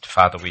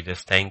Father, we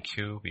just thank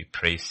you, we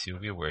praise you,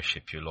 we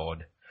worship you,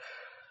 Lord.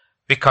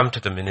 We come to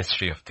the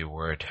ministry of the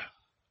word.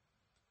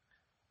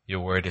 Your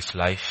word is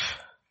life.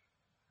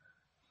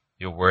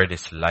 Your word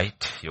is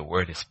light. Your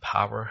word is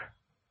power.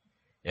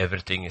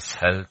 Everything is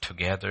held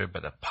together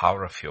by the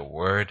power of your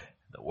word,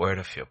 the word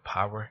of your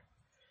power.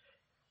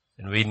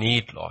 And we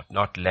need, Lord,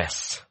 not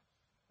less,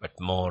 but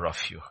more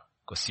of you,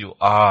 because you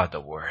are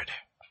the word,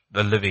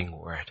 the living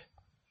word.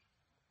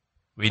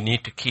 We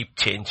need to keep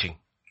changing,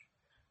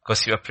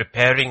 because you are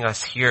preparing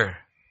us here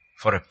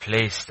for a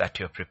place that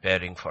you are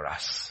preparing for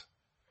us.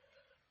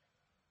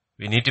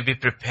 We need to be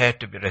prepared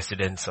to be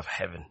residents of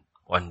heaven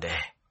one day.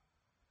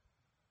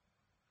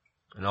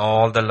 And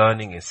all the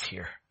learning is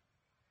here.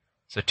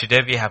 So today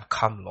we have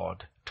come,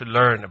 Lord, to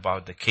learn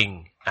about the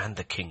King and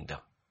the kingdom.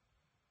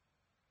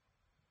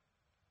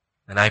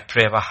 And I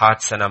pray our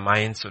hearts and our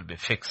minds will be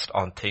fixed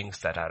on things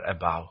that are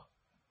above,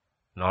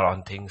 not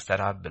on things that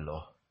are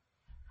below.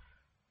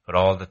 For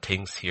all the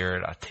things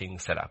here are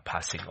things that are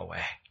passing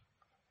away.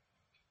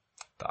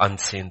 The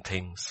unseen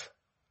things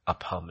are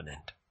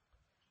permanent.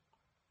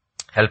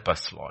 Help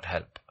us, Lord,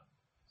 help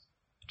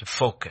to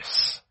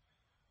focus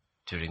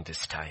during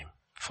this time.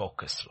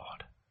 Focus,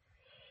 Lord.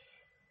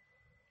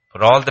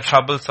 For all the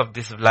troubles of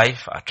this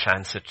life are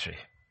transitory.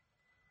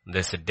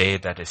 There's a day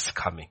that is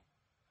coming.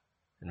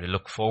 And we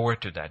look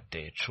forward to that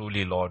day.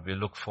 Truly, Lord, we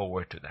look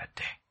forward to that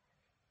day.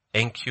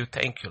 Thank you,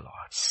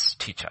 Lord.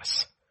 Teach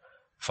us.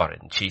 For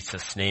in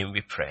Jesus' name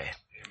we pray.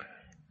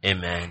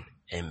 Amen,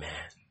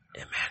 amen,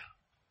 amen.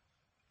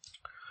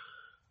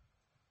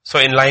 So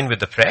in line with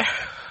the prayer,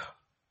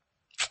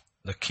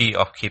 the key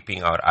of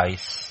keeping our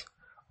eyes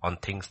on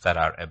things that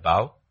are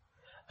above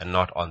and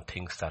not on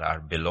things that are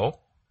below.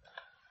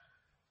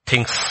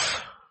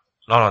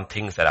 Not on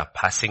things that are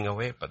passing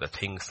away, but the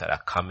things that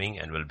are coming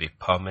and will be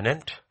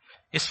permanent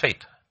is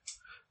faith.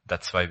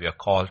 That's why we are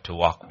called to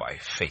walk by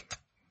faith.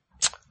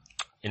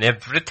 In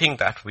everything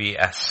that we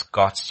as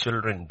God's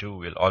children do,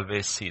 we'll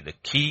always see the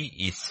key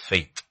is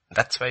faith.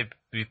 That's why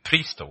we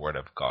preach the word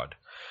of God,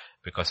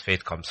 because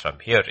faith comes from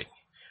hearing.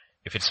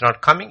 If it's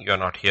not coming, you're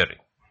not hearing.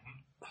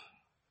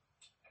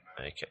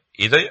 Okay.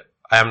 Either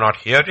I am not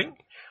hearing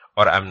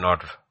or I'm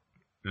not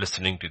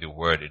listening to the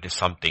word. It is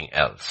something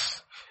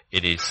else.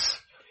 It is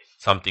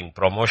something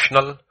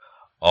promotional,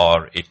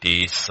 or it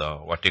is,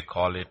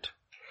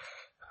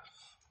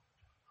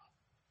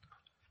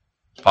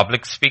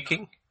 public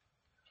speaking.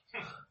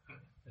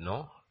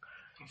 No.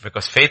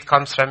 Because faith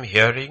comes from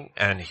hearing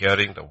and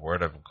hearing the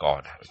word of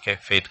God. Okay.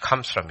 Faith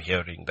comes from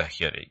hearing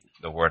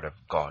the word of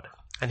God.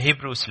 And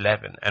Hebrews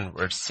 11 and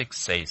verse 6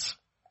 says,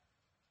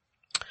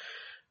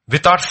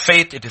 without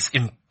faith it is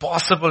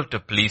impossible to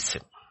please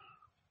him,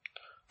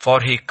 for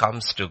he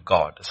comes to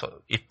God.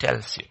 So it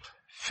tells you,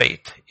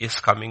 faith is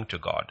coming to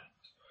God.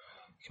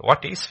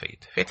 What is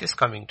faith? Faith is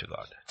coming to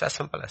God. It's as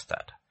simple as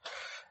that.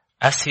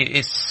 As he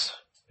is.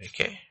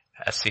 Okay?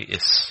 As he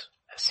is.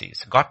 As he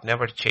is. God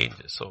never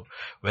changes. So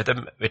whether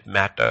it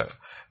matter,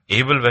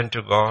 Abel went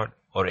to God,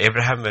 or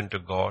Abraham went to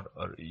God,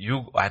 or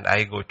you and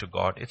I go to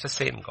God, it's the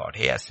same God.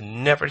 He has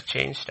never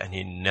changed and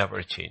he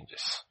never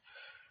changes.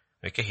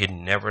 Okay? He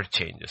never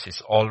changes.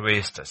 He's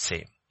always the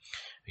same.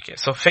 Okay,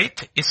 so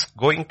faith is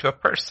going to a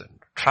person,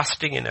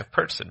 trusting in a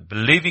person,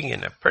 believing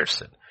in a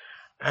person,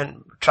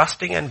 and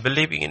trusting and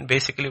believing in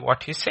basically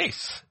what he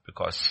says,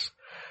 because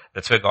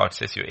that's why God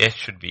says your yes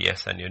should be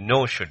yes and your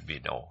no should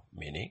be no,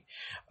 meaning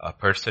a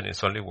person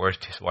is only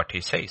worth what he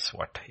says,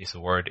 what his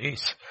word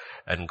is,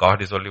 and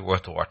God is only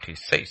worth what he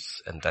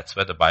says, and that's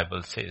why the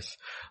Bible says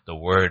the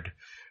word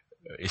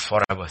is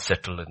forever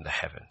settled in the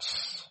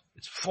heavens.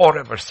 It's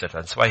forever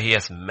settled. That's why he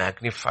has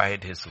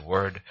magnified his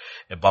word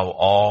above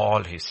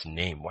all his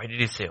name. Why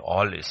did he say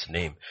all his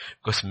name?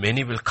 Because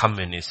many will come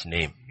in his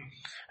name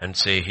and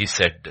say, he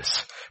said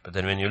this. But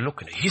then when you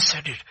look at it, he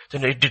said it,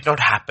 then it did not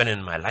happen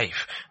in my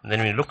life. And then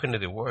when you look into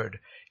the word,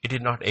 it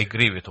did not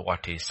agree with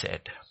what he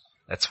said.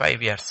 That's why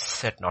we are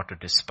said not to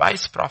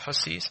despise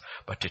prophecies,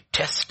 but to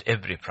test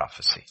every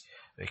prophecy.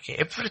 Okay,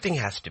 everything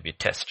has to be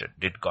tested.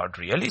 Did God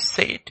really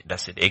say it?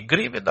 Does it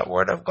agree with the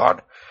word of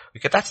God?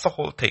 Okay, that's the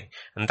whole thing.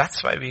 And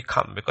that's why we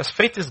come, because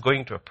faith is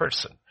going to a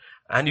person.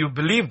 And you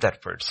believe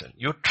that person.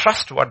 You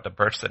trust what the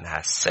person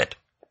has said.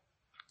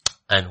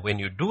 And when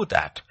you do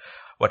that,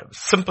 what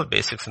simple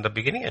basics in the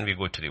beginning, and we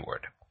go to the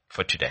word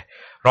for today.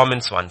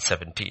 Romans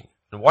 1:17.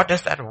 What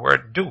does that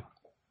word do?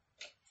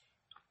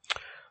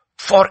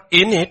 For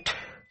in it,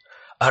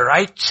 the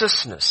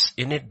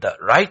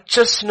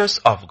righteousness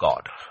of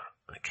God.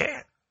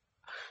 Okay.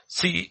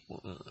 See,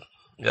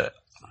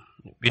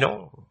 we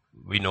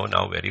know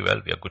now very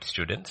well we are good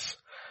students,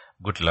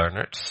 good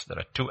learners. There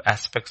are two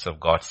aspects of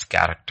God's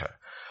character.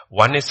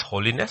 One is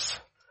holiness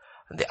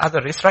and the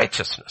other is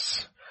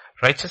righteousness.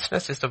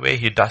 Righteousness is the way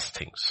he does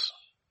things.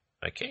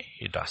 Okay,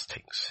 he does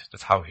things.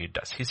 That's how he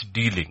does his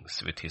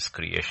dealings with his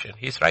creation.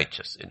 He's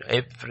righteous in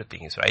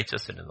everything. He's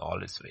righteous in all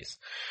his ways.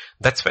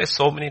 That's why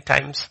so many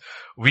times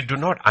we do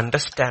not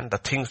understand the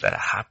things that are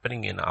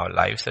happening in our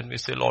lives and we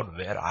say, Lord,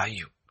 where are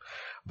you?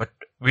 But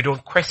we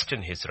don't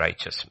question his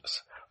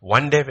righteousness.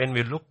 One day when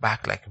we look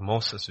back like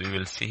Moses, we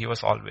will see he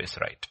was always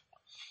right.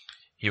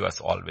 He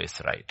was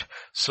always right.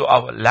 So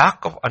our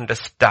lack of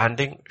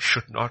understanding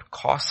should not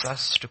cause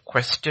us to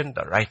question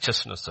the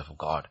righteousness of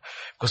God,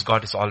 because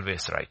God is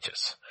always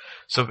righteous.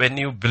 So when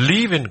you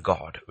believe in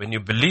God, when you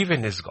believe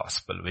in His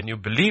gospel, when you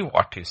believe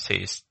what He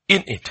says,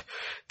 in it,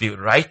 the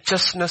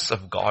righteousness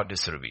of God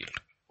is revealed.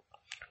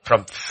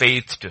 From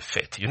faith to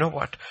faith. You know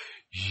what?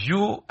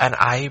 You and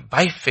I,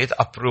 by faith,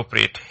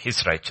 appropriate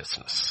His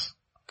righteousness.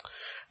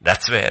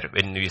 That's where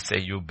when we say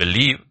you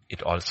believe,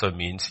 it also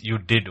means you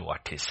did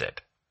what He said.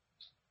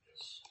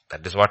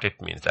 That is what it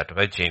means. That's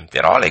why James, they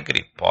all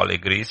agree. Paul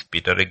agrees,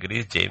 Peter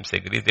agrees, James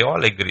agrees, they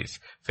all agrees.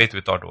 Faith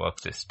without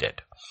works is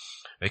dead.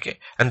 Okay?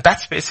 And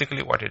that's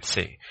basically what it's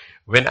saying.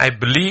 When I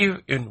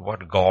believe in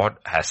what God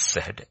has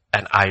said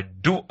and I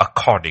do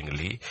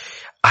accordingly,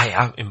 I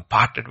am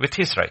imparted with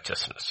His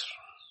righteousness.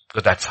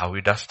 Because that's how He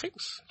does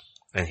things.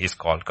 And He's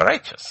called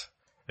righteous.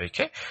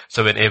 Okay?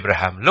 So when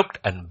Abraham looked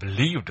and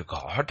believed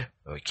God,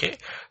 okay,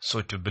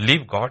 so to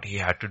believe God, he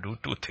had to do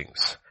two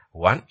things.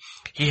 One,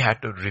 he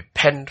had to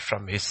repent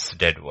from his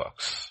dead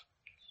works.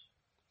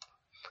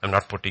 I'm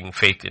not putting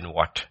faith in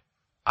what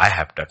I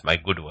have done, my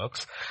good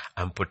works.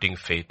 I'm putting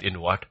faith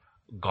in what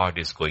God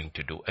is going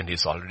to do. And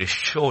He's already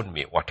shown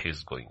me what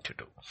He's going to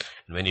do.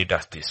 And when He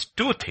does these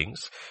two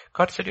things,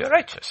 God said, you're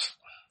righteous.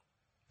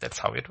 That's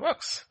how it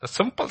works. The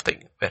simple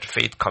thing where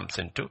faith comes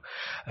into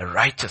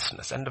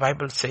righteousness. And the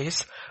Bible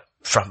says,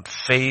 from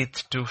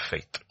faith to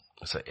faith.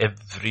 So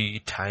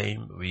every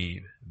time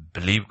we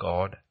believe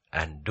God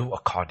and do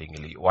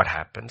accordingly, what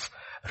happens?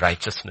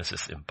 Righteousness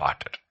is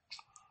imparted.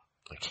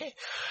 Okay?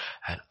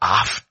 And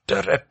after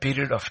a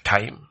period of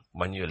time,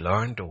 when you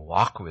learn to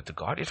walk with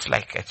God, it's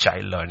like a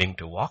child learning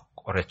to walk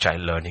or a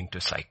child learning to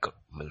cycle.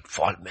 Will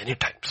fall many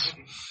times.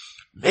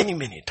 Many,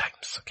 many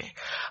times. Okay?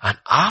 And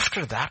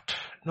after that,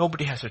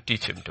 nobody has to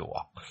teach him to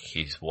walk.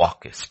 His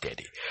walk is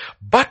steady.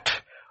 But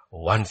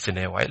once in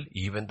a while,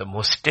 even the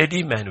most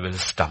steady man will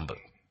stumble.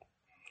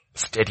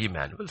 Steady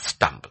man will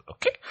stumble.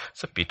 Okay?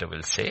 So Peter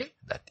will say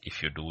that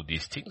if you do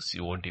these things,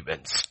 you won't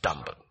even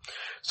stumble.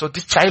 So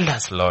this child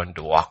has learned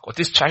to walk, or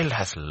this child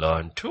has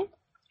learned to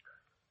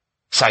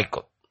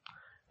cycle.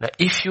 Now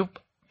if you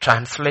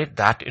translate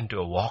that into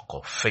a walk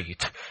of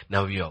faith,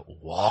 now you are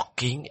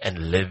walking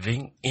and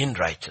living in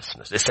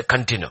righteousness. It's a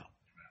continuum.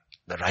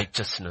 The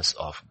righteousness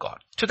of God.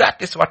 To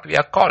that is what we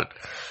are called.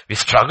 We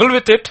struggle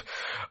with it,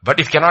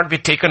 but it cannot be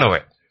taken away.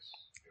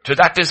 So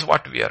that is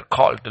what we are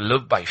called, to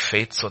live by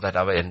faith, so that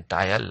our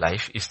entire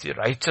life is the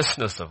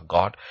righteousness of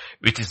God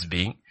which is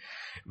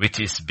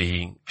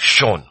being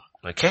shown.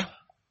 Okay?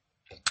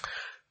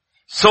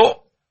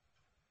 So,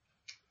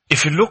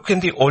 if you look in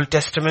the Old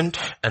Testament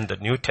and the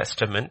New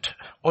Testament,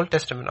 Old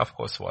Testament of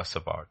course was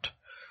about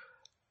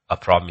a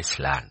promised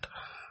land.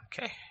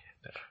 Okay?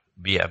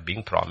 We are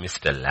being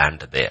promised a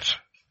land there.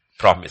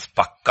 Promise,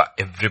 pakka,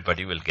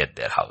 everybody will get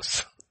their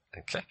house.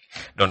 Okay?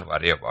 Don't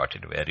worry about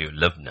it where you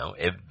live now.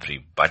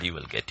 Everybody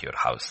will get your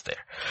house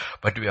there.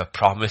 But we are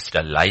promised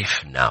a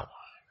life now.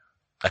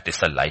 That is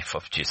the life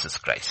of Jesus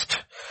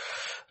Christ.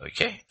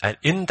 Okay? And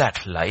in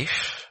that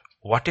life,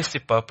 what is the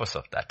purpose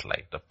of that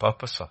life? The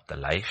purpose of the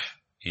life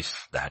is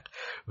that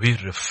we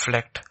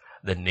reflect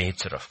the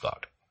nature of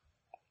God.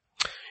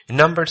 In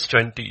Numbers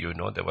 20,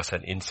 there was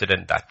an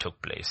incident that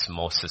took place.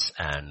 Moses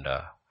and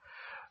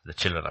the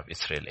children of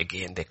Israel,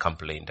 again they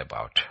complained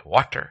about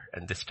water,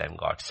 and this time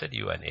God said,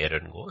 you and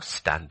Aaron go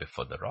stand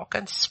before the rock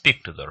and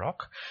speak to the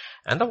rock,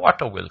 and the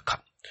water will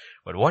come.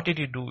 But what did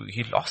he do?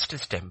 He lost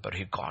his temper.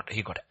 He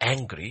got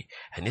angry,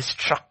 and he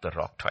struck the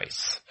rock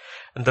twice.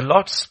 And the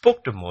Lord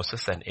spoke to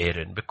Moses and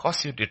Aaron,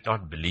 because you did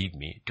not believe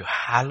me, to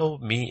hallow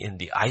me in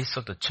the eyes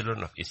of the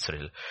children of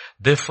Israel.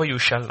 Therefore you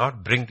shall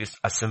not bring this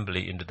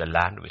assembly into the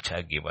land which I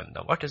have given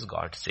them. What is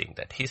God saying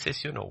that? He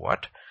says, you know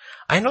what?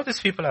 I know these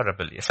people are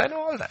rebellious. I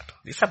know all that.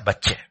 These are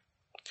bache.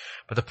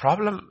 But the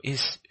problem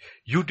is,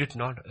 you did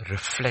not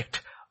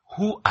reflect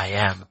who I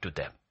am to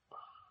them.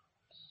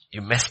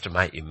 You messed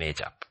my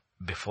image up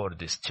before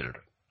these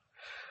children.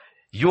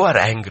 You are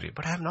angry,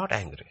 but I am not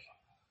angry.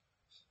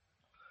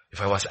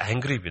 If I was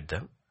angry with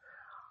them,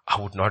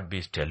 I would not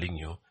be telling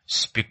you,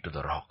 speak to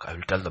the rock. I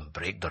will tell them,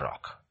 break the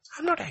rock.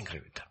 I'm not angry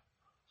with them.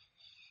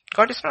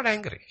 God is not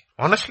angry.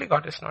 Honestly,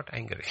 God is not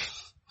angry.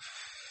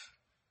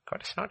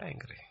 God is not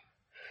angry.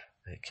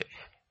 Okay.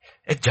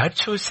 A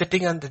judge who is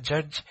sitting on the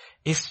judge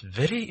is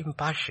very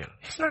impartial.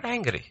 He's not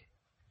angry.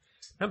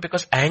 No,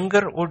 because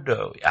anger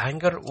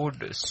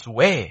would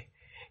sway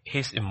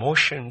his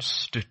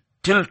emotions to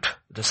tilt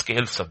the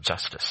scales of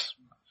justice.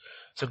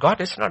 So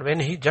God is not, when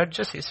He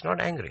judges, He's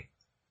not angry.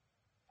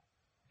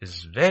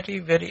 He's very,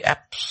 very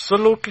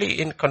absolutely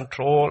in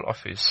control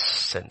of His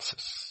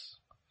senses.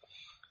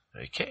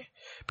 Okay?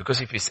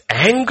 Because if He's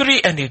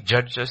angry and He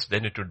judges,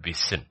 then it would be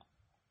sin.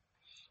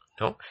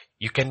 No,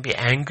 you can be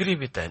angry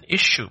with an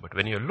issue, but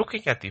when you're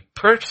looking at the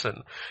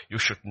person, you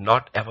should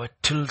not ever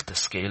tilt the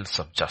scales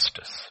of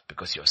justice.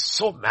 Because you're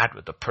so mad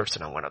with the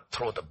person, I'm going to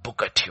throw the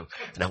book at you,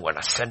 and I'm going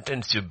to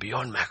sentence you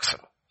beyond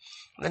maximum.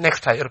 The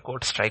next higher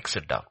court strikes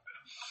it down.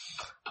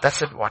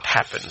 That's it, what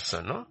happens,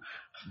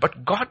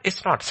 But God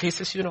is not. He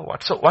says, you know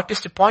what? So what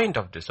is the point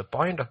of this? The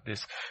point of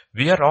this,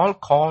 we are all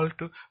called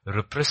to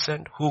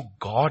represent who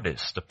God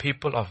is. The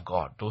people of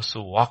God, those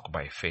who walk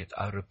by faith,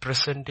 are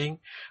representing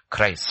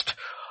Christ,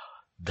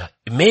 the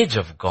image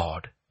of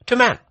God to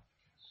man.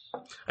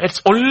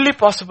 It's only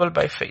possible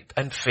by faith,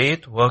 and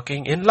faith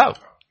working in love.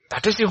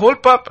 That is the whole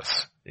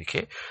purpose.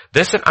 Okay?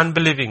 There's an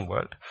unbelieving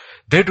world.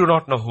 They do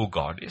not know who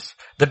God is.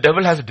 The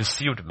devil has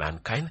deceived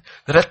mankind.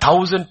 There are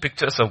 1,000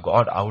 pictures of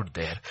God out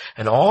there,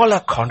 and all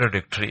are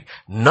contradictory.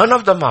 None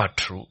of them are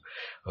true.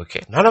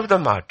 Okay? None of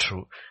them are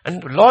true.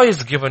 And law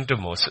is given to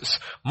Moses.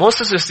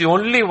 Moses is the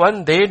only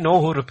one they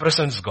know who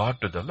represents God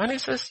to them. And he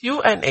says,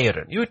 you and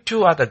Aaron, you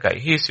two are the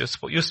guy. You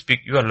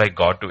are like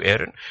God to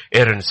Aaron.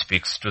 Aaron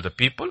speaks to the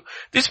people.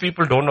 These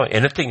people don't know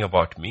anything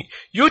about me.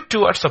 You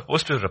two are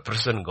supposed to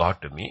represent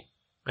God to me.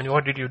 And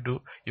what did you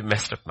do? You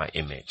messed up my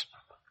image.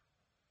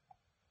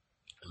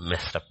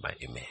 Messed up my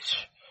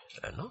image.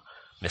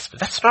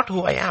 That's not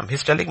who I am.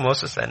 He's telling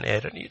Moses and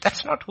Aaron,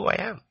 that's not who I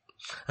am.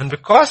 And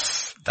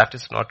because that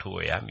is not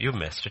who I am, you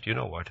messed it. You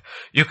know what?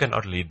 You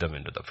cannot lead them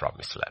into the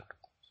promised land.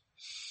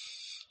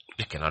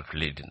 You cannot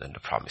lead them into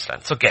the promised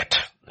land. So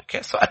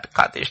okay. So at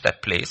Kadesh,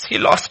 that place, he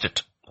lost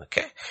it.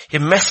 Okay. He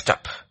messed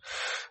up.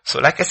 So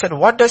like I said,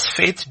 what does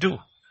faith do?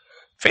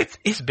 Faith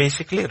is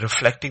basically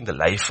reflecting the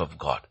life of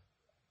God.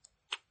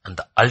 And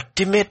the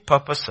ultimate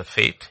purpose of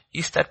faith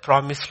is that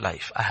promised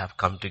life. I have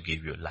come to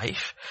give you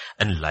life,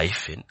 and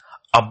life in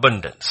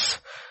abundance.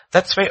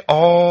 That's why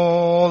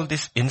all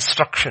these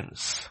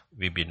instructions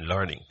we've been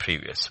learning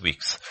previous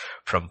weeks,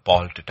 from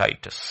Paul to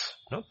Titus,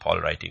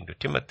 Paul writing to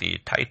Timothy,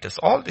 Titus,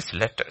 all these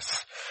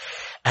letters,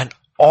 and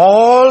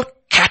all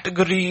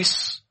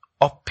categories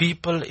of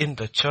people in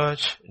the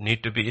church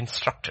need to be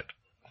instructed.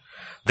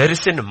 There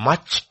isn't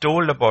much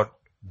told about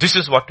this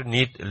is what to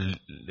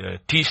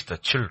teach the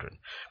children,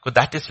 because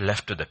that is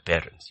left to the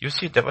parents. You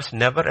see, there was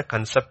never a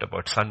concept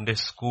about Sunday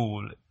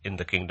school in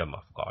the kingdom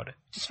of God.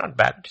 It's not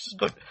bad, it is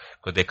good.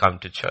 Because they come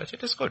to church,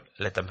 it is good.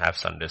 Let them have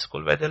Sunday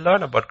school where they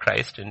learn about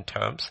Christ in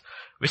terms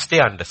which they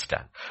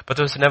understand. But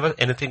there was never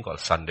anything called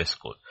Sunday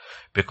school,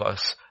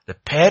 because the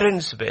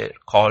parents were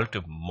called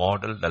to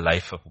model the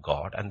life of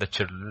God, and the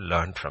children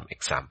learned from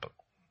example.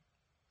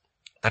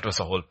 That was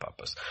the whole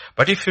purpose.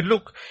 But if you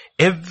look,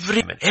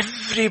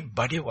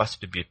 everybody was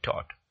to be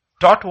taught.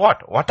 Taught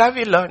what? What are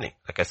we learning?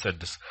 Like I said,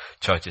 this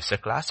church is a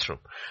classroom.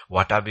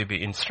 What are we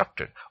being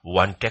instructed?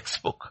 One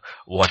textbook.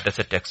 What does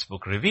a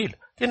textbook reveal?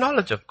 The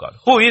knowledge of God.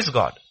 Who is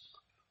God?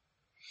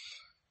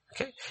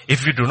 Okay.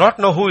 If we do not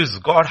know who is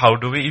God, how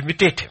do we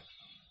imitate Him?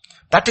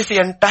 That is the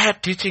entire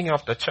teaching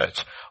of the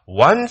church.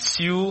 Once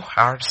you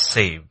are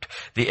saved,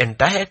 the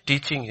entire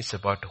teaching is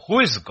about who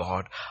is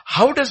God,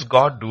 how does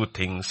God do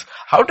things,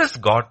 how does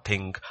God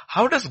think,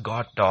 how does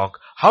God talk,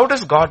 how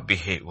does God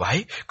behave.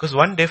 Why? Because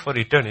one day for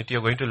eternity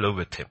you're going to live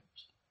with Him.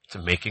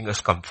 So making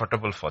us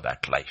comfortable for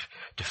that life,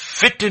 to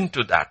fit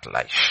into that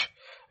life.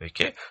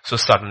 Okay, so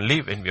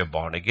suddenly when we are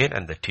born again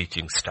and the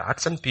teaching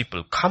starts and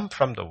people come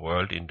from the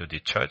world into the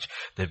church,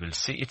 they will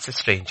see it's a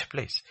strange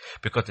place,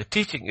 because the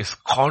teaching is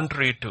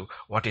contrary to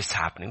what is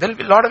happening. There will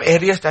be a lot of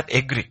areas that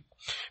agree,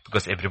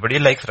 because everybody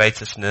likes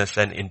righteousness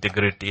and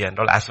integrity and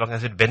all, as long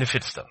as it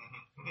benefits them.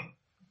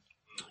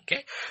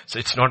 Okay, so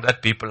it's not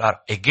that people are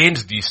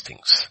against these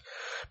things,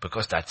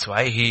 because that's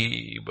why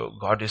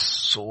God is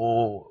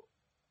so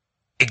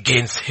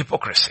against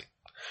hypocrisy.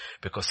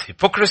 Because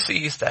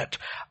hypocrisy is that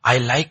I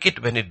like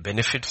it when it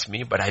benefits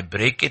me, but I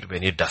break it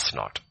when it does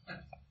not.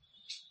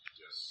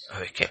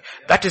 Okay,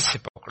 that is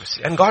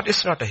hypocrisy. And God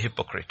is not a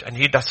hypocrite, and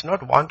He does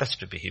not want us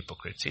to be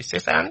hypocrites. He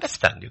says, I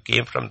understand you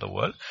came from the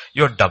world,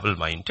 you're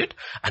double-minded,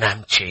 and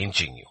I'm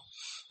changing you.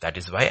 That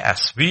is why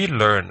as we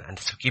learn and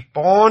keep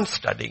on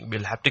studying,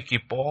 we'll have to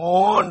keep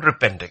on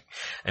repenting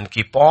and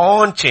keep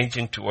on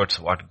changing towards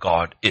what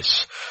God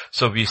is.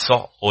 So we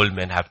saw old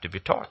men have to be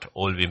taught,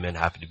 old women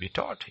have to be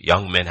taught,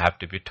 young men have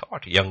to be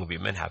taught, young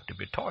women have to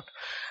be taught.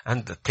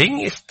 And the thing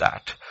is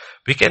that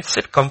we can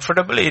sit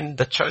comfortably in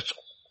the church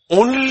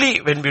only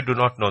when we do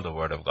not know the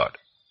Word of God.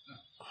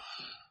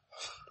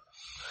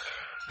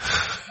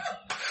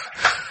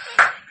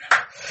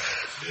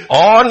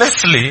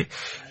 Honestly,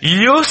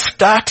 you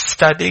start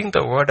studying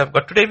the Word of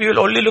God. Today we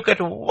will only look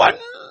at one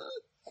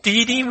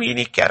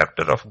teeny-weeny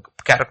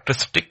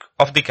characteristic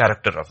of the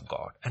character of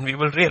God. And we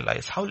will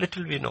realize how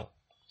little we know.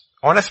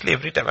 Honestly,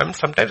 every time.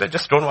 Sometimes I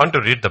just don't want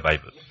to read the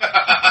Bible.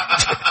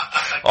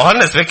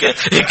 Honest, okay?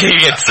 You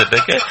get it,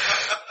 okay?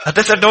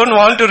 Others, I don't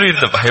want to read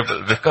the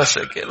Bible because,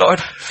 okay, Lord,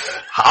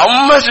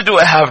 how much do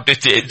I have to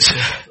change?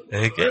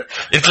 Okay?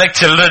 It's like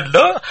children,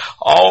 no?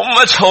 How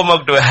much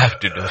homework do I have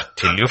to do?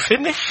 Till you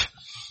finish.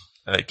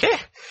 Okay?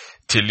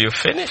 Till you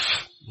finish.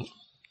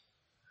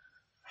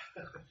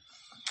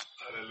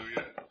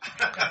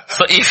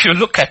 So if you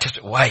look at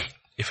it, why?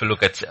 If you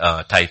look at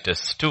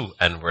Titus 2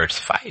 and verse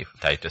 5.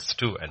 Titus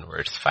 2 and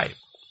verse 5.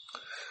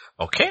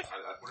 Okay?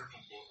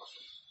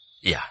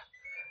 Yeah.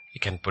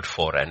 can put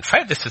 4 and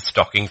 5. This is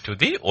talking to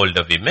the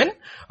older women.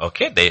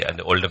 Okay, and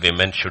the older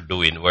women should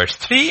do in verse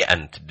 3,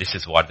 and this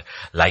is what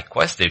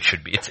likewise they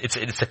should be.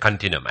 It's a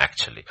continuum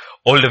actually.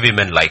 Older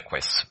women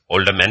likewise.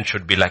 Older men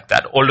should be like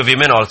that. Older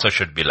women also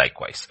should be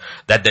likewise.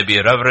 That they be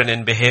reverent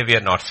in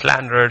behavior, not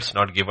slanderers,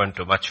 not given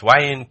to much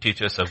wine,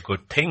 teachers of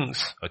good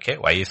things. Okay,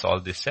 why is all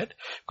this said?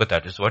 Because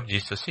that is what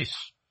Jesus is.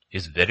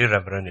 He's very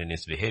reverent in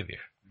his behavior.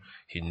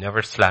 He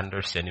never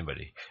slanders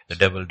anybody. The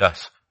devil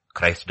does.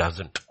 Christ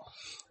doesn't.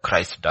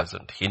 Christ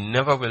doesn't. He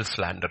never will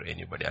slander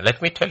anybody.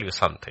 Let me tell you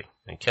something.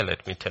 Okay,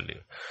 let me tell you.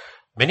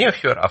 Many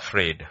of you are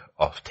afraid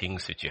of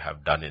things which you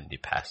have done in the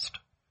past.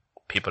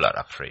 People are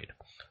afraid.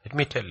 Let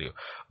me tell you,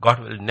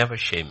 God will never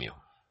shame you.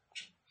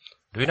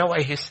 Do you know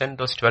why he sent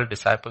those 12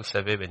 disciples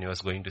away when he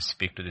was going to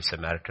speak to the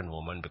Samaritan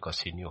woman?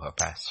 Because he knew her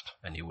past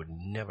and he would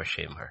never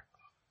shame her.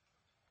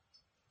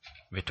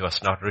 If it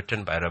was not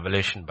written by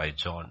revelation by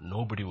John,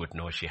 nobody would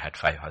know she had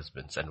 5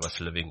 husbands and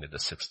was living with the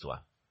 6th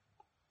one.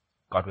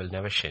 God will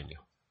never shame you.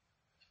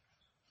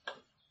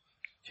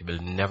 He will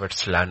never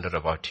slander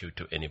about you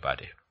to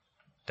anybody.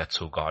 That's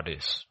who God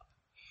is.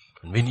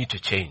 And we need to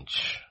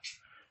change.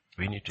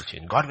 We need to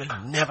change. God will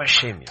never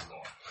shame you.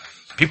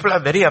 People are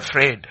very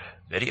afraid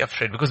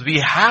because we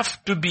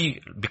have to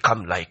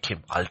become like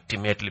him,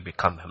 ultimately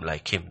become him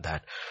like him,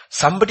 that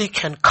somebody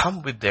can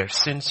come with their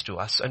sins to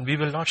us and we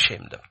will not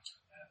shame them.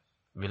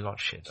 We will not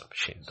shame them.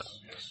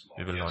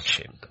 We will not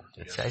shame them.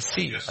 It's, I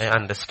see, I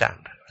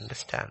understand.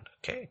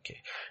 Okay.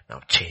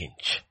 Now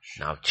change.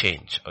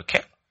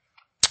 Okay.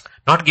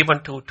 Not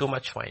given to too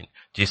much wine.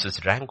 Jesus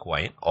drank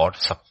wine, or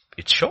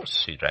it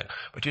shows he drank,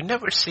 but you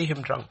never see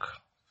him drunk.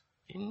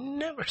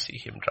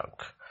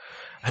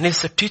 And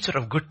he's a teacher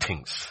of good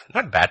things,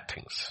 not bad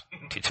things.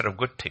 Teacher of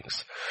good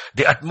things.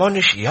 They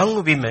admonish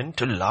young women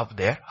to love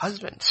their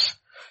husbands,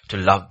 to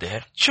love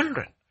their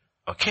children.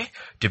 Okay?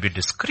 To be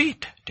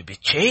discreet, to be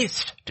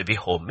chaste, to be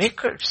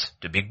homemakers,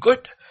 to be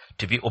good,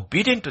 to be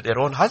obedient to their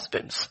own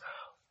husbands.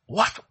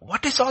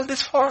 What is all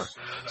this for?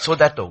 So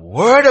that the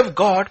word of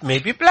God may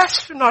be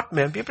blasphemed,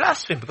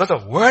 because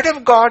the word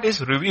of God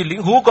is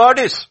revealing who God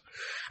is.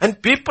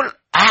 And people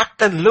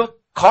act and live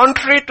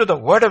contrary to the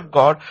word of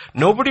God.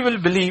 Nobody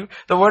will believe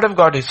the word of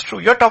God is true.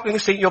 You're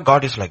saying your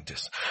God is like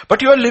this,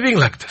 but you are living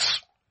like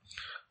this.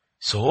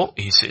 So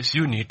he says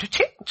you need to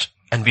change,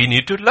 and we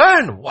need to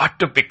learn what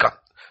to become.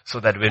 So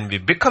that when we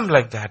become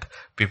like that,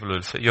 people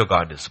will say, your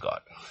God is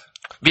God.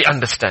 We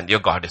understand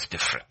your God is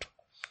different.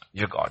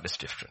 Your God is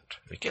different.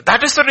 Okay,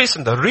 that is the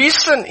reason. The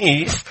reason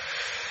is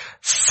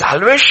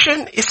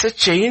salvation is a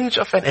change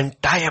of an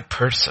entire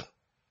person.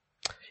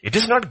 It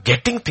is not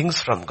getting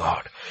things from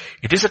God.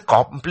 It is a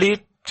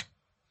complete,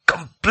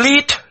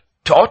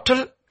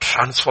 total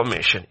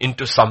transformation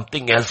into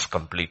something else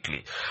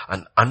completely.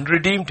 An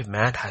unredeemed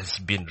man has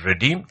been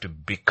redeemed to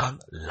become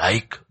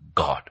like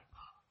God.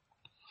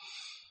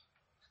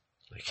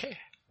 Okay.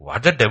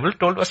 What the devil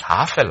told was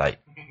half a lie.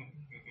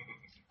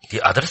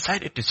 The other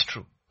side, it is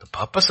true. The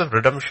purpose of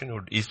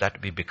redemption is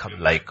that we become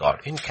like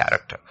God in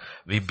character.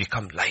 We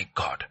become like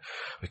God.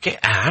 Okay.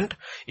 And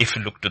if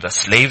you look to the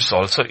slaves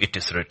also, it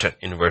is written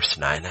in verse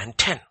 9 and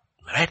 10.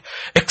 Right?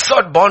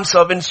 Exhort bond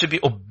servants to be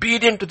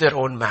obedient to their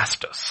own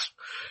masters.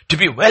 To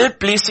be well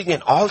pleasing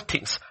in all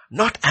things.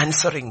 Not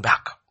answering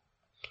back.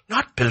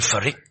 Not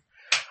pilfering.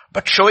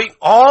 But showing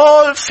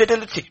all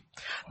fidelity.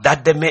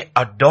 That they may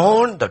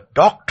adorn the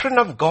doctrine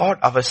of God,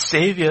 our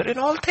Savior, in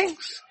all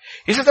things.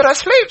 He says there are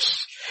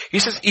slaves. He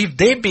says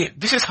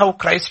this is how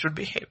Christ should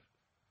behave.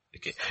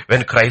 Okay.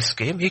 When Christ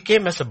came, he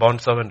came as a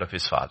bondservant of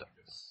his Father.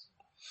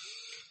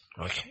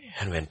 Okay.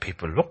 And when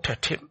people looked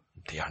at him,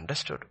 they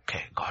understood,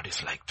 okay, God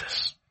is like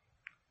this.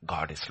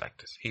 God is like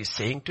this. He is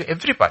saying to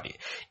everybody,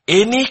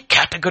 any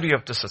category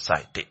of the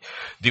society,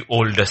 the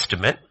oldest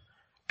man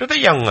to the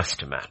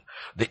youngest man,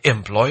 the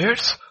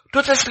employers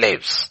to the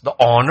slaves, the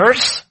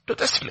owners to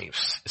the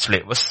slaves.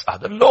 Slaves are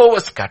the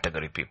lowest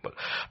category people.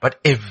 But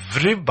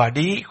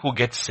everybody who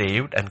gets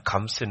saved and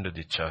comes into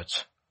the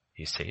church,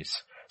 he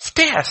says,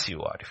 stay as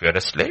you are. If you're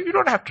a slave, you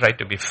don't have to try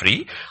to be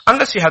free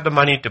unless you have the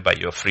money to buy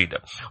your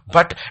freedom.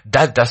 But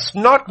that does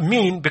not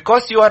mean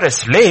because you are a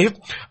slave,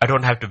 I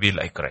don't have to be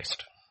like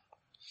Christ.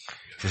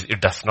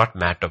 It does not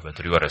matter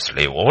whether you are a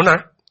slave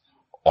owner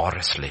or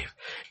a slave.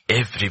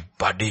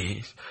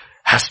 Everybody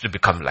has to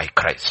become like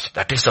Christ.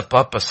 That is the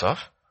purpose of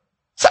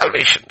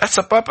salvation. That's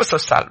the purpose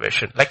of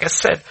salvation. Like I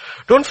said,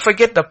 don't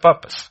forget the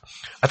purpose.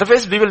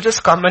 Otherwise, we will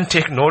just come and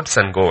take notes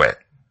and go away.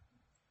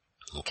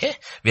 Okay?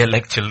 We are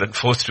like children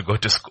forced to go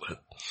to school.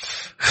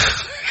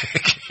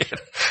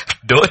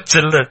 No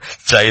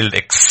child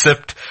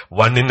except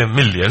 1 in a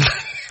million,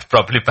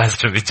 probably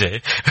Pastor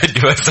Vijay, when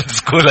he was in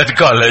school and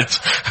college.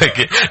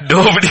 Okay,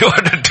 nobody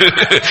wanted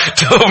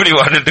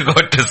to go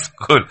to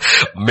school.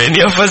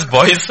 Many of us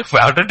boys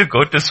wanted to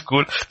go to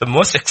school. The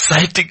most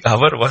exciting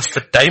hour was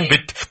the time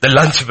the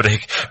lunch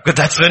break, because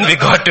that's when we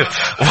got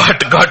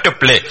to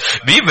play.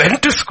 We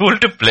went to school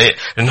to play,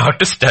 not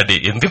to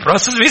study. In the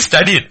process, we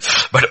studied,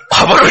 but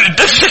our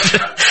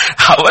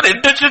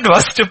intention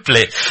was to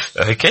play.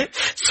 Okay,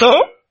 so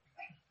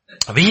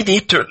we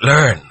need to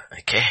learn.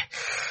 Okay.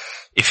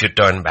 If you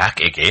turn back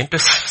again to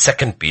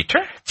 2 Peter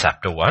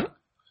chapter 1,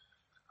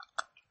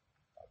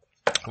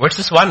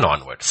 verses 1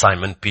 onward.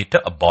 Simon Peter,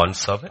 a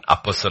bondservant,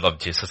 apostle of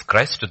Jesus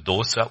Christ, to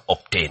those who have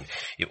obtained.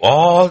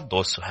 All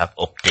those who have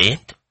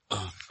obtained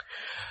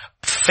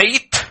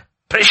faith,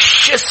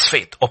 precious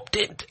faith,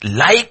 obtained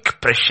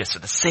like precious,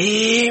 the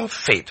same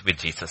faith which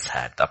Jesus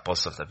had, the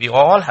apostles. We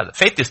all have,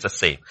 faith is the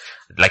same.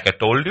 Like I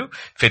told you,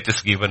 faith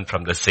is given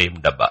from the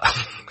same dabba.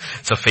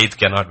 So faith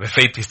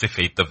is the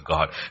faith of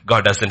God.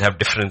 God doesn't have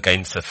different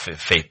kinds of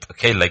faith,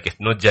 okay? Like it's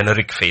no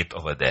generic faith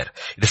over there.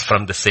 It is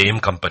from the same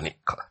company,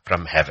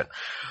 from heaven.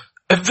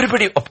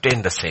 Everybody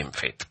obtained the same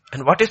faith.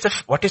 And what is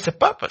the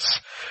purpose?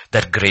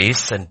 That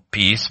grace and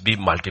peace be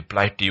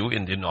multiplied to you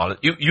in the knowledge.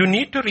 You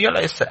need to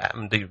realize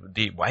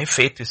why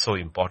faith is so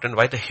important,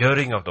 why the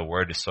hearing of the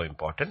word is so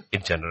important.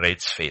 It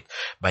generates faith.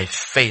 By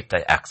faith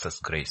I access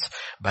grace.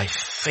 By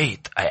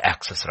faith I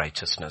access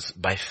righteousness.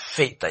 By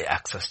faith I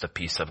access the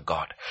peace of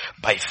God.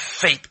 By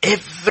faith,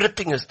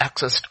 everything is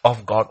accessed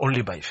of God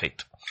only by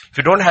faith. If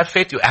you don't have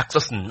faith, you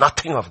access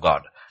nothing of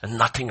God and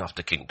nothing of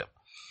the kingdom.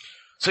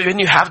 So when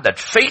you have that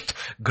faith,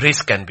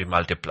 grace can be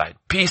multiplied.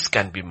 Peace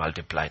can be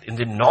multiplied. In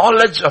the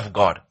knowledge of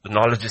God, the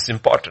knowledge is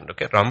important,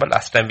 okay? Remember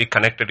last time we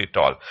connected it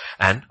all.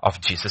 And of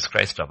Jesus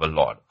Christ our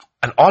Lord.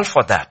 And all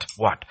for that,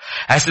 what?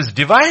 As His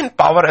divine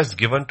power has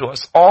given to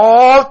us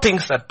all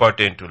things that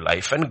pertain to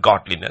life and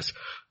godliness,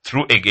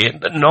 through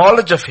again the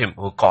knowledge of Him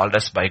who called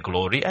us by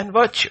glory and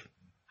virtue,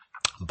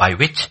 by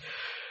which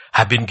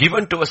have been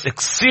given to us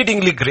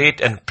exceedingly great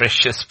and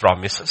precious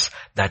promises,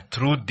 that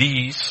through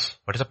these,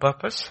 what is the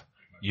purpose?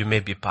 You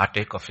may be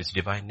partake of His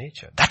divine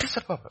nature. That is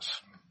the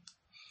purpose.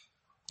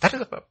 That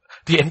is the purpose.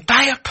 The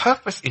entire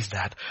purpose is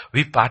that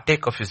we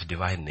partake of His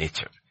divine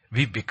nature.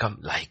 We become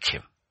like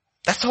Him.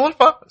 That's the whole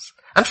purpose.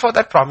 And for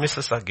that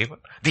promises are given.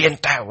 The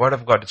entire word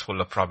of God is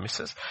full of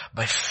promises.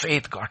 By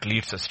faith God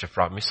leads us to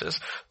promises.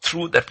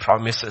 Through that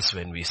promises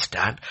when we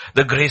stand,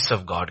 the grace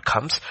of God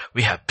comes.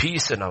 We have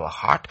peace in our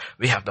heart.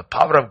 We have the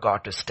power of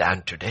God to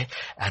stand today.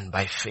 And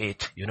by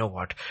faith, you know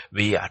what?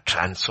 We are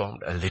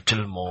transformed a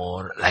little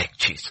more like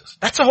Jesus.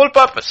 That's the whole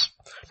purpose.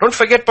 Don't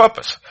forget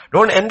purpose.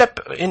 Don't end up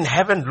in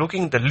heaven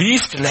looking the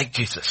least like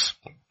Jesus.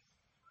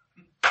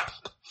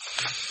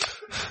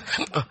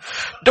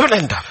 Don't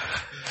end up.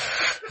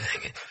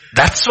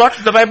 That's what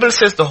the Bible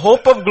says. The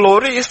hope of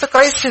glory is the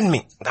Christ in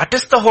me. That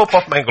is the hope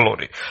of my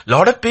glory. A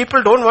lot of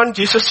people don't want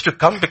Jesus to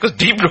come because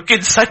deep look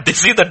inside, they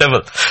see the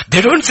devil.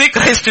 They don't see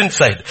Christ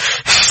inside.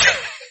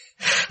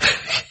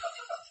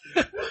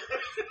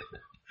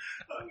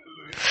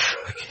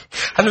 Okay.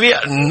 And we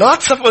are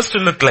not supposed to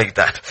look like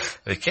that.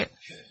 Okay.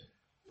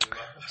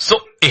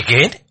 So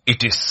again,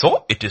 it is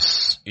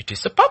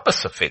the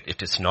purpose of faith.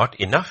 It is not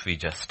enough we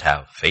just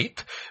have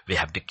faith. We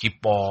have to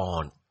keep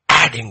on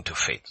adding to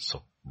faith.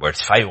 So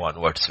verse 5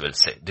 onwards will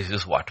say, this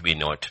is what we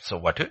know it. So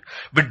what?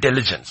 With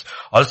diligence.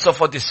 Also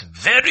for this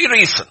very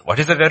reason. What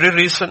is the very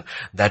reason?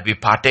 That we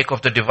partake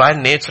of the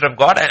divine nature of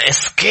God and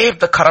escape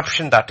the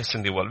corruption that is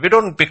in the world. We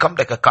don't become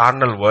like a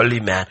carnal worldly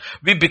man.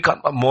 We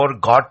become a more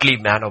godly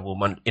man or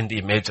woman in the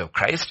image of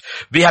Christ.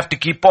 We have to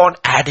keep on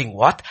adding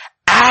what?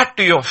 Add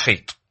to your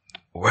faith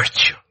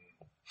virtue.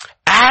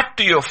 Add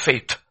to your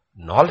faith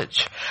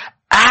knowledge.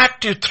 Add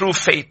to through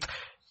faith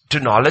to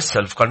knowledge,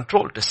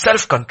 self-control. To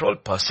self-control,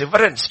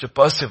 perseverance. To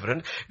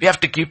perseverance, we have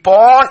to keep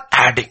on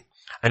adding.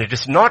 And it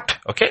is not,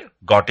 okay,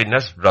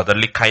 godliness,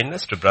 brotherly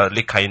kindness. To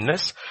brotherly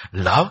kindness,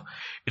 love.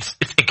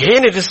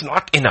 It is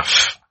not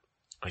enough.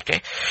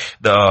 Okay.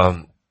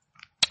 The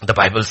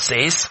Bible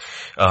says,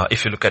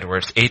 if you look at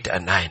verse 8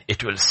 and 9,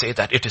 it will say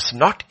that it is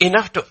not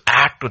enough to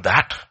add to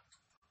that.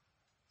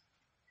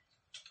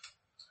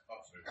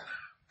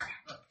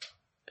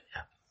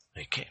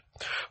 Yeah. Okay.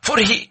 For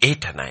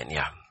 8 and 9,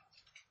 yeah.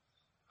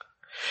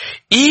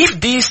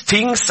 If these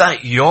things are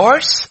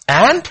yours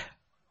and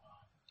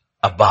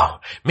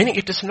abound, meaning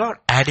it is not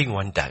adding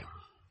one time.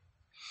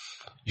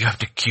 You have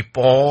to keep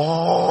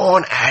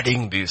on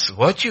adding this.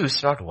 Virtue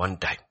is not one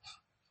time.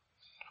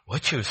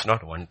 Virtue is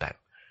not one time.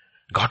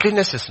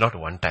 Godliness is not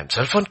one time.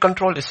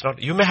 Self-control is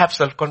not, you may have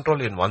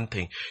self-control in one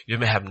thing. You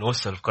may have no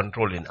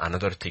self-control in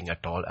another thing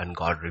at all, and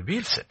God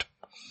reveals it.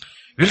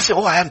 You'll say,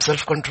 oh, I am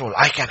self-control.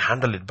 I can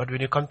handle it. But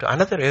when you come to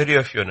another area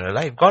of your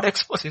life, God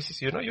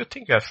exposes, you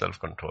think you have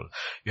self-control.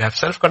 You have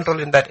self-control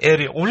in that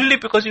area only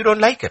because you don't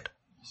like it.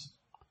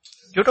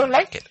 You don't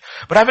like it.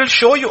 But I will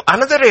show you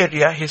another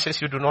area. He says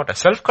you do not.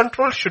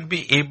 Self-control should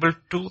be able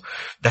to,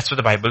 that's what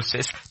the Bible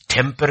says,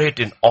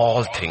 temperate in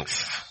all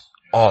things.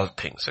 All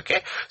things,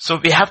 okay? So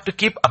we have to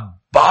keep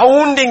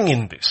abounding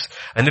in this.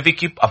 And if we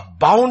keep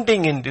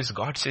abounding in this,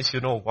 God says,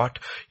 you know what?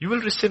 You will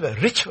receive a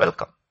rich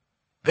welcome.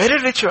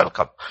 Very rich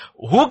welcome.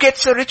 Who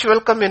gets a rich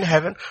welcome in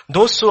heaven?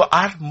 Those who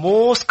are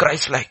most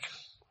Christ-like.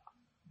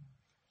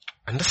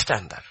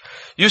 Understand that.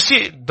 You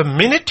see, the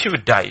minute you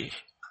die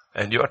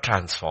and you are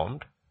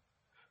transformed,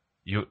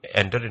 you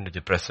enter into the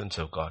presence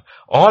of God.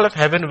 All of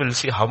heaven will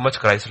see how much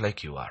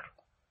Christ-like you are.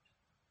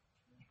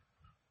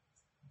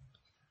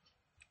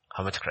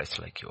 How much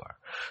Christ-like you are.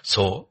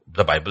 So,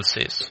 the Bible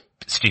says,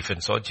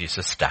 Stephen saw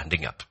Jesus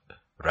standing up.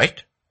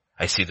 Right?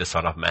 I see the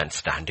Son of Man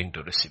standing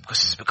to receive,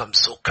 because he's become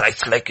so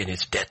Christ-like in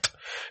his death.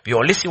 We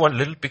only see one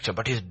little picture,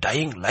 but he's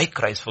dying like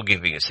Christ,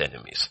 forgiving his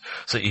enemies.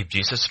 So if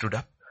Jesus stood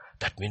up,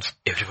 that means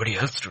everybody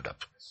else stood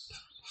up.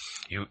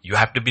 You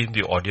have to be in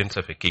the audience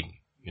of a king.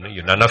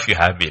 None of you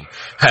have been.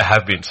 I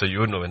have been. So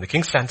when the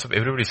king stands up,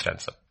 everybody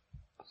stands up.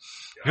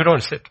 You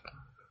don't sit.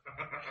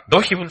 Though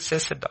he will say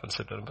sit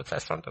down, but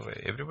that's not the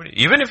way. Everybody,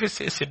 even if he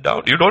says sit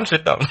down, you don't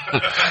sit down.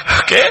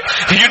 Okay?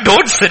 You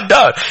don't sit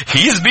down.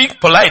 He is being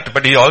polite,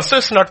 but he also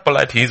is not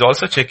polite. He is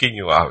also checking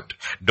you out.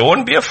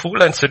 Don't be a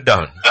fool and sit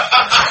down.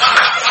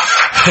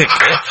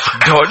 Okay?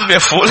 Don't be a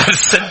fool and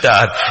sit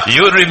down.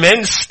 You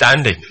remain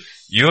standing.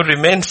 You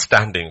remain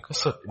standing.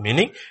 So,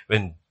 meaning,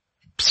 when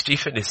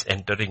Stephen is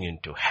entering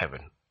into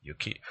heaven,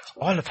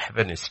 all of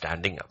heaven is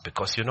standing up,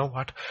 because you know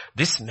what?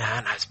 This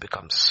man has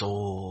become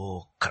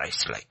so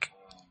Christ-like.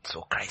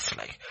 So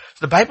Christ-like.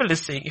 So the Bible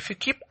is saying, if you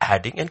keep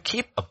adding and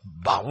keep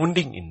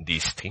abounding in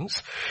these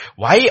things,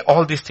 why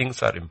all these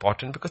things are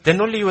important? Because then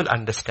only we will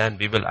understand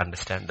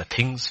the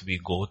things we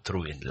go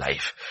through in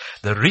life.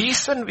 The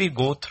reason we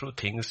go through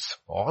things,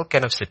 all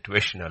kind of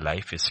situation in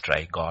life is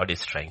God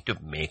is trying to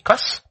make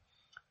us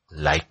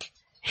like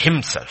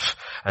himself.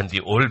 And the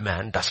old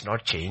man does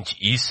not change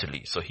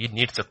easily. So he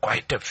needs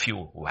quite a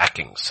few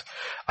whackings.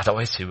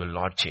 Otherwise he will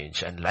not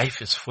change. And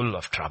life is full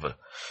of trouble,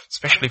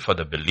 especially for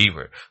the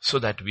believer, so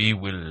that we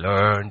will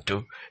learn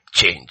to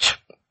change.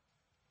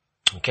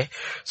 Okay.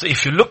 So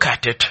if you look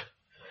at it,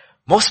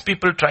 most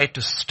people try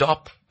to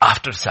stop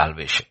after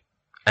salvation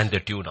and they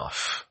tune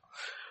off.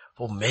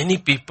 For many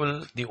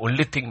people, the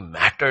only thing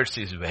matters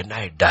is when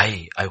I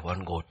die, I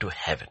want to go to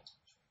heaven.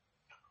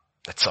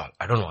 That's all.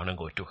 I don't want to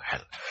go to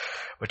hell.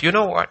 But you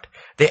know what?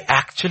 They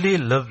actually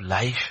live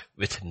life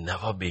with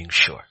never being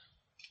sure.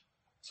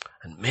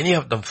 And many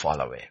of them fall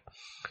away.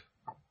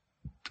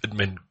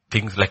 When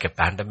things like a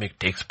pandemic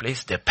takes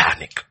place, they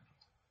panic.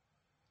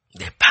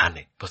 They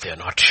panic because they are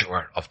not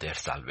sure of their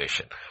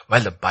salvation.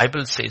 While the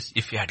Bible says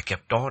if you had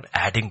kept on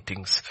adding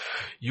things,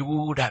 you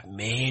would have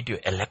made your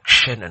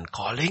election and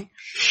calling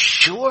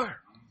sure.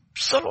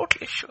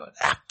 Absolutely sure.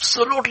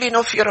 Absolutely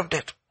no fear of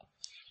death.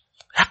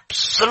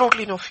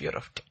 Absolutely no fear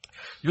of death.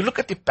 You look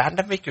at the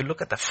pandemic, you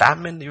look at the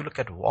famine, you look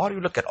at war, you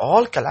look at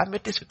all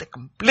calamities with a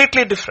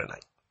completely different eye.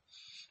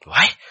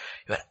 Why?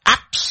 You are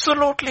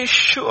absolutely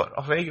sure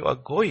of where you are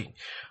going.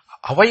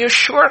 How are you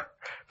sure?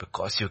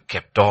 Because you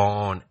kept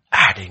on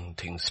adding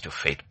things to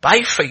faith.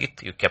 By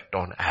faith, you kept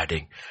on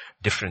adding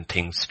different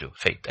things to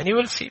faith. And you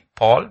will see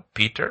Paul,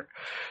 Peter,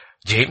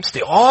 James,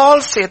 they all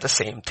say the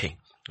same thing.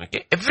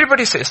 Okay,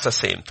 everybody says the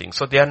same thing.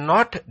 So they are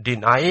not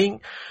denying,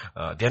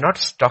 they are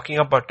not talking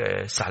about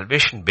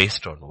salvation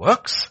based on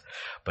works,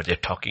 but they're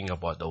talking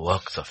about the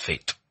works of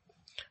faith.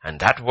 And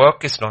that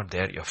work is not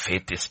there, your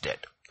faith is dead.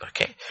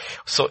 Okay,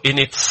 so in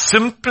its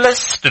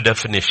simplest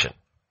definition,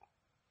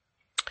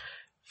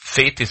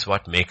 faith is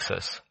what makes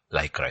us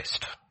like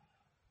Christ.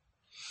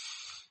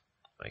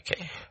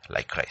 Okay,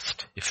 like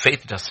Christ. If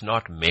faith does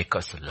not make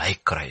us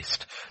like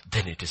Christ,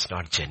 then it is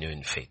not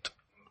genuine faith.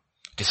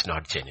 It is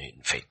not genuine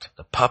faith.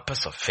 The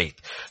purpose of faith,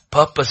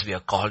 we are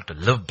called to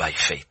live by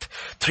faith.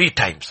 3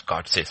 times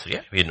God says,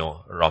 we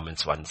know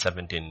Romans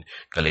 1:17,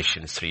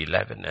 Galatians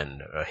 3:11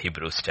 and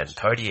Hebrews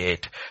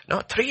 10:38.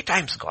 Now 3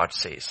 times God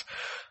says,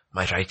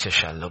 my righteous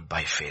shall live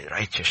by faith,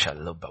 righteous shall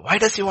live by. Why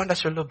does he want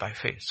us to live by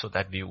faith? So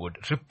that we would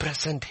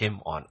represent him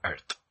on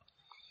earth.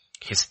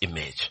 His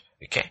image.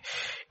 Okay.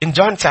 In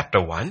John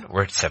chapter 1,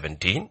 verse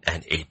 17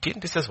 and 18,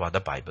 this is what the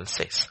Bible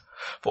says.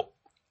 For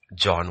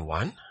John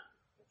 1,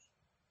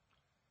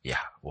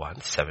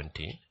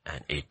 17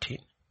 and 18.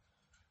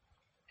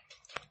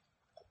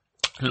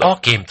 Law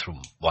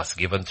was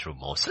given through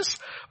Moses,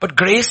 but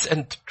grace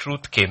and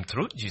truth came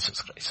through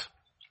Jesus Christ.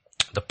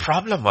 The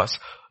problem was,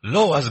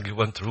 law was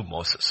given through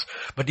Moses,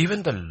 but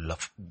even the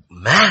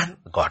man,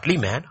 godly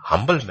man,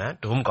 humble man,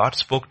 to whom God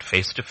spoke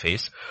face to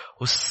face,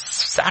 who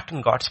sat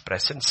in God's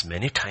presence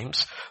many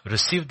times,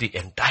 received the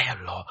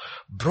entire law,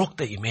 broke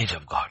the image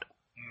of God.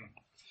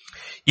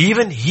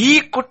 Even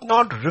he could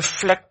not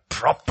reflect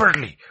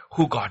properly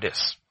who God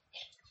is.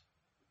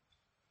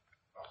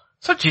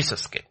 So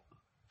Jesus came,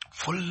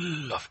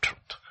 full of truth,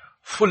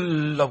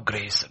 full of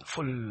grace and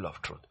full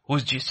of truth. Who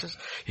is Jesus?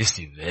 He's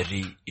the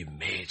very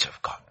image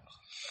of God.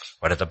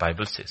 What does the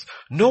Bible says?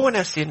 No one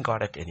has seen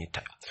God at any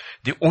time.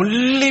 The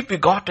only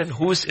begotten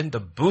who is in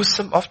the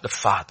bosom of the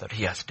Father,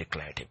 he has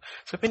declared him.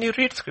 So when you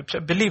read scripture,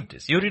 believe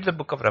this. You read the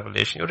book of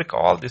Revelation, you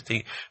recall all these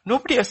things.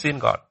 Nobody has seen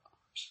God.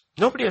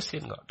 Nobody has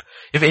seen God.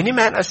 If any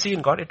man has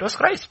seen God, it was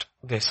Christ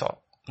they saw.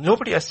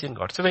 Nobody has seen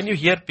God. So when you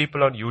hear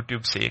people on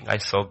YouTube saying, I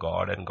saw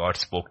God and God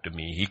spoke to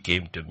me, he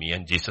came to me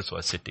and Jesus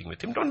was sitting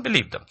with him, don't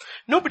believe them.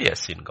 Nobody has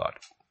seen God.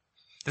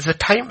 There's a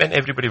time when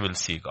everybody will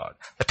see God.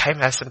 The time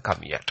hasn't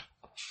come yet.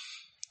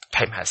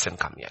 Time hasn't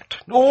come yet.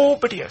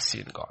 Nobody has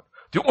seen God.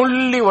 The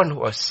only one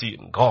who has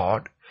seen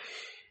God,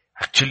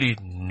 actually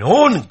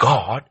known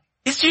God,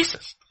 is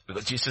Jesus.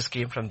 Because Jesus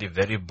came from the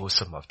very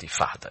bosom of the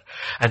Father.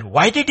 And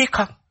why did he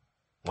come?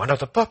 One of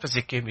the purpose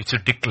he came is to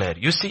declare.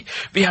 You see,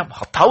 we have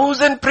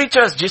 1,000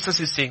 preachers, Jesus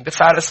is saying. The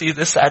Pharisees,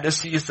 the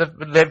Sadducees, the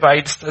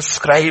Levites, the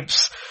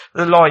scribes,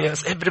 the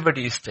lawyers,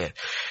 everybody is there.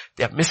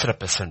 They are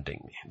misrepresenting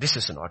me. This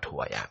is not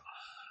who I am.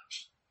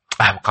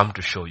 I have come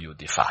to show you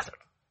the Father.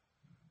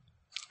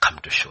 Come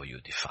to show you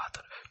the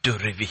Father. To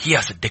reveal. He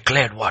has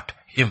declared what?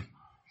 Him.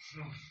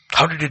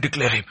 How did he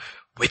declare him?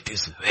 With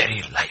his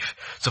very life.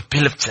 So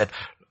Philip said,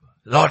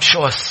 Lord,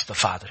 show us the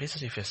Father. He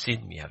says, if you've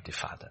seen me, you have the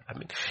Father. I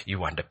mean, you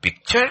want a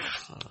picture?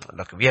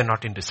 Look, we are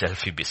not into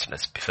selfie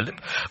business, Philip,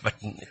 but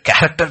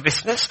character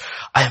business,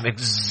 I am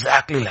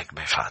exactly like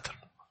my Father.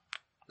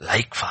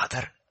 Like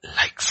Father,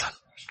 like Son.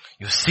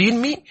 You've seen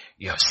me,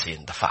 you have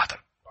seen the Father.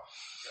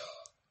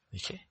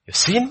 Okay? You've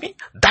seen me?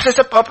 That is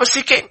the purpose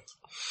he came.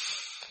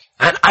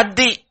 And at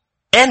the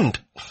end,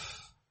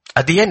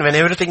 when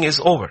everything is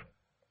over,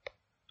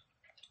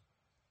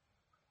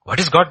 what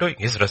is God doing?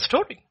 He's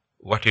restoring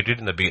what he did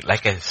in the beginning.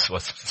 Like I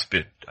was,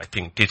 I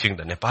think, teaching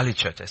the Nepali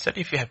church. I said,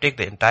 if you have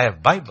taken the entire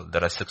Bible,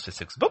 there are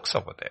 66 books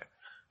over there.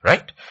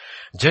 Right?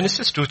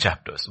 Genesis 2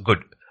 chapters, good.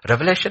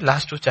 Revelation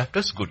last 2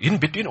 chapters, good. In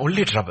between,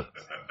 only trouble.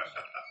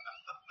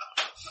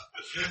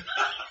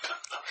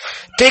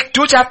 Take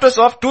 2 chapters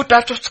off, 2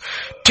 chapters,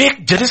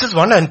 take Genesis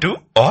 1 and 2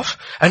 off,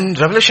 and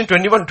Revelation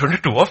 21,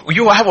 22 off,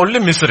 you have only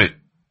misery.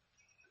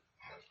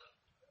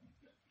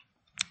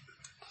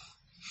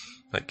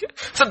 Okay?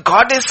 So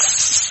God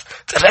is,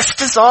 the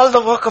rest is all the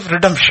work of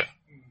redemption.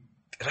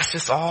 The rest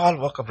is all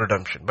work of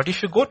redemption. But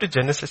if you go to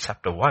Genesis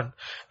chapter 1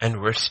 and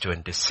verse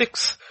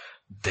 26,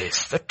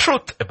 there's the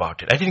truth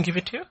about it. I didn't give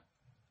it to you?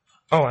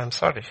 Oh, I'm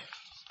sorry.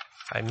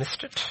 I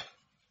missed it.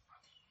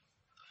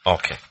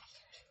 Okay.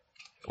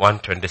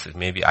 126,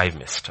 maybe I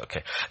missed.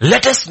 Okay.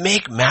 Let us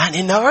make man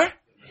in our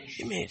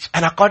image.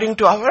 And according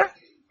to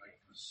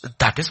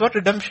that is what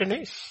redemption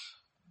is.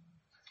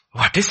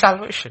 What is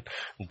salvation?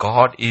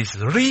 God is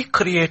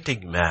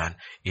recreating man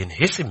in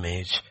his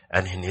image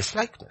and in his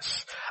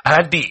likeness.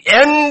 And at the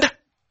end,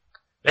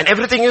 when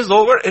everything is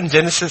over in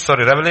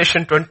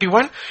Revelation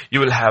 21, you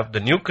will have the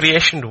new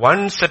creation,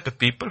 one set of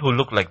people who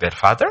look like their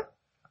father,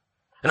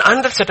 and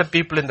another set of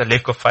people in the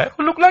lake of fire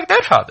who look like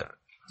their father.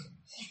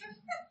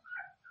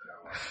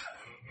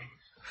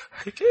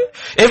 Okay?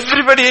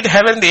 Everybody in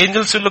heaven, the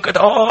angels will look at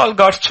all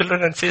God's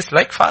children and says,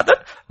 like father,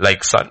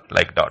 like son,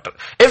 like daughter.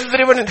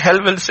 Everyone in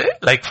hell will say,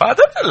 like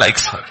father, like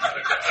son.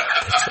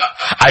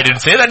 I didn't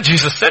say that.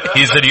 Jesus said,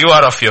 he said, you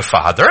are of your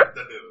father,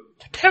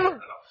 the devil.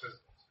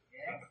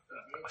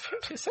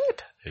 He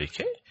said,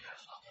 okay,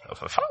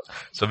 of a father.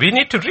 So we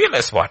need to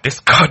realize what is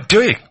God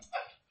doing.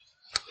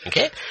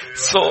 Okay?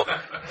 So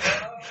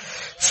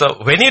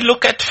when you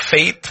look at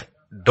faith,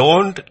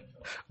 don't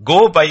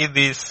go by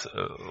this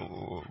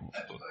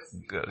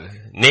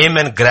name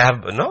and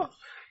grab,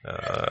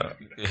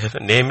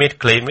 name it,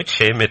 claim it,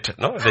 shame it,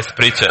 these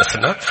preachers,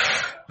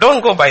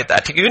 Don't go by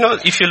that.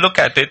 If you look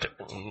at it,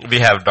 we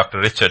have Dr.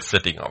 Richard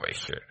sitting over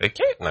here,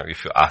 okay? Now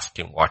if you ask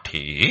him what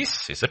he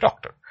is, he's a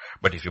doctor.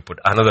 But if you put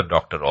another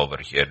doctor over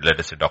here, let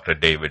us say Dr.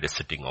 David is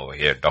sitting over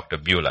here, Dr.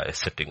 Beulah is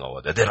sitting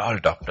over there, they're all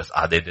doctors.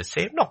 Are they the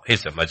same? No,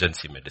 he's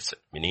emergency medicine.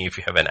 Meaning if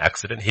you have an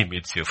accident, he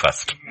meets you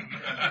first.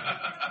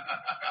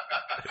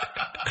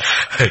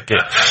 Okay.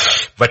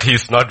 But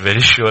he's not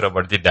very sure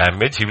about the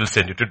damage. He will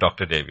send you to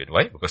Dr. David.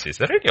 Why? Because he's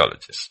a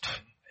radiologist.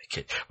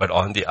 Okay. But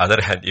on the other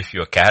hand, if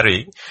you're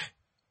carrying,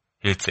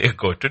 he'll say,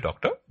 go to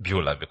Dr.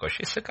 Beulah because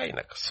she's a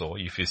gynec. So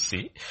if you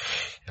see,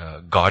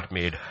 God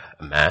made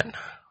a man,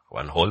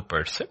 one whole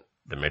person,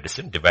 the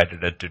medicine,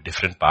 divided it into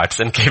different parts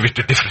and gave it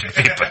to different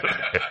people.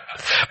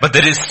 But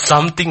there is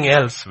something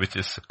else which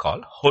is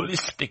called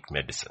holistic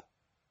medicine.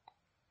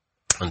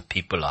 And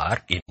people are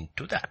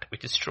into that,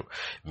 which is true.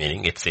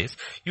 Meaning it says,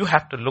 you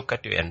have to look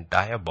at your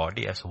entire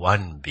body as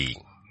one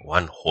being,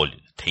 one whole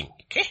thing,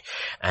 okay?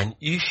 And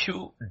if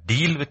you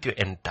deal with your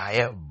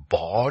entire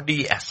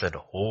body as a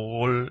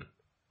whole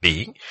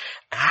being,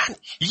 and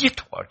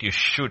eat what you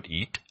should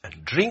eat,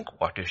 and drink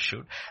what you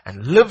should,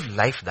 and live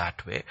life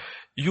that way,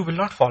 you will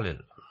not fall ill.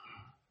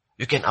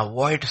 You can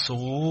avoid so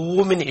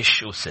many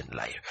issues in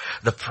life.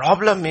 The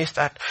problem is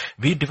that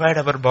we divide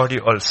our body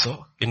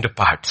also into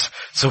parts.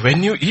 So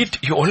when you eat,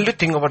 you only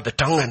think about the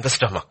tongue and the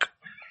stomach.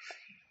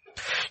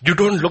 You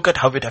don't look at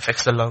how it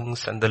affects the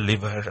lungs and the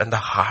liver and the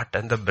heart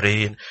and the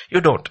brain.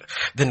 You don't.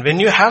 Then when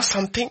you have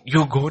something,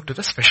 you go to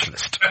the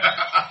specialist.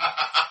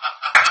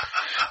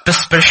 The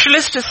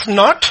specialist is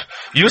not,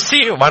 you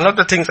see, one of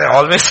the things I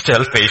always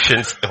tell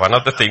patients, one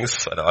of the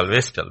things I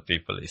always tell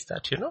people is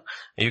that,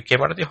 you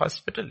came out of the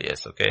hospital,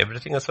 yes, okay,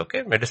 everything is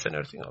okay, medicine,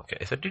 everything okay.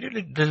 I said, did you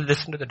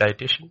listen to the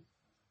dietitian?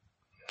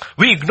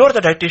 We ignore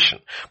the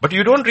dietitian, but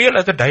you don't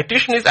realize the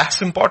dietitian is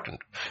as important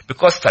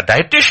because the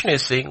dietitian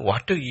is saying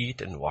what to eat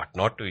and what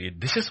not to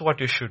eat. This is what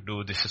you should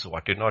do, this is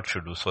what you not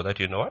should do, so that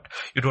you know what?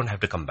 You don't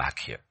have to come back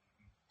here.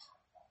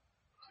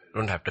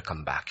 You don't have to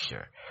come back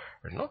here.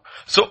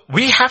 So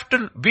we have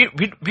to,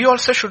 we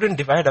also shouldn't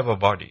divide our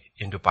body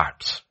into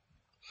parts.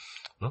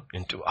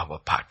 Into our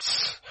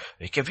parts.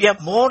 Okay, we are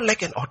more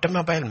like an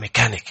automobile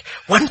mechanic.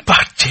 One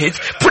part change,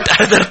 put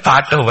another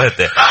part over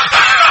there.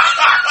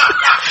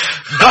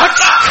 God,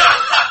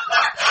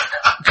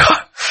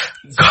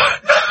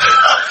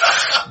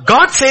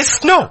 God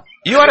says no.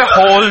 You are a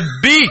whole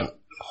being.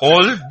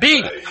 Whole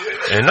being.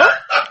 You know?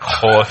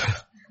 Whole.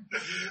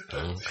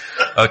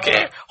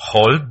 Okay?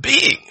 Whole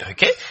being.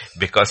 Okay?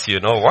 Because you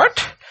know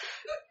what?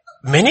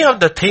 Many of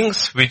the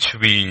things which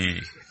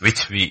we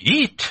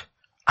eat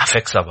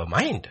affects our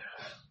mind.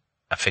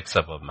 Affects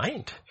our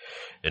mind.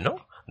 You know?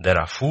 There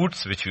are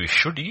foods which we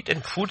should eat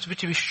and foods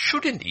which we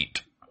shouldn't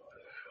eat.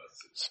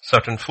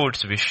 Certain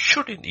foods we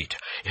shouldn't eat.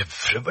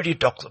 Everybody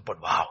talks about,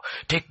 wow,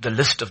 take the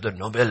list of the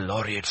Nobel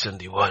laureates in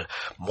the world.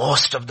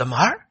 Most of them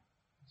are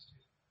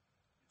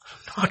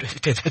not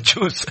vegetarian, they're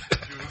Jews.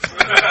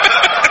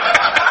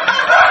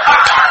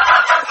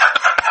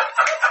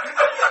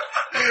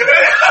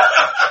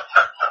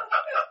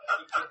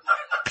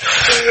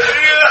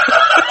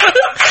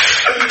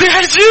 They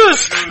are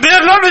Jews. They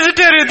are not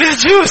vegetarian, they are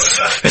Jews.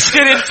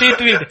 Vegetarians eat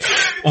meat.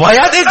 Why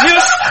are they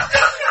Jews?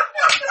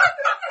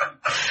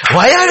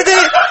 Why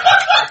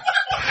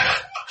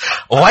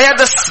are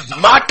the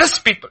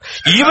smartest people,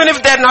 even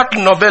if they're not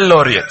Nobel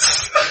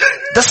laureates,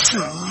 the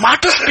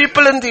smartest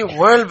people in the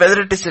world,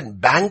 whether it is in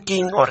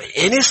banking or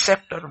any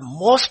sector,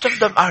 most of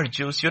them are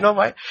Jews. You know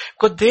why?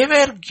 Because they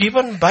were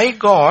given by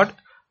God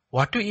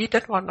what to eat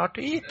and what not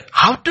to eat.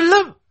 How to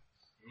live.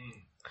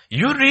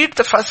 You read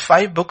the first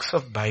 5 books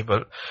of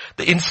Bible,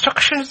 the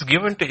instructions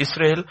given to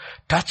Israel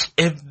touch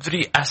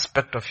every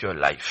aspect of your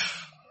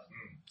life.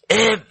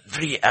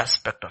 Every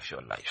aspect of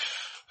your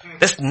life.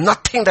 There's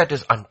nothing that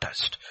is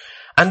untouched.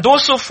 And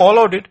those who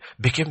followed it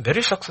became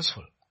very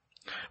successful.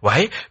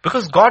 Why?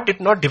 Because God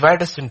did not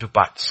divide us into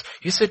parts.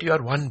 He said you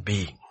are one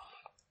being.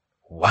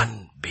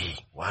 One being.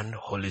 One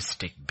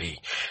holistic being.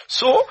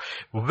 So,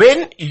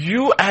 when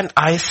you and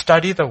I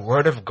study the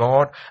Word of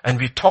God and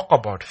we talk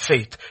about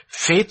faith,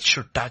 faith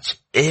should touch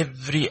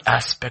every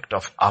aspect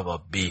of our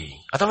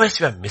being.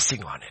 Otherwise we are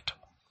missing on it.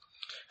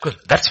 Because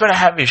that's where I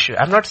have issue.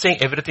 I'm not saying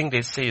everything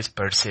they say is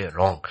per se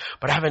wrong.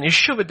 But I have an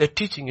issue with their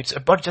teaching. It's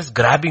about just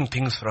grabbing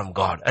things from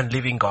God and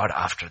leaving God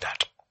after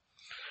that.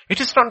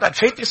 It is not that.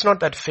 Faith is not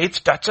that.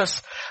 Faith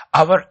touches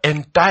our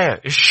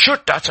entire, it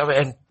should touch our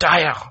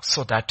entire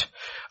so that,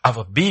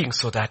 our being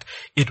so that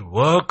it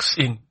works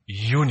in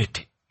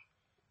unity.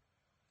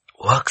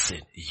 Works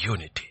in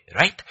unity,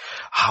 right?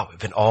 How?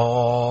 When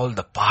all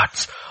the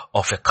parts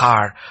of a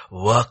car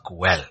work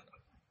well.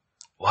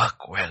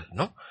 Work well,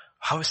 no?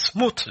 How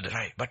smooth to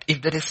drive. But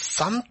if there is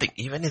something,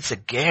 even if the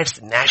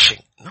gears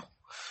gnashing, no?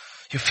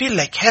 You feel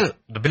like hell,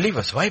 the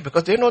believers. Why?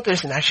 Because they know there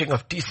is gnashing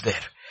of teeth there.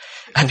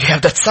 And you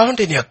have that sound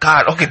in your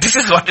car. Okay, this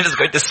is what it is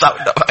going to sound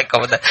like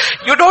over there.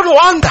 You don't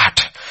want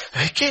that.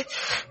 Okay?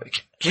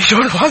 You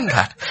don't want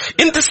that.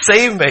 In the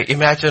same way,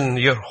 imagine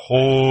your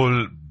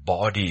whole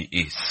body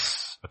is.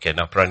 Okay,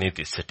 now Pranit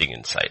is sitting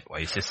inside. Why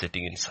is he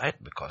sitting inside?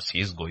 Because he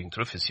is going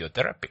through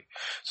physiotherapy.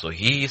 So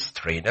his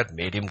trainer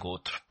made him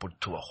put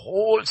through a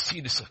whole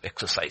series of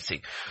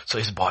exercising. So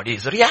his body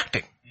is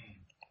reacting.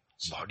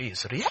 Body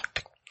is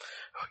reacting.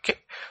 Okay.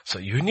 So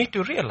you need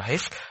to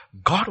realize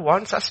God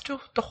wants us to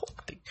the whole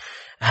thing.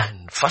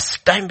 And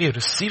first time we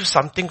receive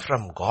something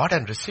from God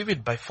and receive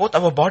it by faith,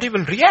 our body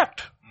will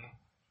react.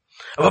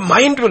 Our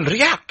mind will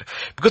react.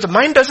 Because the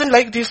mind doesn't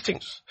like these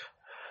things.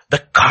 The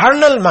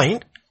carnal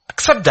mind,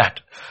 accept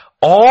that.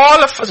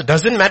 All of us,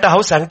 doesn't matter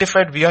how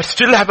sanctified we are,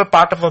 still have a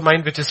part of our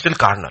mind which is still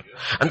carnal.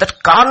 And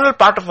that carnal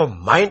part of our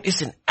mind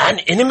is in an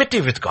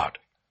enmity with God.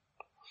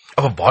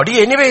 Our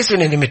body anyway is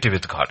in enmity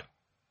with God.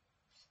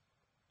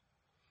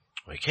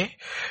 Okay?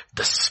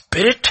 The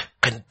spirit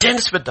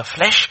contends with the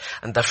flesh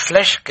and the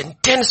flesh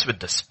contends with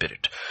the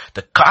spirit.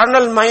 The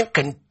carnal mind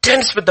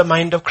contends with the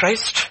mind of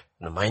Christ.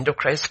 The mind of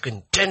Christ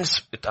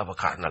contends with our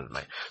carnal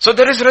mind. So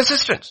there is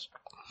resistance.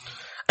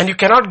 And you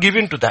cannot give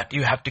in to that.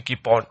 You have to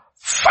keep on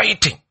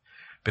fighting.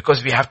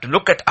 Because we have to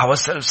look at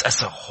ourselves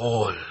as a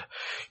whole.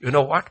 You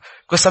know what?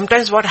 Because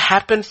sometimes what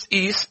happens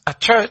is a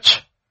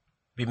church,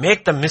 we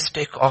make the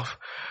mistake of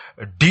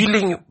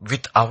dealing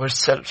with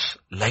ourselves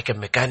like a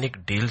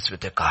mechanic deals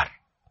with a car.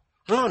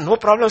 No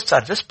problem,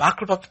 sir. Just spark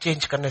plug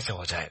change karne se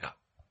ho jayega.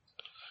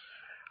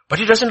 But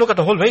he doesn't look at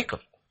the whole vehicle.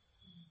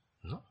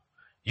 No.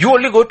 You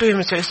only go to him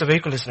and says the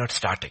vehicle is not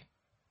starting.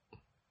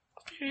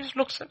 He just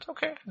looks at,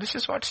 okay, this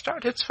is what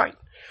started, it's fine.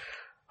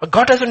 But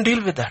God doesn't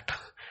deal with that.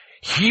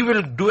 He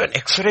will do an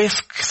X-ray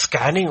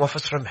scanning of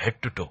us from head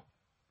to toe.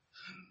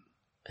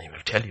 And he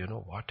will tell you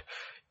know what?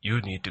 You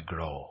need to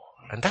grow.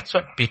 And that's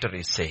what Peter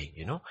is saying,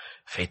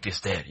 Faith is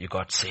there. You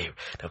got saved.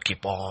 Now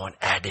keep on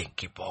adding,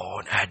 keep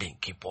on adding,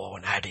 keep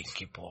on adding,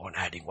 keep on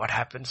adding. What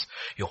happens?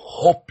 Your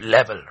hope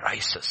level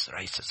rises.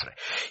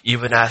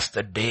 Even as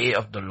the day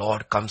of the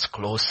Lord comes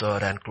closer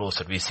and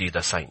closer, we see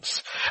the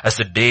signs. As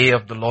the day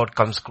of the Lord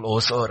comes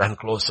closer and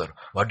closer,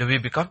 what do we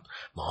become?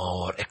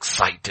 More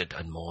excited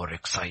and more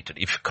excited.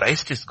 If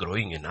Christ is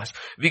growing in us,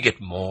 we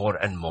get more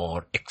and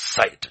more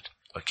excited.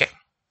 Okay?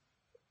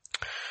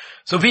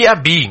 So we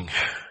are being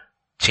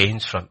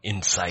changed from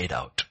inside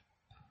out.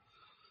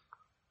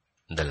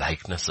 In the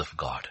likeness of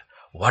God.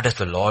 What does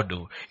the law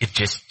do? It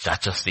just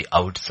touches the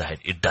outside.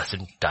 It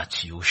doesn't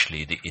touch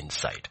usually the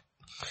inside.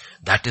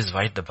 That is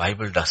why the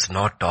Bible does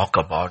not talk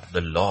about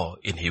the law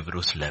in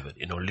Hebrews 11.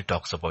 It only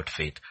talks about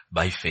faith,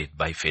 by faith,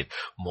 by faith.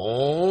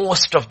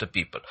 Most of the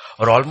people,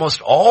 or almost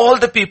all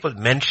the people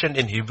mentioned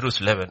in Hebrews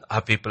 11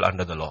 are people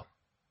under the law.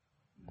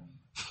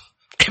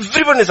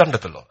 Everyone is under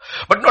the law.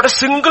 But not a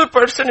single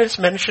person is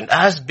mentioned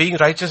as being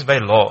righteous by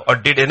law or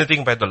did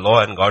anything by the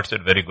law, and God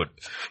said, very good.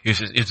 He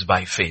says, it's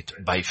by faith,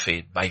 by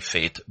faith, by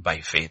faith, by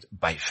faith,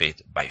 by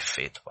faith, by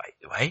faith.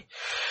 Why?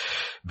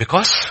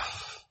 Because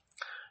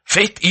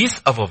faith is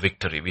our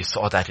victory. We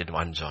saw that in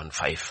 1 John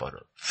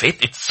 5:4.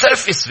 Faith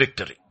itself is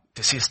victory.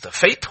 This is the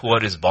faith.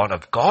 Whoever is born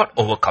of God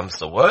overcomes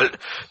the world.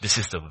 This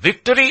is the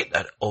victory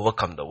that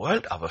overcomes the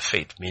world. Our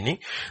faith, meaning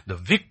the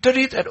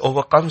victory that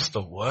overcomes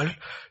the world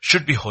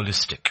should be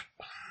holistic.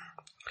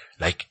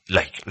 Like,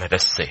 let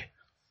us say,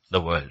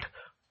 the world.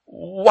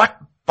 What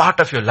part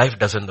of your life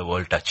doesn't the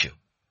world touch you?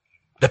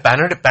 The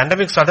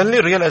pandemic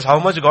suddenly realized how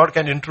much God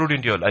can intrude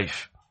into your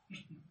life.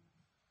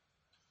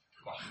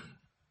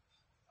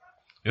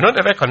 You know,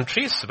 there were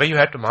countries where you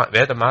had to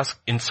wear the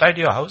mask inside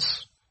your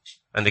house,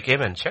 and they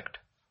came and checked.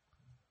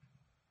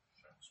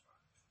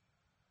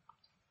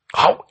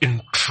 How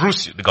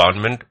intrusive the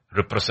government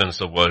represents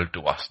the world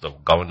to us, the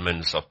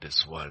governments of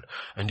this world.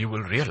 And you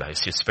will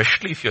realize,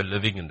 especially if you're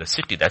living in the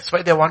city, that's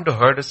why they want to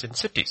herd us in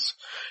cities.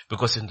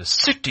 Because in the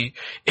city,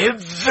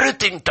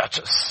 everything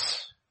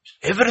touches.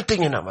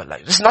 Everything in our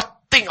life. There's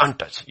nothing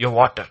untouched. Your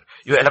water,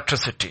 your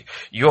electricity,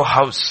 your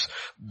house,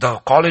 the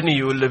colony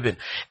you live in.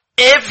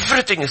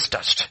 Everything is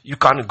touched. You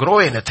can't grow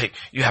anything.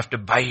 You have to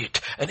buy it.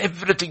 And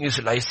everything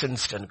is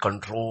licensed and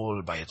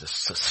controlled by the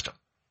system.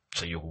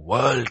 So your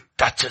world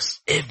touches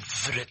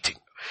everything.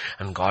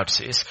 And God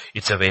says,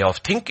 it's a way of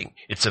thinking.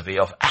 It's a way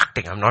of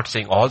acting. I'm not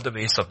saying all the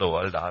ways of the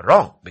world are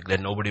wrong, because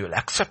then nobody will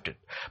accept it.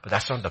 But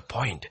that's not the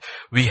point.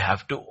 We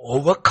have to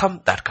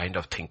overcome that kind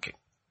of thinking.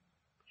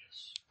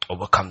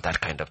 Overcome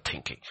that kind of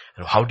thinking.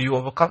 And how do you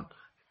overcome?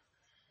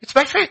 It's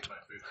by faith.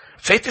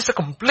 Faith is a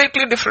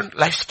completely different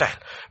lifestyle,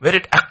 where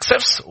it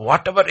accepts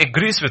whatever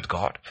agrees with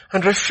God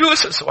and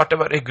refuses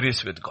whatever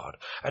agrees with God.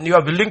 And you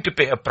are willing to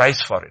pay a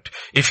price for it.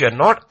 If you are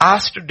not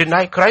asked to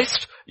deny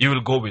Christ, you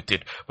will go with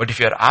it. But if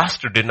you are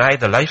asked to deny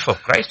the life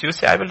of Christ, you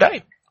say, I will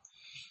die.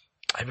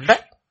 I will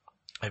die.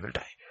 I will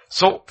die.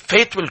 So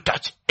faith will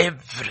touch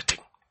everything.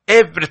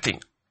 Everything.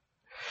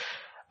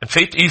 And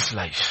faith is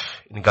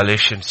life. In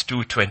Galatians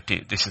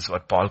 2:20, this is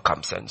what Paul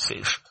comes and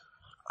says.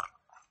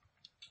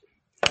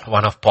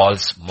 One of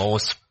Paul's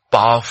most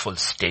powerful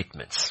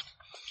statements.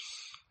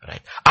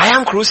 Right? I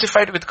am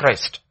crucified with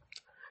Christ.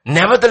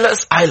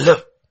 Nevertheless, I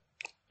live.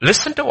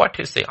 Listen to what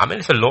he's saying. I mean,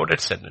 it's a loaded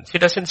sentence. He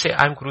doesn't say,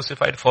 I'm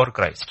crucified for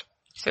Christ.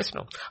 He says,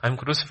 no, I'm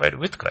crucified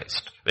with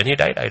Christ. When he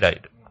died, I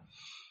died.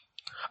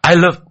 I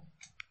live,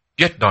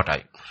 yet not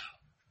I.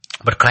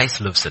 But Christ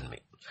lives in me.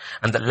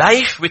 And the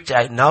life which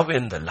I now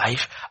in the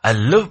life, I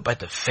live by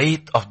the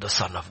faith of the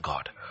Son of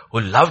God, who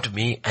loved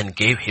me and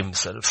gave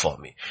himself for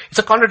me. It's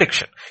a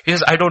contradiction. He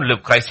says, I don't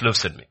live, Christ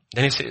lives in me.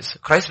 Then he says,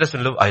 Christ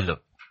doesn't live, I live.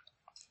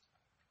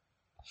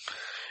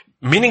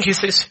 Meaning he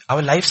says,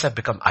 our lives have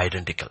become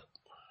identical.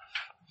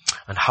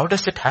 And how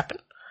does it happen?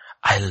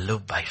 I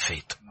live by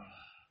faith.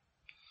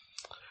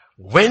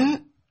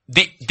 When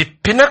the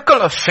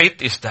pinnacle of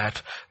faith is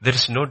that there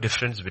is no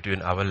difference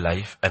between our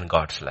life and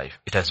God's life.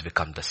 It has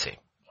become the same.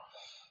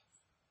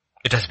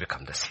 It has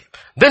become the same.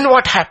 Then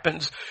what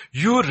happens?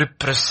 You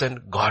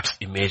represent God's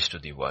image to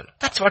the world.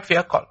 That's what we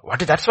are called.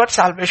 That's what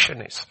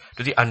salvation is.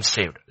 To the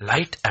unsaved.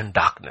 Light and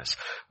darkness.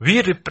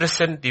 We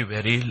represent the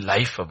very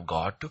life of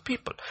God to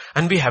people.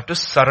 And we have to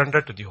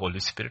surrender to the Holy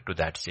Spirit to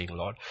that, saying,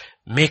 Lord,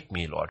 make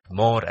me, Lord,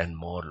 more and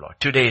more, Lord.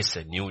 Today is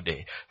a new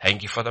day.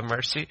 Thank you for the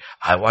mercy.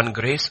 I want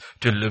grace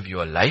to live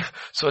your life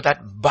so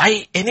that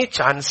by any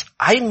chance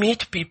I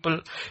meet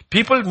people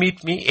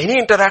meet me, any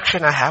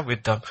interaction I have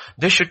with them,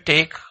 they should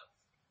take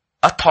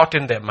a thought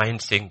in their mind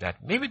saying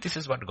that maybe this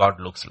is what God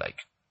looks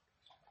like.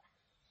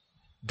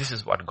 This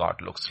is what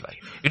God looks like.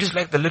 It is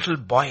like the little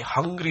boy,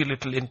 hungry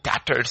little in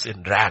tatters,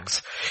 in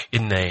rags,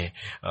 in a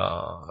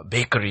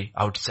bakery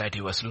outside.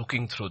 He was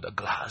looking through the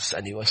glass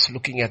and he was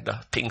looking at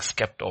the things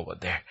kept over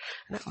there.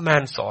 And a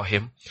man saw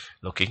him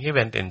looking. He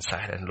went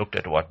inside and looked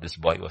at what this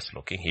boy was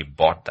looking. He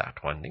bought that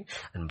one thing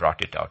and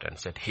brought it out and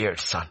said, here,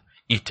 son,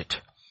 eat it.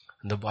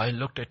 And the boy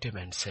looked at him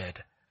and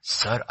said,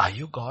 sir, are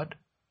you God?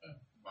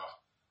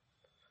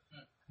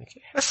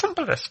 Okay. A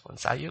simple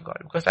response, are you God?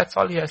 Because that's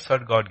all he has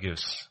heard God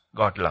gives.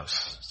 God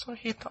loves. So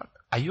he thought,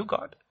 are you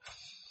God?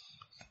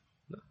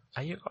 No,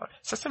 are you God?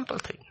 It's a simple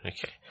thing.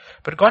 Okay.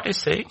 But God is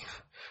saying,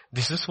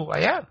 this is who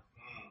I am.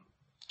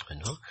 You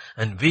know,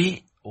 and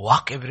we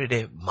walk every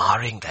day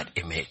marring that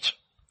image.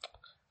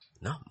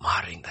 No,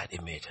 marring that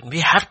image. And we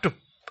have to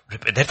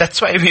repent.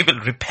 That's why we will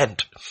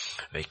repent.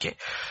 Okay.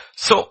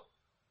 So,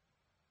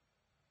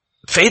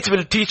 faith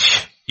will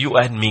teach you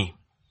and me.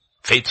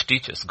 Faith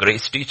teaches,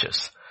 grace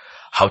teaches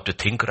how to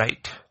think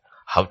right,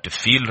 how to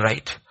feel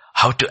right,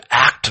 how to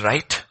act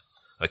right.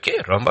 Okay,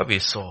 remember we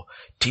saw,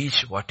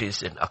 teach what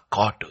is in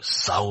accord to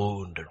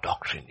sound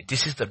doctrine.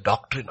 This is the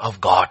doctrine of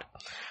God.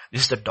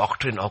 This is the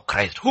doctrine of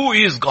Christ. Who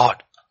is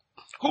God?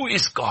 Who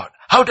is God?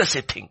 How does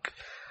he think?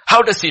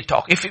 How does he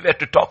talk? If he were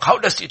to talk, how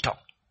does he talk?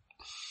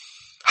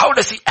 How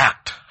does he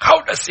act?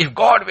 If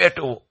God were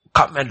to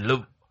come and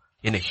live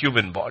in a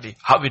human body,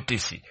 how it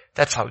is he?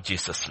 That's how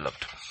Jesus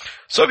lived.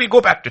 So we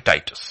go back to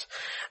Titus.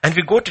 And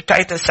we go to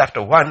Titus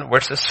chapter 1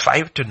 verses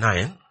 5 to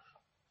 9.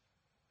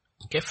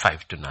 Okay,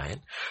 5 to 9.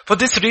 For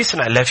this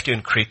reason I left you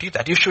in Crete,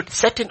 that you should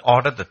set in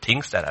order the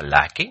things that are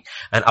lacking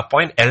and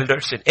appoint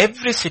elders in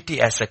every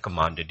city as I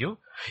commanded you.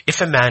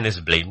 If a man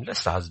is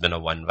blameless, the husband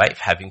of one wife,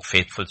 having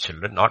faithful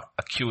children, not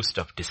accused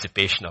of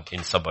dissipation of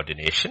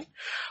insubordination.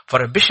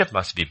 For a bishop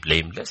must be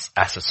blameless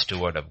as a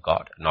steward of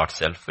God, not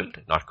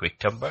self-willed, not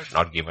quick-tempered,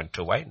 not given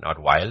to wine, not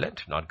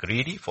violent, not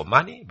greedy for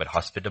money, but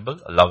hospitable,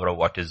 a lover of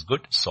what is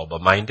good,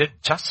 sober-minded,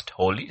 just,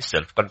 holy,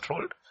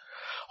 self-controlled,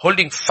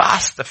 holding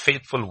fast the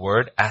faithful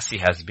word as he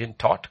has been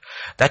taught,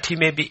 that he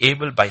may be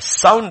able by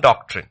sound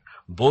doctrine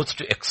both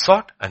to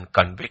exhort and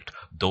convict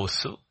those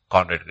who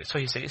contradict. So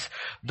he says,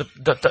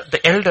 the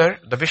elder,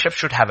 the bishop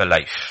should have a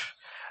life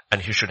and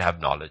he should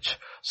have knowledge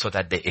so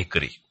that they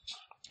agree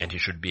and he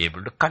should be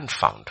able to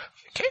confound.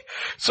 Okay.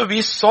 So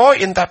we saw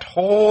in that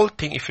whole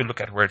thing, if you look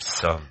at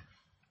verse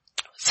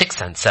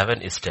 6 and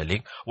 7 is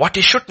telling what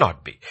he should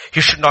not be.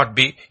 He should not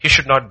be this, he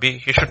should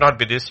not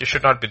be this, he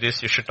should not be this,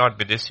 he should not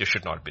be this, he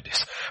should not be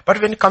this.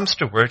 But when it comes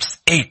to verse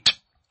 8,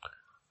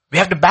 we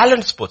have to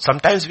balance both.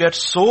 Sometimes we are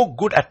so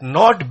good at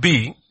not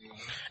being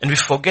and we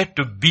forget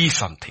to be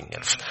something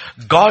else.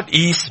 God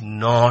is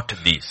not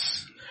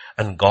this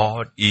and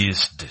God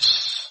is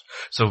this.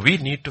 So we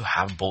need to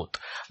have both.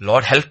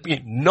 Lord, help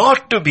me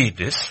not to be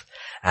this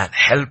and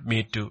help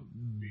me to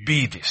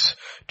be this.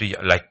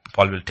 Like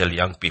Paul will tell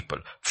young people,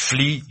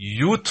 flee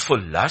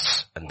youthful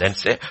lusts and then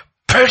say,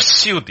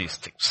 pursue these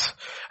things.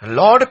 A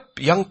lot of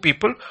young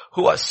people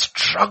who are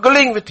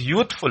struggling with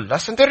youthful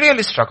lust, and they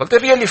really struggle, they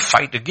really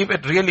fight, they give a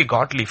really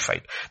godly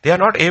fight. They are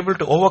not able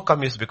to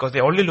overcome it because they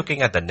are only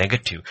looking at the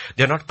negative.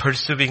 They are not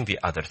pursuing the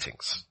other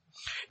things.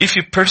 If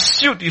you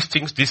pursue these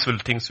things,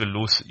 things will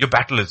lose. Your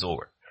battle is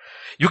over.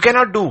 You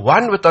cannot do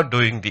one without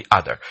doing the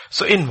other.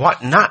 So in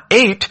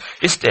 8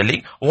 is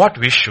telling what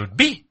we should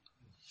be.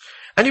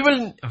 And you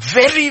will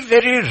very,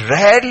 very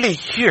rarely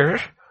hear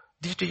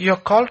that you are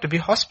called to be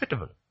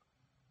hospitable.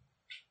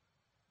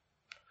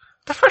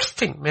 The first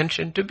thing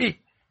mentioned to be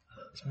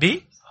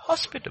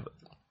hospitable.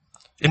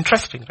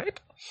 Interesting, right?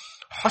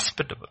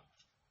 Hospitable.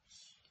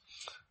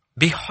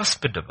 Be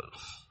hospitable.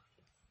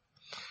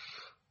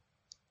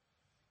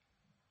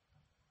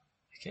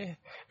 Okay.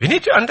 We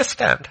need to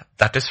understand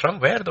that is from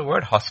where the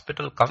word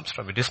hospital comes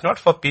from. It is not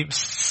for people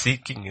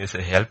seeking, it is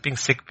helping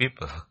sick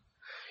people.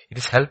 It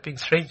is helping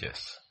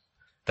strangers.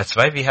 That's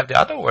why we have the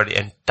other word, the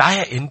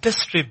entire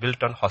industry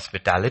built on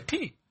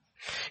hospitality.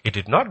 It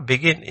did not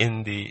begin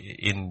in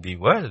the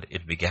world,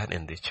 it began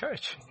in the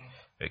church.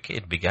 Okay,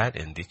 it began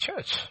in the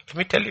church. Let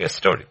me tell you a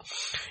story.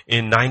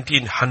 In the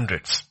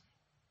 1900s,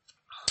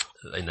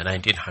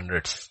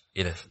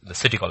 in the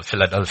city called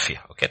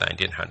Philadelphia, okay,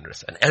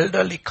 1900s, an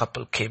elderly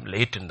couple came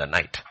late in the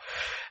night.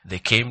 They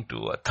came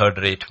to a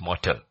third-rate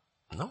motel,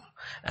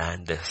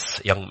 and this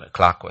young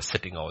clerk was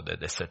sitting over there.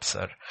 They said,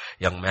 sir,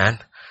 young man,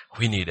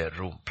 we need a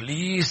room.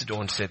 Please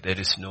don't say there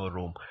is no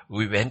room.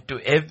 We went to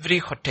every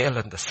hotel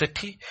in the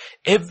city.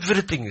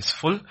 Everything is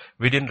full.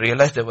 We didn't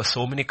realize there were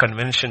so many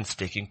conventions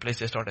taking place.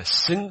 There's not a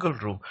single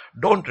room.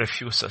 Don't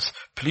refuse us.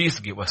 Please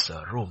give us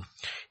a room.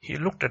 He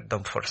looked at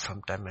them for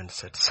some time and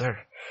said, sir,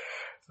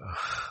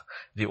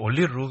 the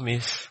only room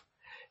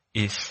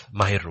is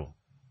my room.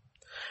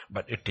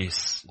 But it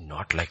is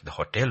not like the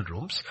hotel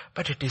rooms,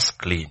 but it is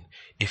clean.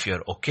 If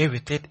you're okay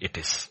with it,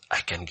 I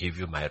can give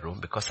you my room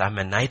because I'm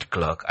a night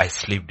clerk. I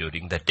sleep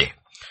during the day.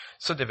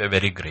 So they were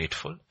very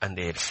grateful and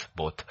they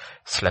both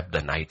slept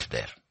the night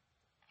there.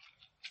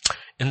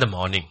 In the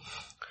morning,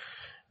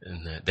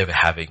 they were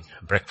having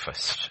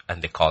breakfast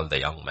and they called the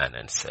young man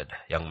and said,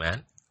 young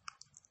man,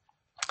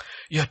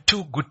 you're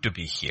too good to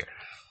be here.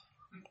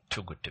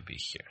 Too good to be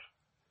here.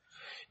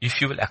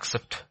 If you will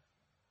accept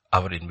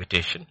our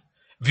invitation,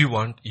 we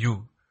want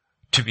you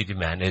to be the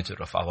manager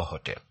of our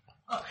hotel.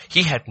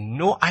 He had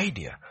no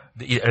idea.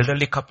 The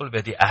elderly couple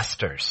were the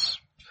Astors.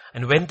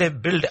 And when they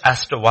built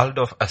Astor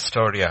Waldorf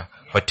Astoria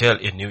Hotel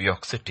in New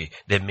York City,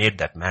 they made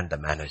that man the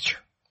manager.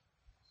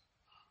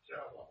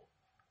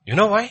 You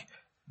know why?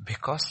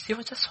 Because he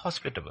was just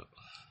hospitable.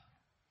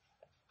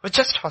 He was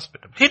just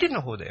hospitable. He didn't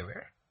know who they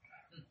were.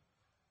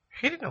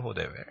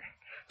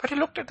 But he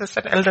looked at this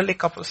an elderly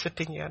couple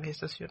sitting here and he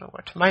says, you know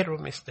what? My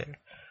room is there.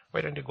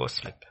 Why don't you go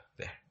sleep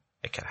there?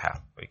 I can have,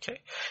 okay?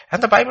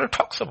 And the Bible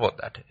talks about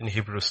that in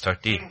Hebrews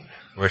 13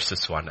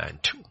 verses 1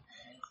 and 2.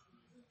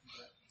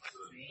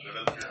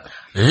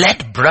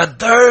 Let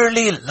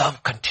brotherly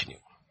love continue.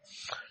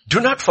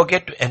 Do not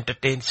forget to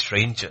entertain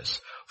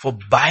strangers, for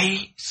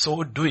by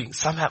so doing,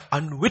 some have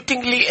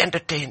unwittingly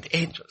entertained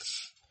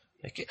angels.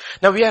 Okay?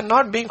 Now we are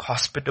not being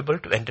hospitable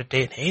to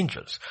entertain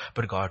angels,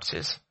 but God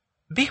says,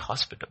 be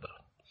hospitable.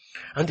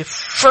 And the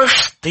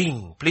first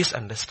thing, please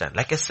understand,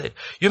 like I said,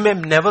 you may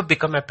never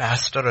become a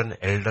pastor or an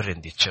elder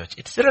in the church.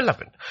 It's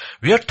irrelevant.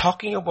 We are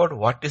talking about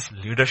what is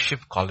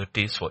leadership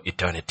qualities for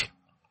eternity.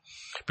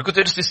 Because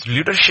there is this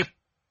leadership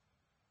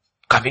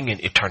coming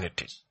in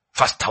eternity,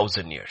 first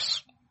 1,000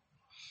 years,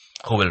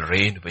 who will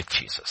reign with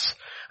Jesus.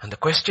 And the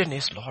question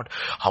is, Lord,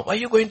 how are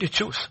you going to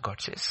choose?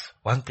 God says,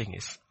 one thing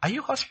is, are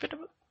you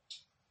hospitable?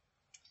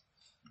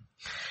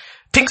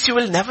 Things you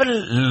will never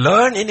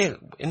learn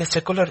in a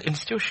secular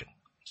institution.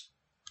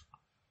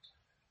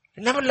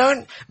 You never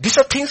learn. These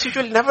are things you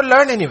will never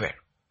learn anywhere.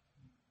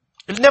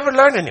 You'll never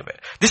learn anywhere.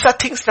 These are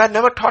things that are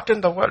never taught in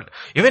the world.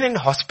 Even in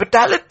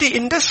hospitality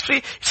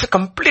industry, it's a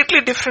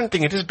completely different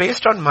thing. It is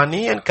based on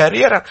money and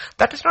career.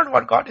 That is not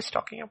what God is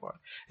talking about.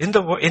 In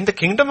the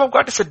kingdom of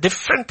God, it's a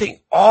different thing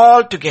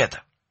altogether.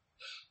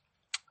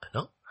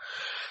 You know?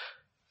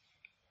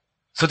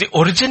 So the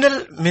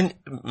original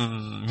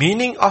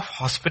meaning of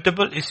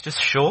hospitable is to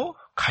show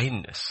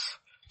kindness,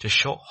 to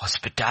show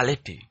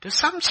hospitality to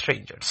some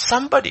stranger,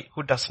 somebody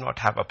who does not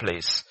have a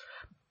place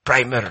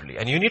primarily.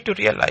 And you need to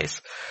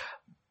realize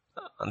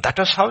that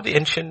was how the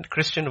ancient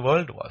Christian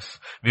world was.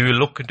 We will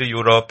look into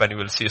Europe and you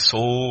will see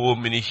so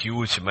many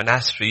huge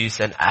monasteries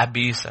and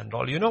abbeys and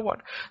all. You know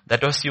what?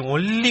 That was the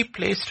only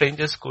place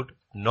strangers could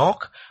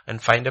knock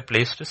and find a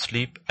place to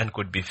sleep and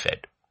could be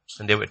fed.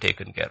 And they were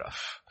taken care of.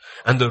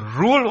 And the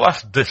rule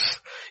was this: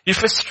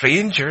 if a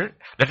stranger,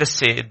 let us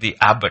say the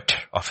abbot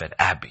of an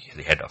abbey,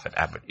 the head of an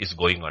abbot, is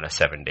going on a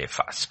 7-day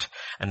fast,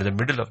 and in the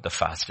middle of the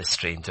fast a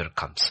stranger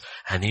comes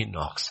and he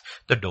knocks,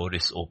 the door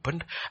is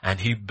opened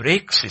and he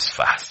breaks his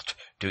fast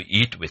to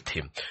eat with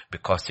him,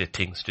 because he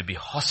thinks to be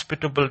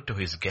hospitable to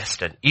his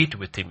guest and eat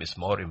with him is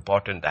more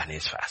important than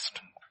his fast.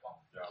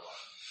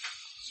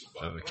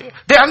 Okay.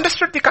 They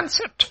understood the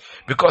concept,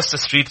 because the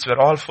streets were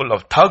all full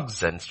of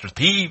thugs and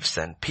thieves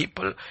and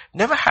people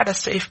never had a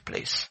safe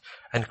place.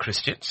 And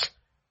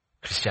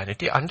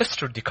Christianity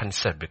understood the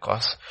concept,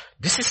 because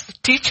this is the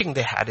teaching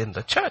they had in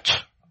the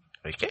church.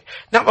 Okay.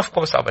 Now of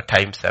course our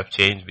times have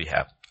changed. We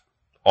have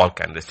all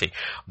kinds of things.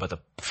 But the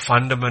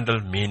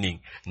fundamental meaning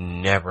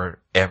never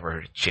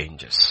ever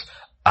changes.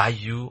 Are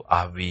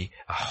we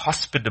a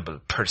hospitable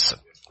person?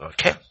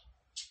 Okay.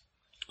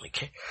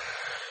 Okay.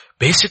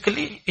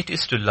 Basically, it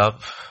is to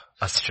love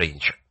a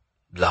stranger.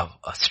 Love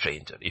a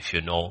stranger. If you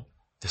know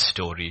the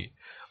story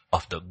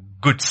of the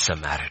Good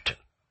Samaritan.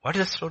 What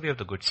is the story of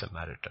the Good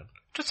Samaritan?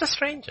 It was a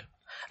stranger.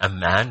 A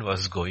man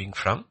was going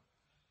from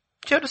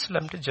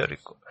Jerusalem to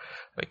Jericho.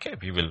 Okay,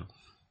 we will,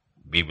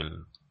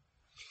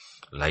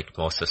 like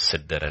Moses,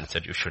 sit there and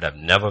said, you should have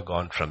never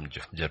gone from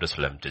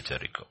Jerusalem to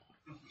Jericho.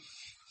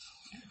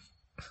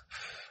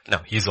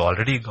 Now, he's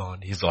already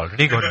gone. He's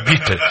already got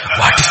beaten.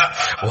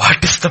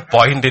 What is the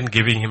point in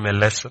giving him a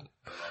lesson?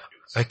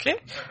 Okay?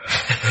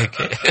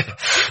 Okay.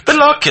 The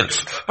law kills.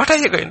 What are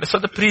you going to do? So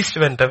the priest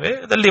went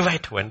away. The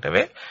Levite went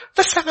away.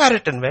 The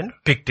Samaritan went,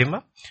 picked him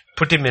up,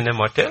 put him in a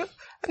motel,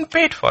 and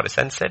paid for it,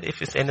 and said,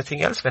 if it's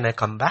anything else, when I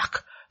come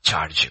back,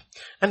 charge you.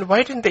 And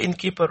why didn't the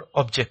innkeeper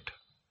object?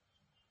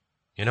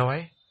 You know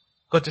why?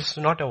 Because this is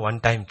not a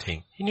one-time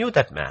thing. He knew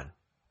that man.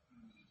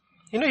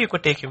 You know, you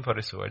could take him for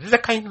his word. He's a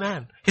kind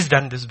man. He's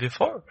done this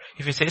before.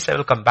 If he says, I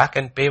will come back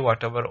and pay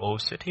whatever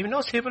owes it, he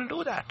knows he will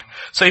do that.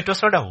 So it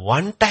was not a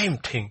one-time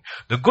thing.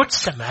 The Good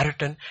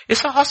Samaritan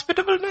is a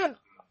hospitable man.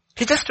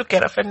 He just took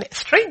care of a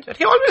stranger.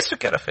 He always took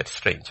care of a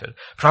stranger.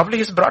 Probably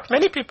he's brought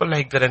many people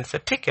like that and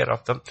said, take care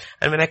of them.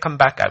 And when I come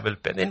back, I will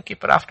pay. The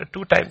innkeeper, after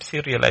 2 times,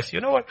 he realized,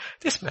 you know what?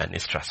 This man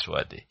is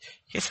trustworthy.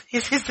 He's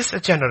a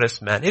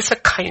generous man. He's a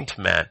kind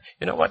man.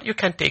 You know what? You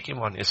can take him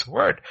on his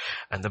word.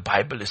 And the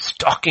Bible is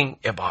talking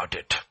about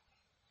it.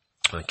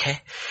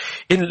 Okay?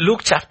 In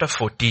Luke chapter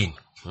 14,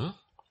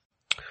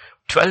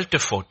 12 to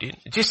 14,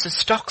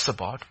 Jesus talks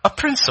about a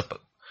principle.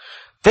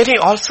 Then he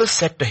also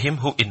said to him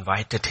who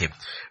invited him,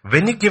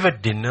 when you give a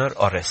dinner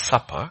or a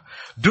supper,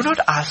 do not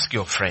ask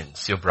your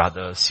friends, your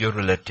brothers, your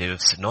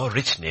relatives, nor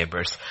rich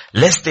neighbors,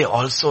 lest they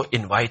also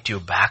invite you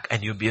back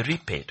and you be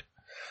repaid.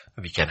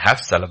 We can have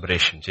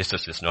celebration.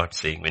 Jesus is not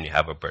saying when you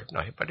have a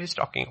birthday, but he's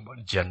talking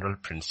about general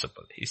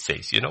principle. He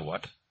says, you know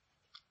what?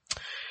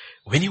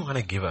 When you want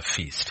to give a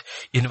feast,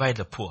 invite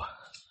the poor,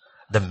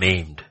 the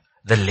maimed,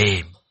 the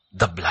lame,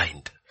 the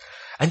blind,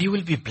 and you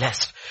will be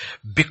blessed,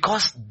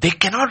 because they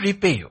cannot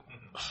repay you.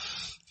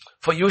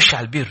 For you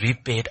shall be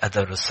repaid at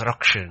the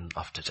resurrection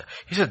of the just.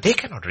 He said, they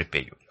cannot repay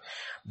you.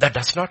 That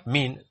does not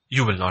mean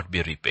you will not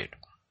be repaid.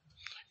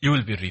 You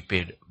will be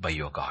repaid by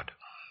your God.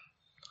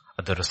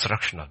 At the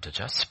resurrection of the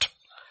just,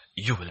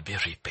 you will be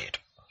repaid.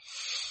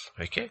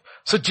 Okay?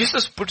 So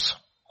Jesus puts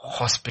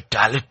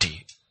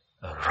hospitality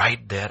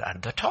right there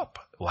at the top.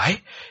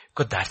 Why?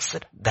 Because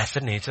that's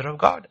the nature of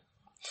God.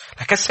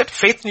 Like I said,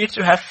 faith needs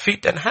to have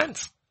feet and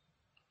hands.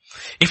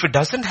 If it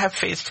doesn't have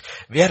faith,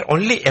 we are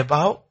only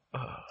above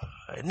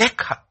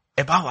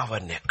our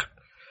neck.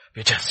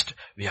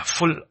 We are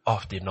full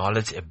of the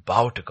knowledge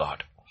about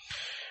God.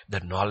 The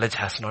knowledge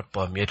has not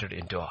permeated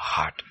into our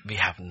heart. We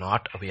are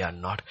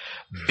not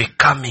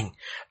becoming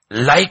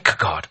like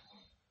God.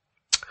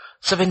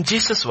 So when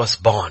Jesus was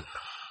born,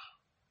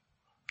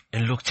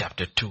 in Luke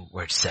chapter 2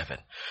 verse 7.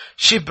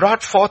 She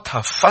brought forth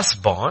her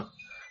firstborn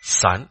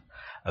son,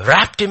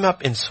 wrapped him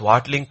up in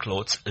swaddling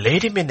clothes,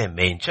 laid him in a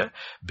manger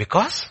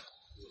because,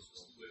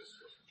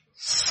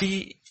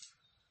 see,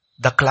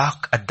 the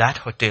clerk at that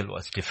hotel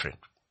was different.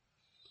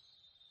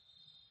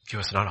 He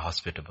was not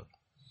hospitable.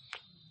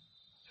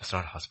 He was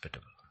not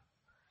hospitable.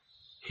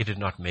 He did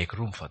not make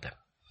room for them.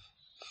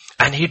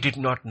 And he did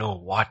not know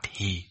what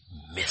he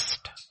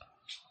missed.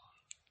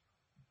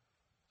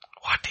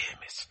 What he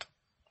missed.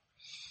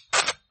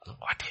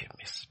 What he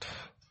missed.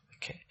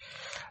 Okay.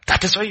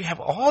 That is why you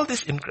have all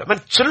this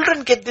increment.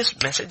 Children get these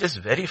messages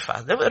very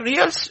fast. There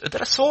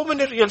are so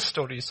many real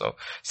stories of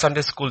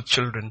Sunday school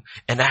children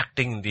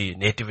enacting the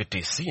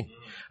nativity scene.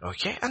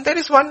 Okay. And there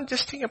is one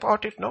just thing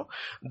about it, no?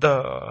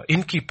 The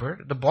innkeeper,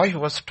 the boy who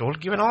was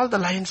told, given all the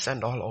lines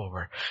and all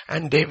over.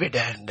 And David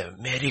and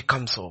Mary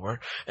comes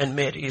over. And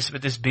Mary is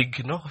with this big,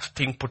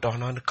 thing put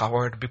on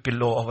covered, big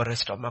pillow over her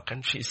stomach.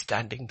 And she's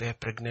standing there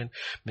pregnant.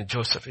 And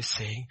Joseph is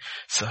saying,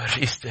 "Sir,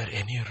 is there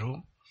any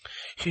room?"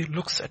 He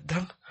looks at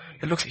them.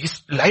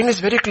 His line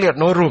is very clear,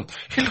 no room.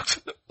 He looks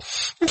at them.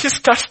 Tears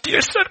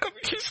start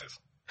coming. He says,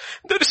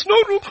 "There is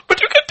no room, but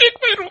you can take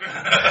my room."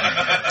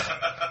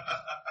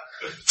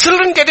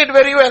 Children get it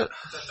very well.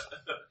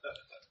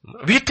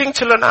 We think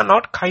children are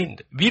not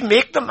kind. We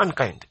make them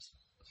unkind.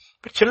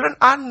 But children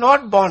are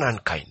not born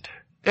unkind.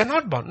 They are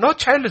not born. No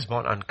child is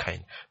born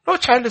unkind. No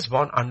child is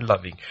born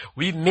unloving.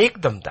 We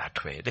make them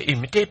that way. They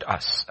imitate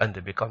us and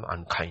they become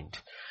unkind.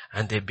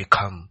 And they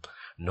become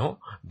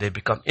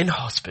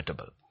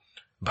inhospitable.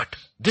 But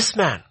this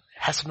man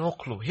has no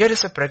clue. Here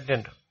is a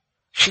pregnant.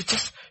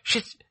 She's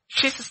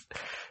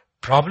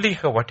probably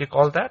her, what do you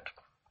call that?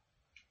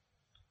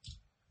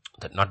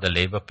 Not the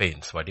labor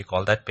pains. What do you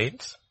call that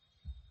pains?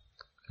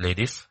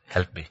 Ladies,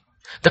 help me.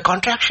 The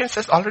contractions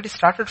has already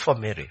started for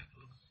Mary.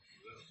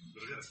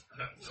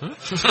 The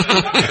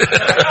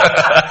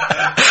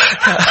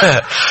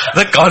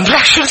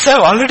contractions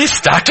have already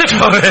started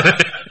for Mary.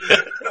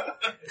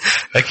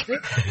 Okay.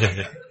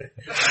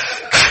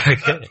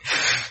 Okay.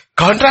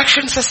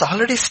 Contractions has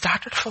already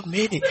started for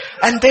Mary.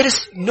 And there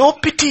is no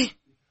pity.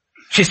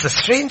 She's a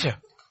stranger.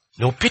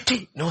 No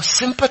pity, no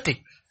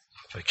sympathy.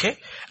 Okay.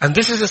 And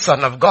this is the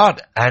Son of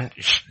God. And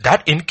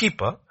that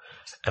innkeeper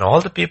and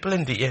all the people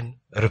in the inn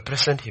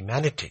represent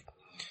humanity.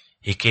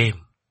 He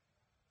came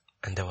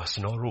and there was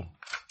no room.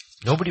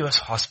 Nobody was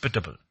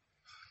hospitable.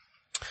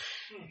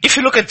 If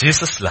you look at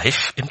Jesus'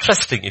 life,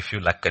 interesting if you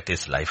look at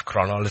his life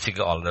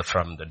chronologically all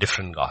from the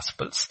different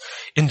gospels.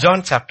 In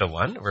John chapter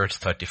 1 verse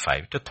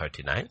 35 to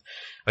 39,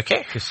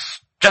 okay, he's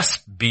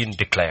just been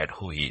declared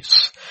who he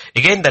is.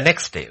 Again the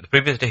next day, the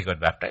previous day he got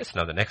baptized,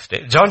 now the next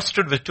day, John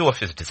stood with two of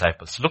his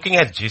disciples. Looking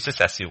at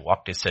Jesus as he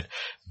walked, he said,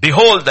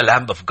 "Behold the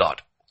Lamb of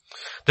God."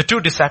 The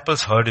two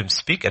disciples heard him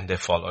speak and they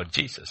followed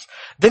Jesus.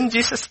 Then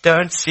Jesus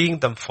turned, seeing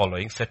them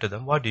following, said to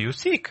them, "What do you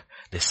seek?"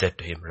 They said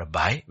to him,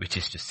 "Rabbi," which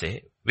is to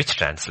say, which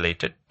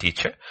translated,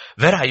 "Teacher,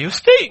 where are you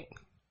staying?"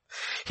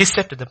 He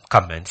said to them,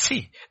 "Come and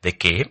see." They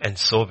came and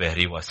saw where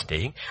he was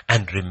staying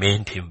and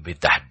remained him with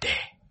that day.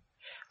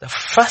 The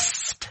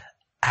first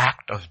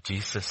act of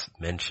Jesus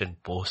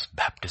mentioned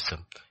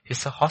post-baptism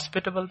is a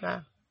hospitable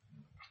man.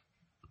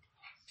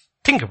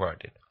 Think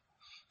about it.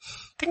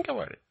 Think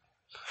about it.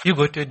 You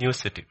go to a new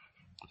city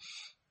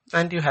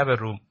and you have a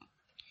room.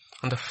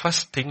 And the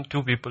first thing,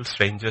 two people,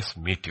 strangers,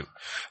 meet you.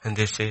 And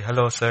they say,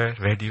 "Hello sir,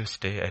 where do you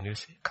stay?" And you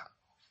say, "Come.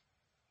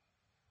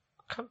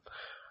 Come."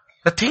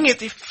 The thing is,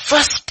 the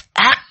first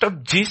act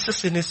of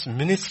Jesus in his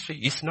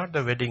ministry is not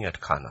the wedding at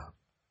Cana.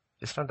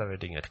 It's not the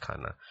wedding at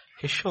Cana.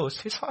 He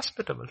shows he's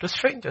hospitable to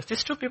strangers.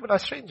 These two people are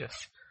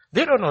strangers.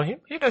 They don't know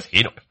him. He does.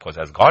 Of course,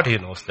 as God, he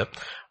knows them.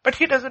 But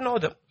he doesn't know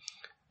them.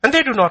 And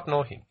they do not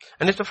know him.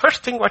 And it's the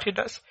first thing what he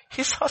does.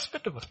 He's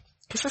hospitable.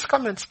 He says,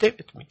 "Come and stay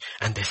with me."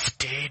 And they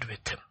stayed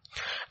with him.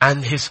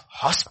 And his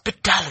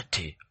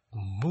hospitality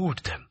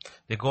moved them.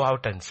 They go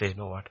out and say, "You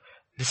know what?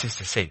 This is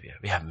the Savior.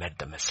 We have met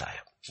the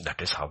Messiah."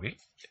 That is how he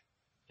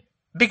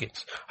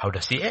begins. How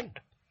does he end?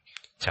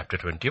 Chapter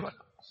 21.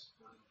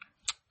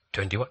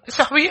 21. This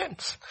is how he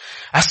ends.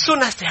 As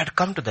soon as they had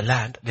come to the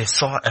land, they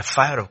saw a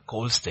fire of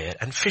coals there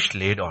and fish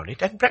laid on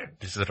it and bread.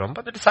 This is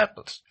remember the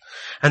disciples.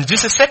 And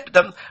Jesus said to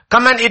them,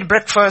 "Come and eat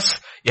breakfast."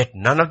 Yet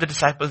none of the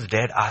disciples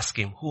dared ask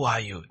him, "Who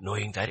are you?"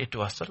 knowing that it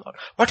was the Lord.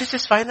 What is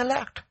his final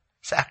act?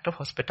 It's an act of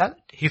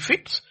hospitality. He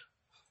feeds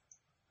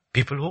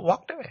people who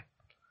walked away,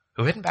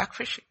 who went back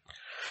fishing.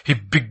 He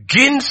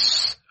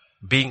begins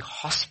being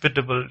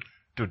hospitable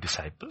to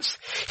disciples.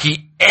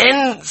 He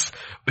ends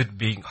with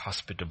being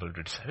hospitable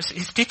to disciples.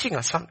 He's teaching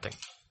us something.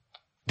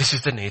 This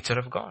is the nature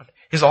of God.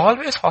 He's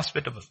always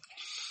hospitable.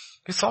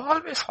 He's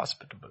always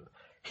hospitable.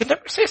 He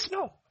never says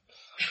no.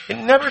 He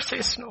never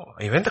says no.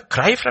 Even the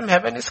cry from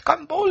heaven is,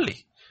 "Come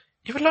boldly."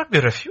 He will not be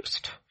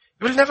refused.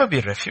 He will never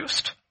be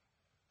refused.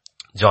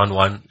 John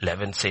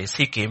 1:11 says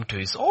he came to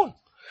his own.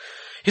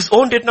 His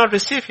own did not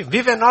receive him.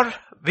 We were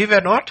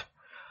not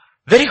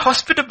very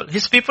hospitable.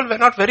 His people were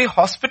not very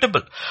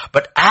hospitable.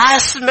 But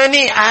as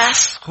many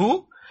as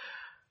who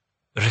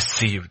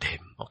received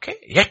him. Okay.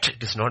 Yet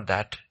it is not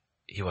that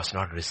he was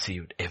not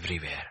received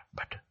everywhere,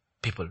 but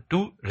people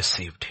too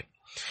received him.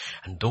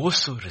 And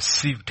those who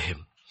received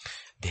him,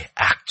 they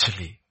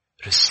actually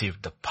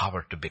received the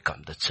power to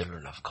become the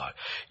children of God.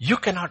 You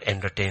cannot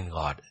entertain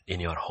God in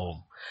your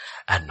home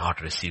and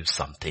not receive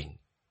something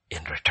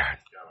in return.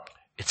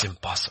 It's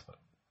impossible.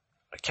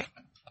 Okay?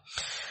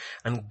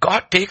 And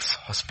God takes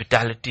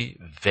hospitality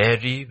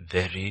very,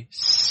 very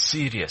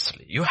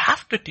seriously. You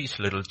have to teach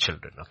little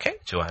children, okay?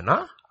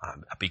 Joanna,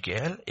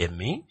 Abigail,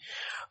 Emmy,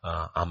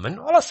 Aman,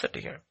 all are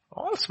sitting here.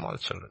 All small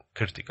children,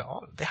 Kirtika,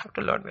 all. They have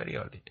to learn very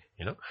early,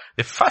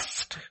 The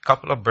first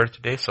couple of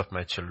birthdays of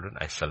my children,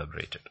 I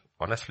celebrated.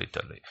 Honestly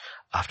tell you.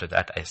 After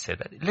that, I said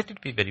that let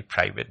it be very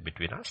private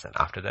between us. And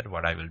after that,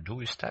 what I will do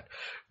is that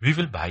we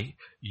will buy,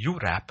 you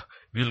wrap,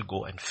 we'll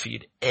go and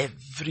feed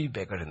every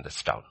beggar in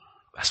this town.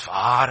 As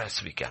far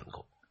as we can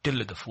go.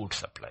 Till the food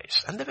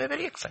supplies. And they were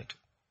very excited.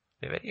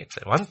 They're very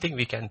excited. One thing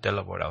we can tell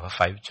about our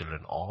 5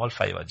 children, all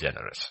 5 are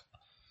generous.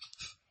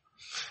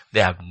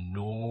 They have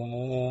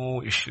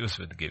no issues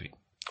with giving.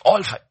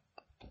 All 5.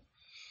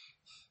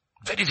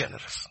 Very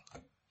generous.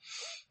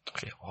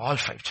 Okay, all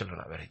 5 children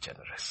are very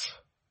generous.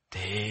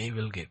 They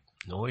will give.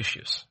 No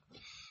issues.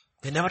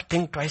 They never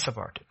think twice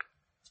about it.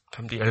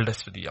 From the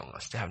eldest to the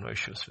youngest, they have no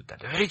issues with that.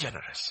 They're very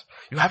generous.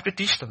 You have to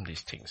teach them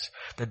these things.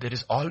 That there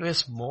is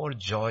always more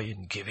joy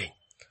in giving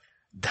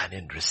than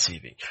in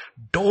receiving.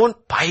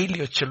 Don't pile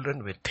your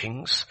children with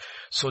things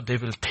so they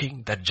will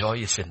think that joy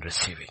is in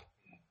receiving.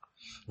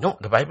 No,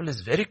 the Bible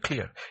is very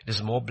clear. It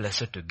is more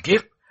blessed to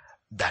give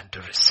than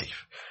to receive.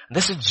 And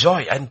this is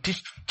joy. And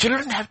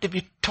children have to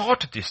be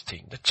taught these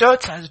things. The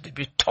church has to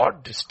be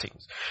taught these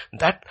things.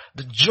 That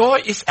the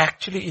joy is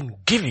actually in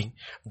giving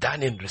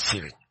than in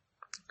receiving.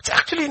 It's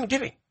actually in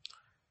giving.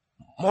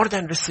 More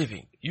than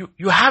receiving.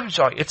 You have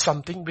joy. It's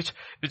something which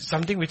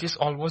is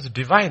almost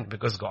divine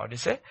because God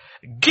is a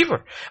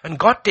giver. And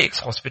God takes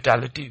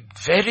hospitality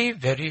very,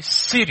 very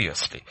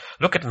seriously.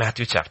 Look at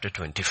Matthew chapter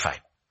 25.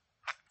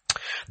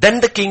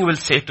 Then the king will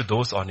say to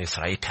those on his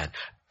right hand,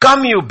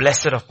 "Come, you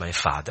blessed of my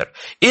Father,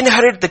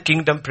 inherit the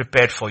kingdom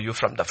prepared for you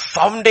from the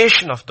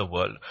foundation of the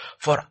world.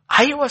 For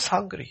I was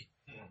hungry,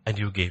 and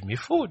you gave me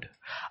food.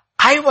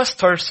 I was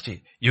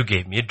thirsty, you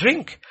gave me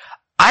drink.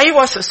 I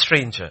was a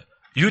stranger,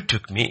 you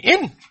took me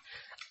in.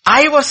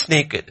 I was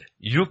naked,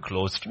 you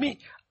clothed me.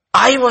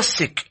 I was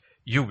sick,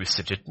 you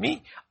visited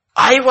me.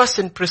 I was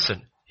in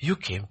prison, you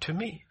came to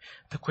me."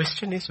 The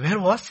question is, where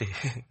was he?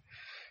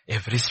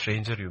 Every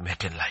stranger you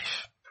met in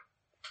life.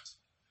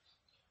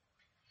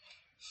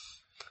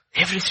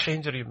 Every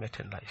stranger you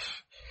met in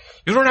life.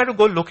 You don't have to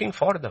go looking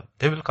for them.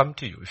 They will come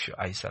to you if your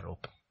eyes are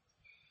open.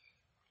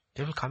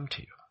 They will come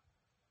to you.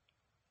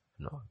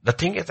 No. The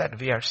thing is that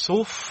we are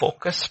so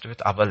focused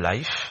with our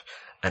life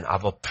and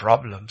our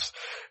problems,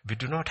 we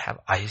do not have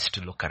eyes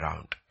to look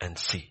around and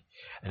see.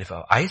 And if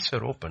our eyes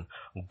were open,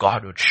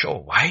 God would show.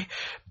 Why?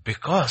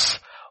 Because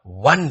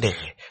one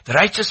day the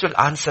righteous will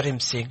answer him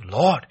saying,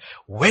 "Lord,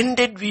 when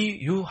did we see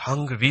you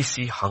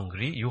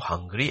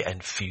hungry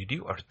and feed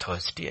you, or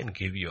thirsty and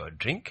give you a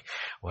drink?"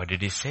 What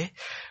did he say?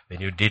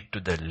 "When you did to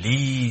the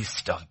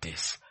least of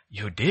this,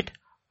 you did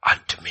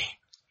unto me."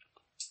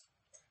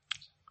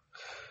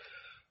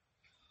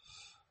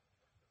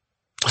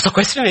 So the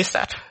question is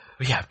that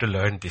we have to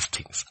learn these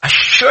things.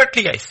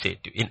 Assuredly I say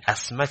to you, in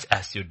as much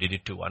as you did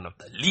it to one of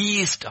the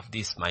least of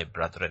these my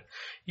brethren,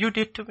 you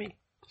did to me.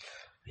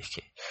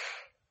 Okay.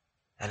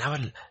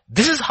 And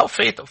this is how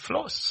faith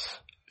flows.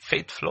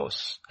 Faith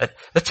flows.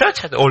 The church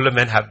has, older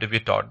men have to be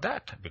taught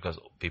that because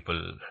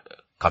people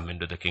come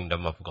into the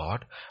kingdom of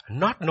God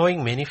not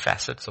knowing many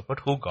facets about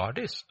who God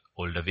is.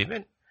 Older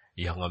women,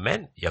 younger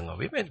men, younger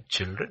women,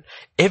 children.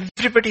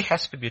 Everybody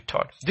has to be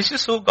taught. This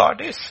is who God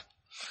is.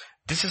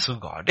 This is who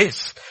God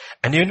is.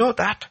 And you know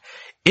that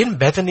in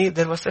Bethany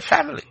there was a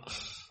family.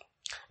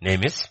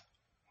 Name is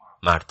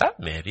Martha,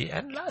 Mary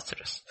and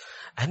Lazarus.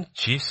 And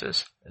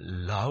Jesus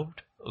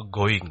loved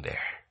going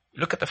there.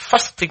 Look at the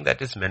first thing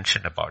that is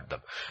mentioned about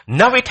them.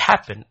 Now it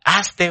happened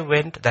as they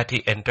went that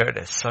he entered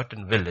a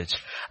certain village,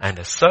 and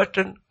a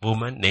certain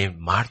woman named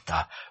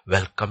Martha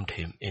welcomed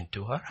him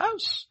into her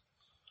house.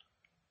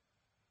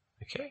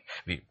 Okay,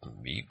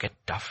 we get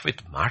tough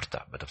with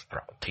Martha, but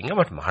the thing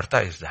about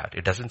Martha is that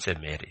it doesn't say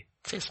Mary,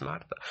 it says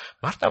Martha.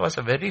 Martha was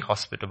a very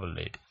hospitable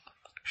lady.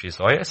 She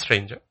saw a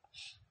stranger,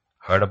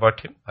 heard about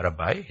him, a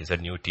rabbi, he's a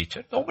new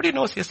teacher. Nobody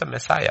knows he's a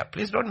Messiah.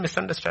 Please don't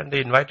misunderstand. They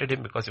invited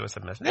him because he was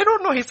a Messiah. They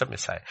don't know he's a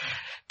Messiah.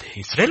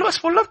 Israel was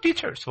full of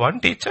teachers. One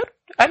teacher,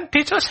 and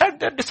teachers had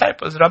their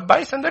disciples,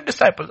 rabbis and their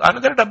disciples.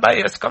 Another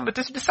rabbi has come with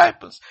his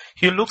disciples.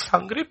 He looks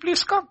hungry,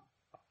 please come.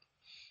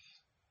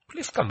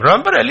 Please come.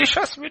 Remember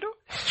Elisha's widow?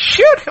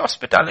 Sheer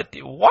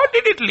hospitality. What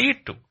did it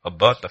lead to? A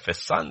birth of a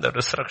son, the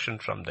resurrection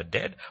from the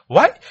dead.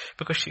 Why?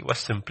 Because she was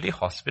simply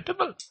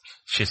hospitable.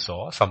 She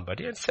saw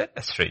somebody and said,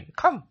 "A stranger,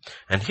 come."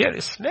 And here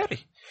is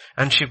Mary.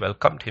 And she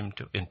welcomed him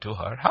into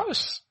her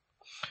house.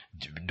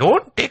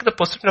 Don't take the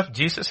position of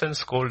Jesus and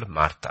scold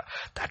Martha.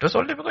 That was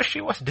only because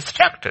she was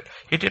distracted.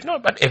 He did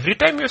not. But every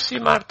time you see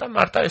Martha,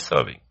 Martha is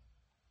serving.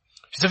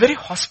 She's a very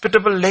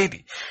hospitable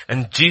lady.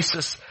 And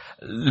Jesus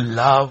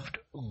loved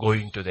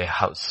going to their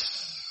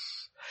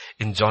house.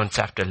 In John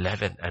chapter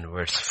 11 and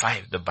verse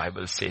 5, the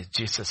Bible says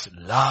Jesus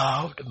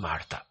loved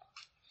Martha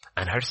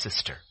and her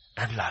sister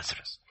and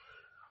Lazarus.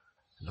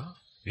 No?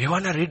 We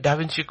want to read Da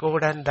Vinci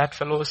Code and that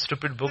fellow's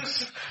stupid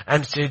books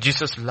and say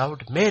Jesus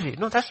loved Mary.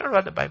 No, that's not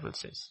what the Bible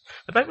says.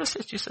 The Bible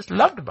says Jesus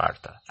loved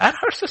Martha and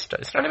her sister.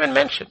 It's not even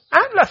mentioned.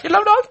 And he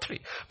loved all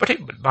three. But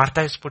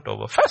Martha is put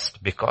over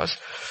first because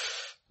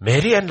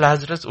Mary and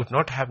Lazarus would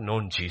not have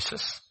known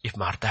Jesus if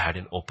Martha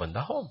hadn't opened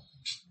the home.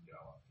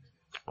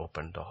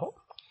 Opened the home.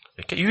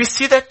 Okay, you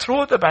see that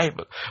through the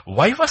Bible.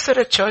 Why was there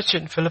a church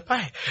in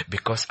Philippi?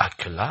 Because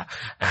Aquila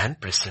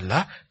and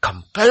Priscilla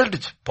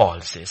compelled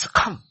Paul, says,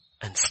 come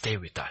and stay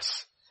with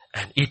us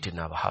and eat in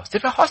our house.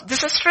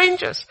 These are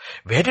strangers.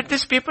 Where did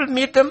these people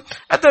meet them?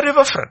 At the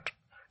riverfront.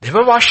 They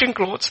were washing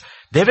clothes.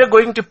 They were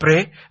going to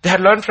pray. They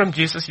had learned from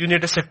Jesus, you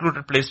need a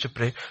secluded place to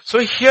pray. So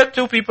here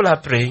two people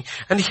are praying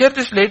and here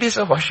these ladies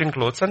are washing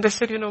clothes and they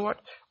said, you know what?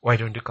 Why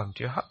don't you come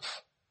to your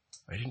house?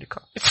 Why didn't you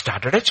come? It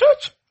started a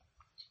church.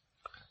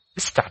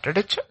 It started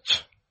a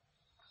church.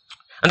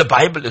 And the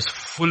Bible is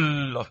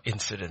full of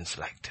incidents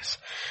like this.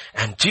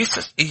 And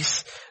Jesus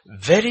is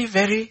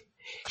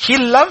he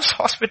loves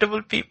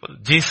hospitable people.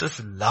 Jesus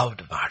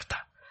loved Martha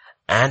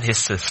and his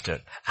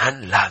sister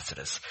and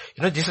Lazarus.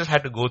 You know, Jesus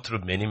had to go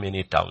through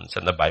many towns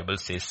and the Bible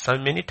says so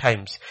many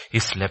times he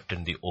slept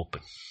in the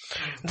open.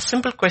 And the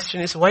simple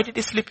question is, why did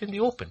he sleep in the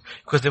open?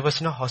 Because there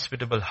was no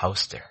hospitable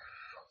house there.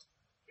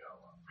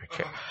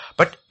 Okay.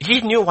 But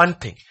he knew one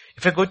thing.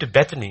 If I go to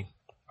Bethany,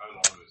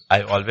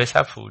 I always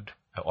have food.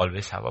 I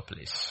always have a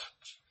place.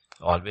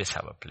 Always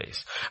have a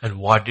place. And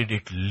what did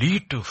it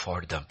lead to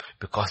for them?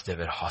 Because they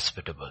were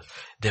hospitable.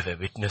 They were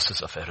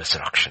witnesses of a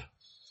resurrection.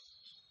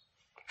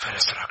 For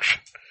resurrection.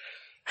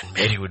 And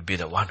Mary would be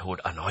the one who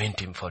would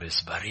anoint him for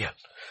his burial.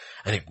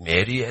 And if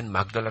Mary and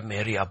Magdalene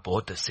Mary are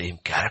both the same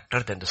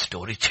character, then the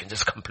story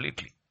changes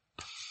completely.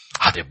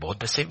 Are they both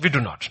the same? We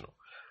do not know.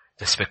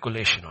 The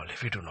speculation only.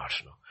 We do not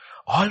know.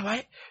 All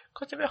why?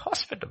 Because they were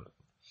hospitable.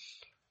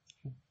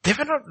 They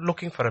were not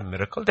looking for a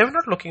miracle. They were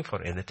not looking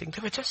for anything.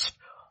 They were just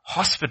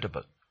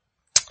hospitable.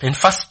 In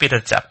 1 Peter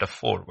chapter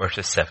 4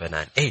 verses 7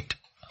 and 8.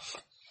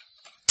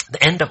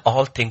 The end of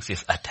all things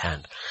is at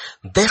hand.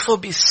 Therefore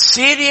be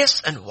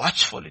serious and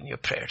watchful in your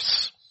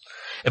prayers.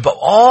 Above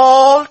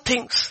all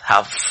things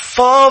have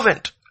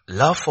fervent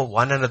love for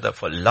one another,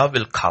 for love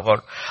will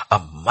cover a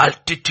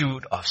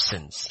multitude of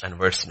sins. And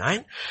verse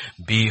 9,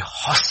 be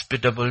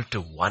hospitable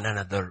to one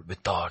another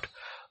without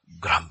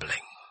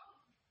grumbling.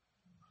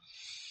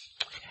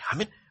 I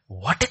mean,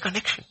 what a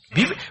connection.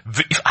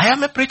 If I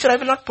am a preacher, I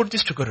will not put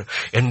this together.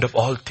 End of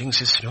all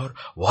things is,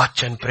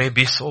 watch and pray,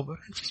 be sober,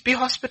 and just be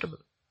hospitable.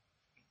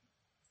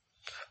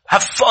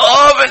 Have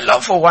fervent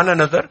love for one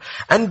another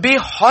and be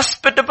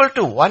hospitable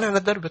to one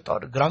another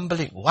without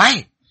grumbling.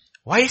 Why?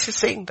 Why is he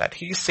saying that?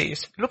 He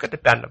says, look at the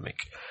pandemic.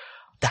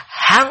 The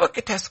havoc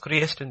it has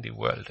created in the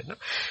world.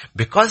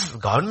 Because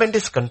government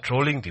is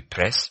controlling the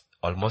press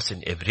almost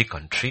in every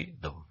country.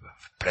 The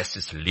press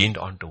is leaned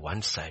onto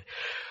one side.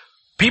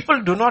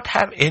 People do not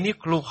have any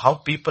clue how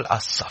people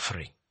are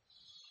suffering.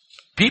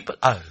 People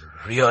are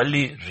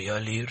really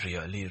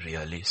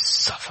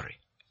suffering.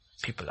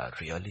 People are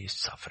really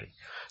suffering.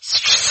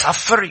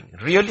 Suffering,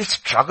 really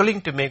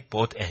struggling to make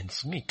both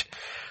ends meet.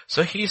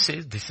 So he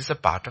says this is a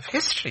part of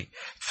history.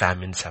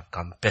 Famines have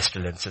come,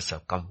 pestilences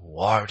have come,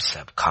 wars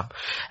have come,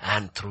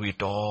 and through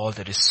it all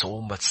there is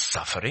so much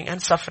suffering,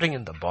 and suffering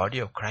in the body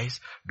of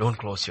Christ. Don't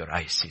close your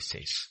eyes, he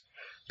says.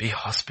 Be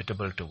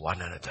hospitable to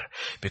one another,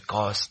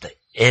 because the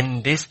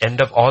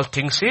end of all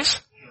things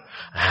is,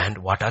 and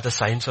what are the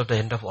signs of the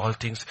end of all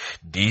things?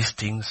 These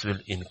things will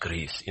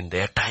increase. In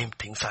their time,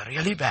 things are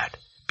really bad.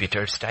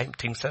 Peter's time,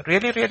 things are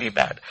really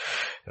bad.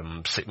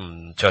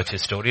 Church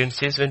historian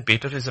says when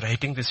Peter is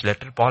writing this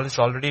letter, Paul is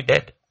already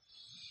dead.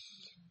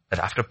 And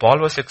after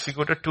Paul was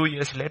executed, 2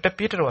 years later,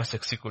 Peter was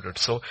executed.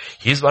 So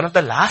he's one of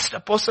the last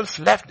apostles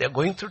left. They're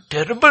going through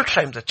terrible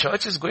times. The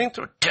church is going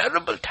through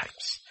terrible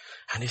times.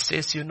 And he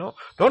says,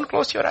 don't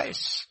close your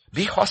eyes.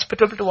 Be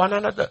hospitable to one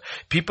another.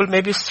 People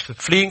may be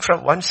fleeing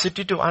from one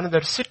city to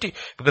another city,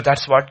 because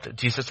that's what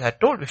Jesus had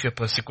told. If you're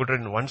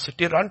persecuted in one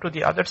city, run to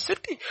the other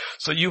city.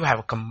 So you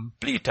have I'm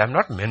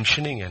not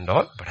mentioning and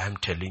all, but I'm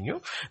telling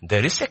you,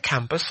 there is a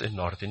campus in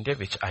North India,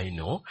 which I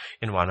know,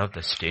 in one of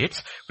the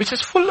states, which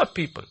is full of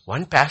people.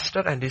 One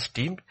pastor and his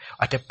team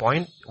at a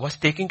point was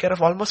taking care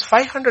of almost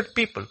 500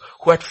 people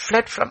who had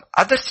fled from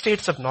other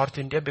states of North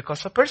India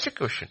because of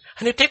persecution.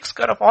 And he takes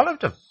care of all of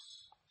them.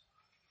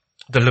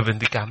 They live in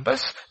the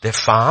campus, they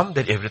farm,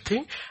 they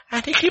everything,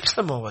 and he keeps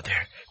them over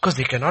there. Because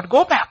they cannot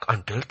go back.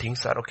 Until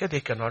things are okay, they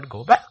cannot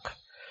go back.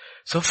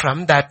 So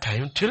from that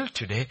time till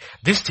today,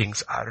 these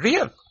things are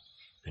real.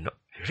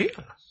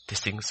 Real. These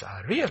things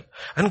are real.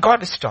 And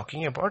God is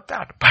talking about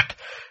that. But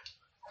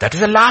that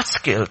is a large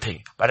scale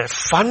thing. But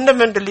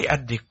fundamentally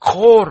at the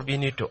core, we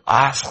need to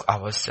ask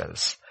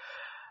ourselves,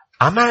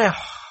 am I a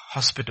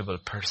hospitable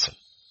person?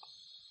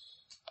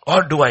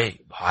 Or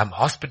I'm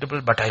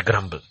hospitable but I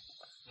grumble.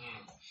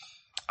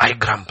 I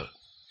grumble.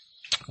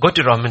 Go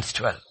to Romans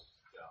 12.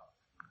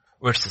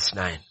 verses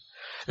 9.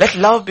 Let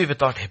love be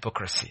without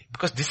hypocrisy,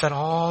 because these are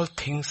all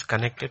things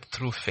connected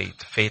through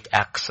faith. Faith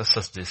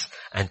accesses this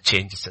and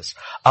changes us.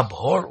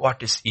 Abhor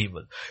what is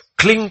evil.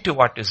 Cling to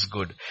what is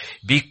good.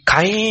 Be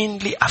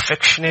kindly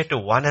affectionate to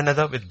one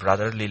another with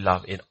brotherly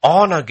love, in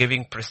honor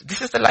giving praise.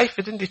 This is the life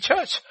within the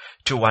church.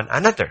 To one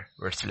another.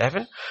 Verse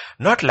 11.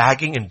 Not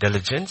lagging in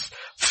diligence,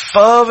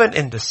 fervent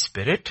in the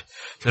spirit,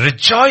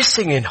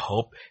 rejoicing in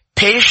hope,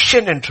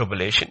 patient in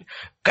tribulation,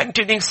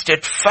 continuing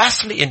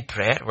steadfastly in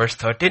prayer. Verse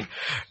 13.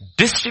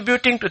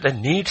 Distributing to the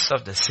needs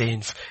of the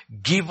saints,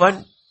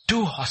 given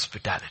to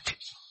hospitality.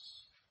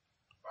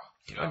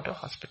 Given to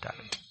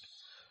hospitality.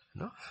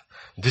 No?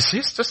 This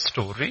is the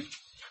story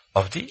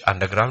of the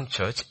underground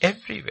church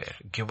everywhere,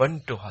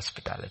 given to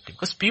hospitality.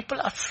 Because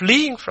people are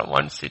fleeing from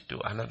one city to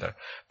another,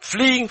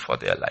 fleeing for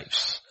their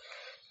lives.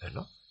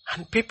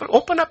 And people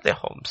open up their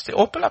homes, they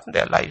open up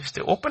their lives,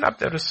 they open up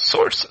their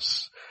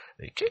resources.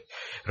 Okay.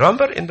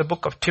 Remember in the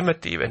book of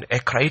Timothy, when a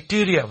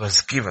criteria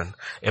was given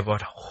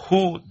about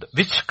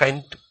which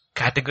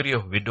category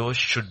of widows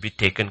should be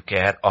taken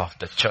care of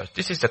the church.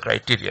 This is the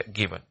criteria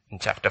given in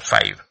chapter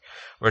 5,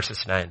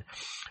 verses 9.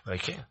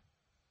 Okay.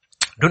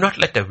 Do not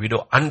let a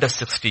widow under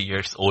 60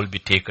 years old be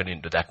taken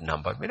into that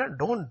number.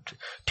 Don't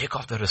take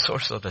off the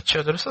resources of the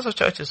church. The resource of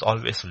the church is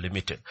always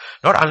limited.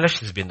 Not unless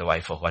she's been the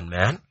wife of one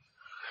man.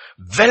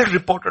 Well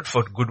reported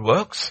for good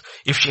works,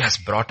 if she has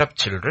brought up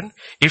children,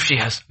 if she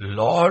has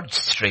lodged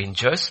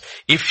strangers,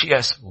 if she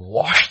has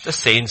washed the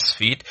saints'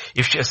 feet,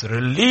 if she has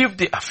relieved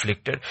the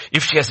afflicted,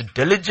 if she has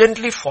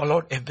diligently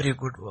followed every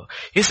good work.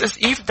 He says,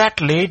 if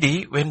that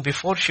lady, when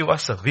before she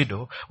was a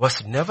widow,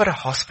 was never a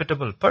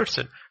hospitable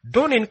person,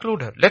 don't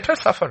include her. Let her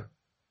suffer.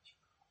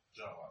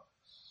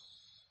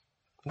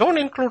 Don't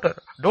include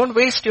her. Don't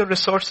waste your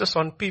resources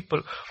on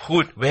people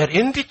who were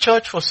in the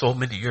church for so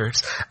many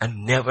years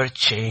and never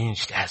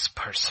changed as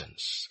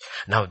persons.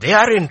 Now they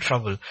are in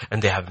trouble and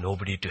they have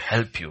nobody to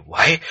help you.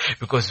 Why?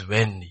 Because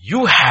when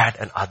you had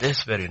and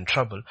others were in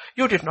trouble,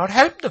 you did not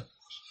help them.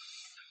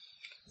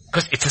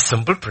 Because it's a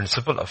simple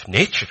principle of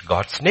nature,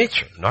 God's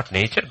nature. Not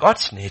nature,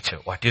 God's nature.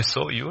 What you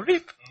sow, you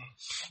reap.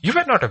 You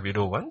were not a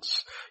widow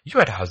once. You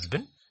had a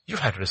husband. You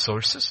had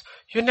resources.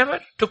 You never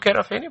took care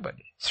of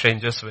anybody.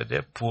 Strangers were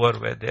there, poor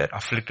were there,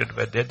 afflicted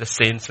were there, the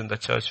saints in the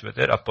church were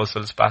there,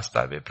 apostles passed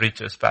away,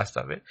 preachers passed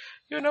away.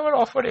 You never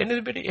offered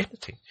anybody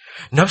anything.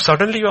 Now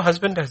suddenly your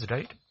husband has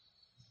died.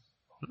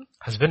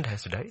 Husband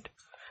has died.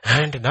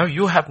 And now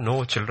you have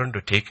no children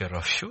to take care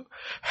of you.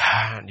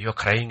 And you're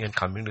crying and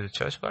coming to the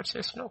church. God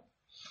says no.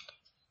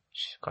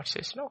 God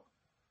says no.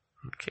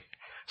 Okay.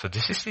 So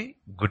this is the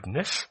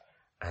goodness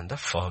and the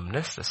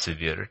firmness, the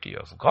severity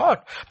of God.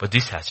 But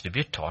this has to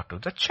be taught to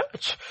the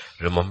church.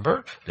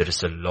 Remember, there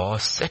is a law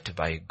set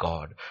by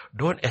God.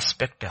 Don't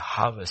expect a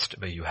harvest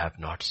where you have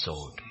not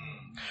sowed.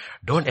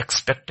 Don't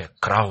expect a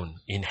crown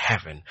in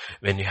heaven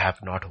when you have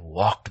not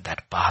walked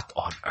that path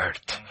on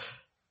earth.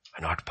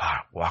 Not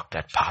walk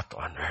that path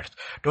on earth.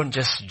 Don't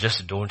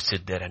just don't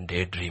sit there and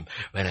daydream.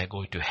 When I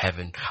go to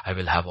heaven, I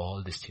will have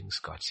all these things.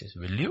 God says,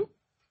 will you?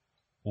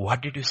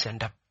 What did you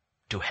send up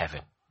to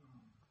heaven?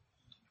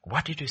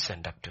 What did you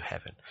send up to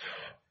heaven?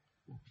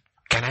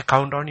 Can I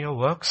count on your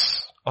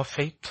works of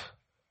faith?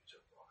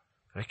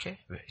 Okay.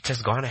 It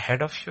has gone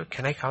ahead of you.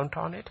 Can I count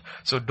on it?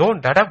 So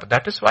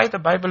that is why the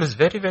Bible is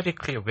very, very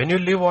clear. When you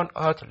live on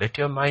earth, let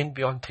your mind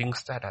be on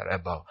things that are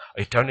above.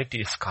 Eternity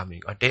is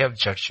coming. A day of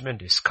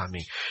judgment is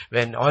coming.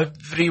 When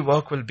every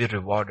work will be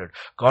rewarded.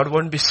 God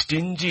won't be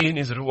stingy in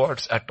his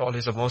rewards at all.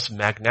 He's the most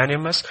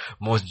magnanimous,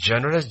 most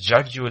generous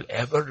judge you will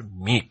ever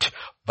meet.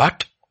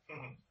 But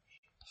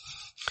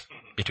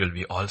it will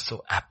be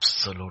also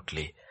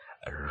absolutely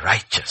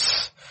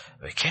righteous.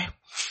 Okay?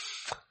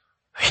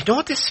 We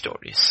know these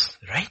stories,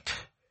 right?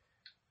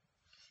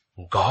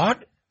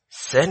 God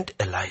sent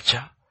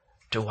Elijah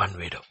to one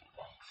widow.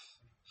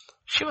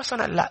 She was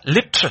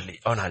literally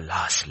on her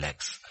last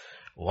legs.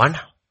 One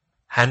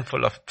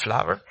handful of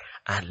flour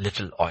and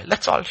little oil.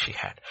 That's all she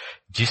had.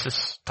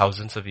 Jesus,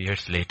 thousands of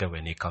years later,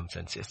 when he comes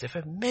and says, there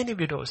were many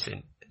widows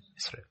in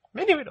Israel.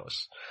 Many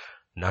widows.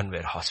 None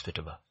were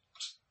hospitable.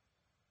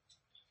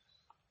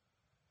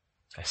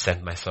 I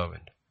sent my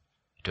servant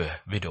to a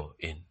widow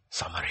in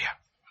Samaria.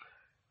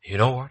 You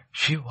know what?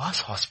 She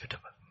was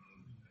hospitable.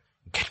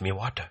 Get me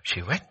water.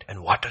 She went,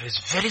 and water is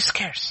very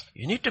scarce.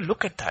 You need to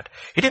look at that.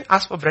 He didn't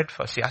ask for bread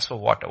first. He asked for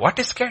water. What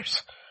is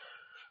scarce?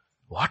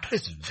 Water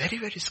is very,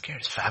 very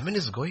scarce. Famine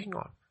is going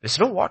on. There's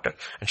no water.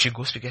 And she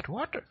goes to get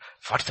water.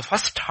 What's the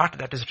first heart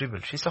that is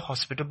revealed? She's a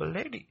hospitable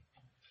lady.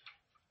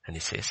 And he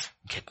says,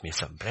 get me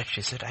some bread.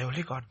 She said, I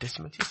only got this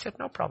much. He said,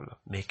 no problem.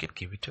 Make it,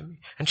 give it to me.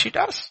 And she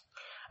does.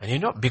 And you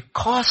know,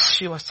 because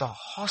she was a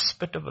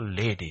hospitable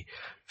lady,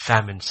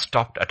 famine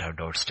stopped at her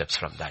doorsteps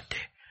from that day.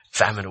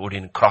 Famine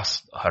wouldn't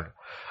cross her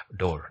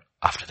door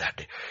after that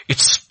day. It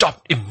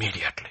stopped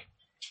immediately.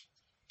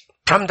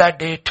 From that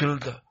day till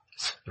the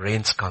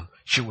rains come,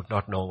 she would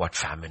not know what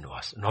famine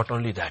was. Not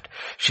only that,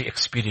 she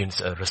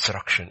experienced a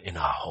resurrection in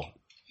her home.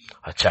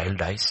 Her child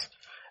dies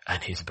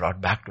and he's brought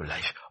back to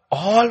life.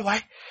 All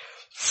why?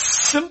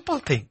 Simple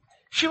thing.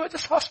 She was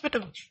just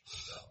hospitable.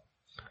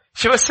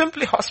 She was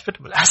simply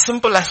hospitable. As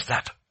simple as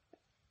that.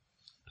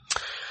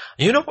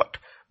 You know what?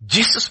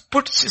 Jesus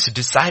puts his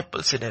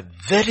disciples in a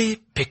very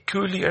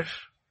peculiar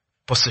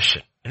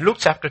position. In Luke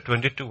chapter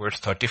 22 verse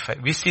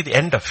 35, we see the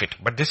end of it,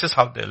 but this is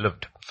how they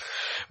lived.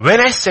 When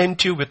I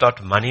sent you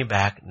without money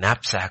bag,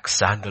 knapsack,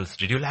 sandals,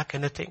 did you lack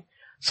anything?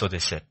 So they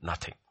said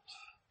nothing.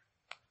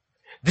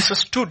 This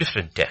was two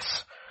different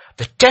tests.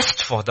 The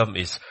test for them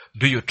is,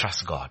 do you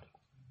trust God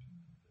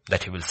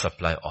that he will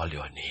supply all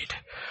your need?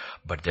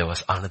 But there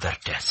was another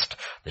test.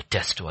 The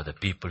test were the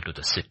people to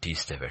the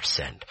cities they were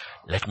sent.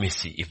 Let me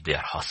see if they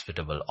are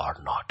hospitable or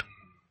not.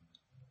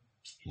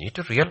 You need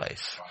to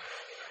realize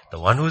the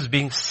one who is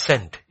being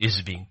sent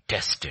is being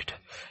tested.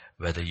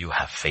 Whether you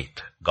have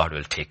faith, God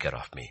will take care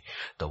of me.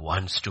 The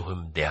ones to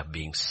whom they are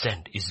being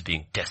sent is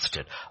being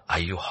tested. Are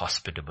you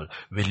hospitable?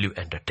 Will you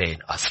entertain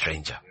a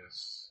stranger?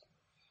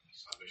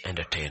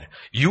 Entertain.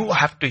 You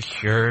have to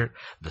hear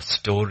the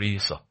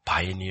stories of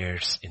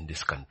pioneers in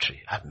this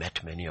country. I've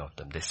met many of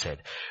them. They said,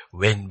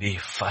 when we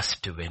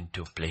first went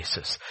to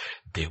places,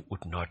 they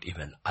would not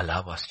even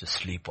allow us to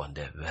sleep on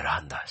their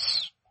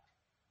verandas.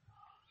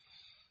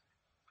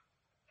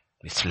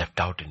 We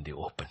slept out in the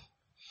open.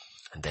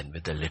 And then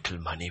with the little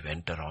money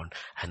went around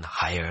and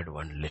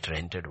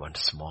rented one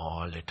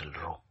small little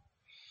room.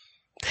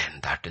 Then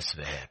that is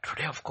where,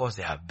 today of course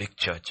they have big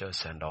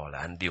churches and all,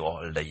 and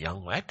the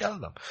young, I tell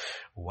them,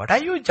 what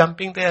are you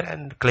jumping there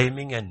and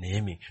claiming and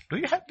naming? Do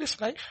you have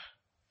this life?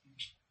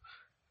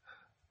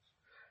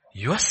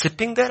 You are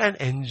sitting there and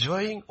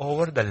enjoying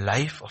over the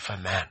life of a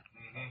man.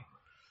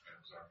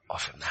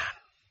 Of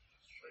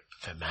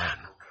a man.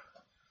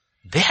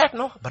 They had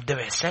no, but they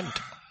were sent.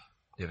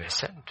 They were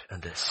sent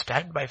and they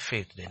stand by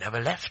faith. They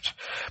never left.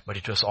 But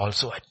it was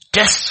also a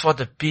test for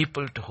the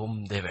people to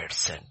whom they were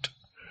sent.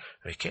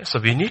 Okay, so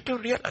we need to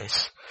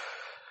realize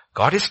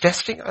God is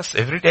testing us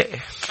every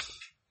day.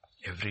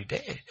 Every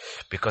day.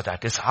 Because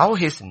that is how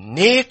his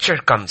nature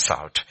comes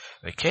out.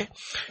 Okay.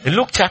 In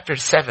Luke chapter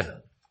 7,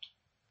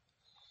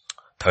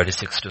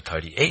 36 to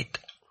 38.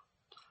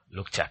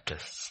 Luke chapter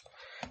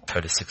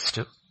 36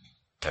 to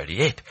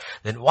 38.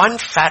 Then one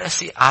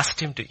Pharisee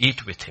asked him to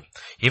eat with him.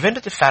 He went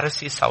to the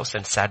Pharisee's house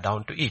and sat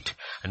down to eat.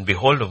 And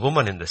behold, a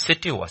woman in the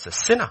city who was a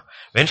sinner,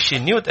 when she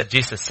knew that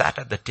Jesus sat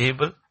at the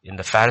table in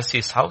the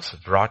Pharisee's house,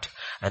 brought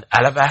an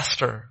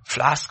alabaster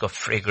flask of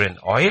fragrant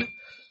oil.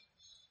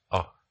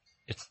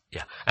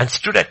 And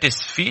stood at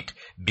his feet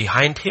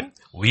behind him,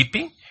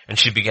 weeping. And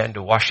she began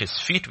to wash his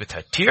feet with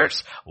her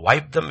tears,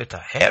 wiped them with the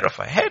hair of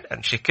her head,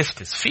 and she kissed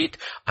his feet,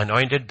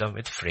 anointed them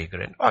with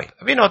fragrant oil.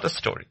 We know the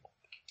story.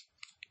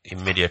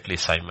 Immediately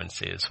Simon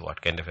says,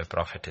 what kind of a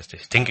prophet is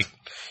this? Thinking,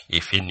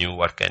 if he knew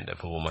what kind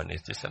of a woman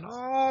is this and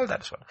all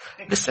that sort.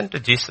 Listen to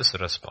Jesus'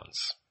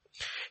 response.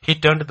 He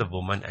turned to the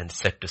woman and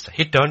said to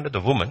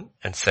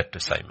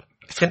Simon.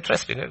 It's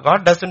interesting.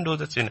 God doesn't do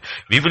this.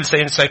 We will say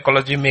in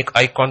psychology, make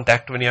eye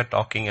contact when you're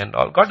talking and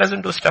all. God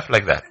doesn't do stuff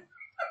like that.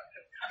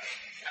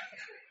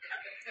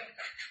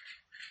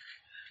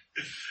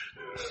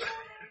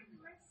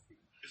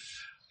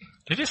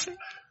 Did you see?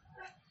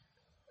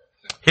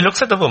 He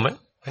looks at the woman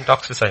and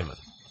talks to Simon.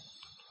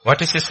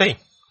 What is he saying?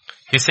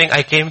 He's saying,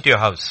 I came to your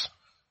house.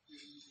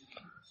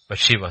 But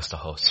she was the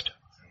host,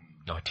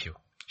 not you.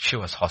 She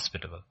was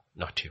hospitable,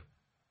 not you.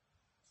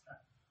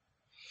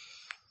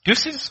 Do you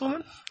see this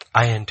woman?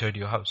 I entered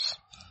your house.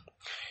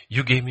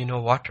 You gave me no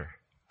water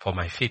for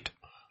my feet.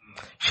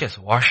 She has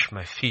washed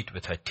my feet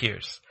with her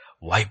tears,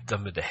 wiped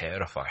them with the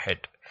hair of her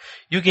head.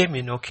 You gave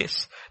me no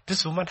kiss.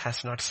 This woman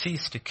has not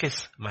ceased to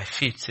kiss my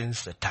feet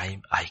since the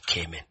time I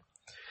came in.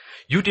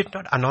 You did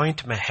not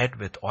anoint my head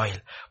with oil,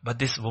 but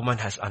this woman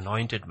has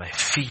anointed my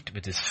feet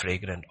with this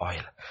fragrant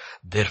oil.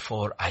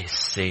 Therefore I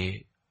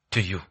say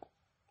to you,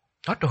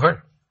 not to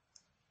her.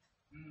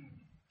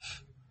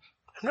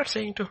 I'm not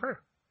saying to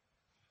her.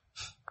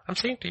 I'm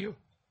saying to you.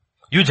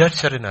 You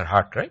judge her in her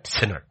heart, right?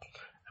 Sinner.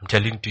 I'm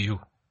telling to you,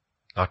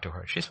 not to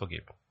her. She's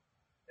forgiven.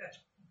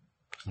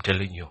 I'm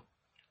telling you,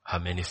 her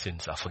many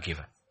sins are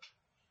forgiven.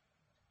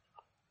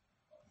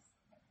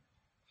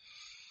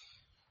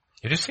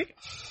 Did you see?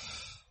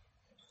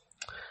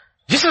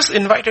 Jesus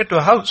invited to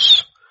a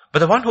house, but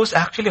the one who's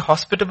actually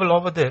hospitable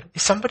over there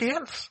is somebody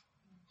else.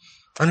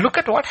 And look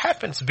at what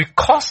happens.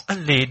 Because a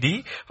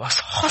lady was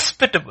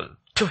hospitable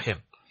to him,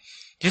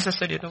 Jesus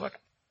said, you know what?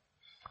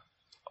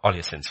 All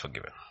your sins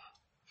forgiven.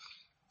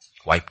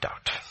 Wiped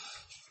out.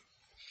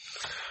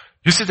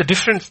 You see, the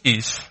difference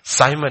is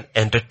Simon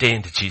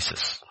entertained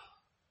Jesus.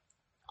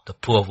 The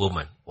poor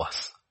woman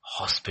was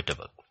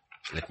hospitable.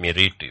 Let me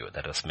read to you.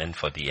 That was meant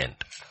for the end.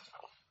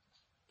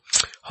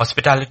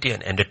 Hospitality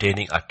and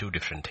entertaining are two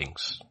different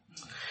things.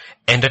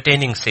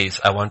 Entertaining says,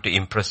 I want to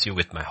impress you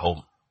with my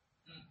home,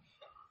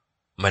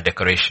 my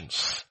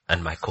decorations,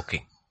 and my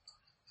cooking.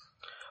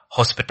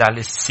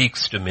 Hospitality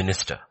seeks to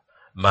minister.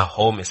 My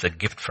home is a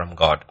gift from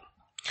God.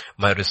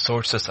 My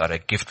resources are a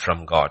gift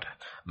from God.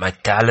 My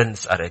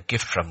talents are a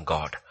gift from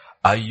God.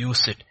 I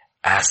use it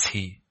as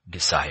He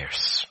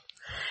desires.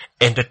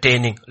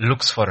 Entertaining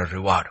looks for a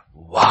reward.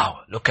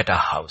 Wow, look at our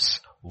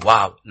house.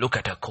 wow, look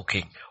at her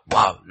cooking.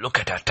 Wow, look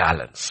at her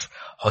talents.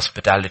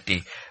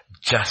 Hospitality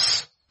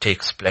just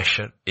takes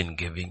pleasure in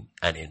giving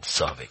and in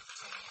serving.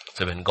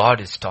 So when God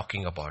is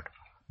talking about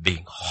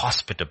being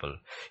hospitable,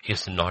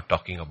 He's not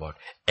talking about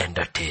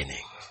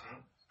entertaining.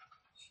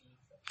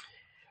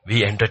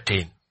 We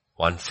entertain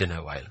once in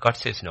a while. God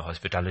says, no,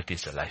 hospitality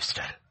is a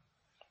lifestyle.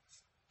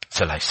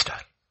 It's a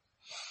lifestyle.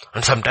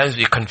 And sometimes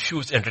we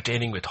confuse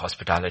entertaining with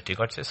hospitality.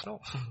 God says, no,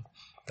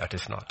 that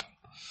is not.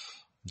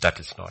 That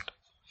is not.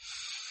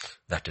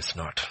 That is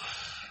not.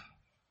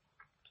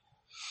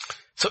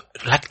 So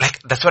like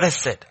that's what I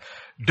said.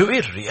 Do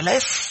we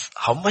realize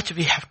how much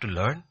we have to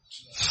learn?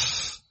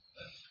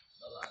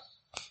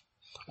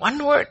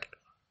 One word.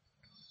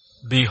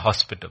 Be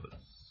hospitable.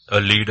 A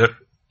leader,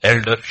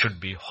 elder should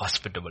be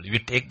hospitable. If we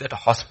take that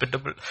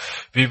hospitable,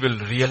 we will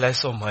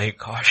realize, oh my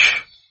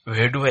gosh,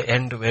 where do I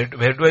end? Where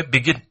do I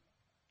begin?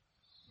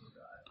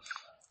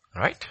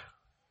 Right?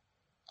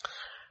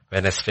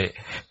 Wednesday,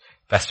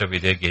 Pastor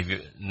Vijay gave you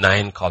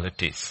 9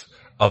 qualities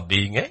of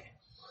being a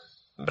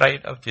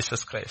bride of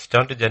Jesus Christ.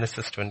 Turn to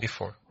Genesis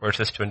 24,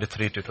 verses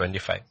 23 to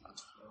 25.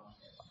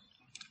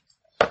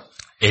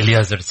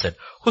 Eliezer said,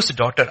 whose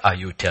daughter are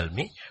you, tell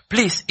me?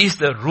 Please, is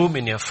there room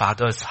in your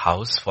father's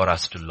house for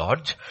us to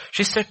lodge?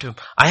 She said to him,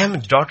 I am a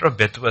daughter of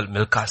Bethuel,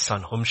 Milcah's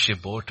son, whom she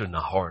bore to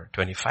Nahor.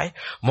 25.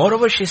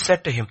 Moreover, she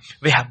said to him,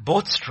 we have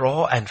both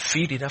straw and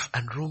feed enough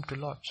and room to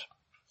lodge.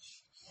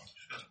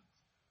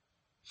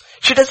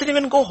 She doesn't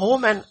even go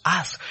home and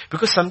ask,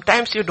 because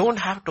sometimes you don't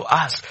have to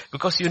ask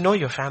because you know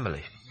your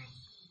family.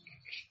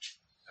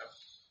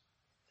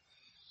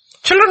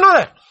 Children know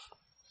that.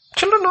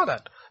 Children know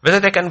that. Whether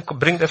they can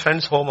bring their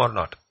friends home or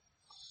not.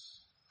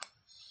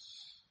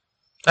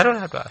 I don't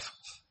have to ask.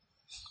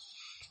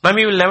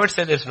 Mommy will never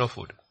say there's no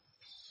food.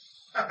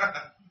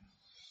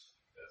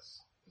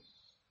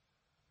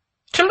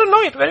 Children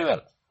know it very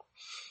well.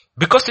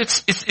 Because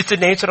it's the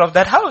nature of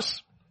that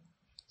house.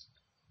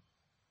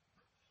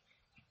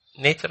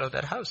 Nature of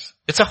that house.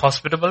 It's a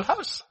hospitable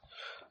house.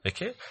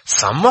 Okay.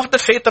 Some of the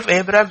faith of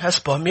Abraham has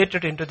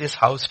permeated into this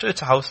house too. Its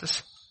house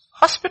is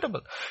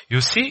hospitable. You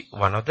see,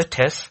 one of the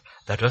tests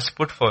that was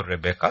put for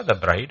Rebecca, the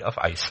bride of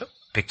Isaac,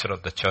 picture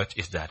of the church,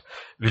 is that,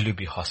 will you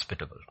be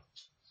hospitable?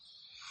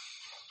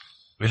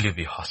 Will you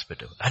be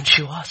hospitable? And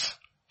she was.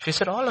 She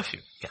said, all of you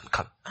can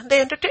come. And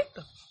they entertained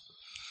them.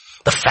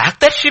 The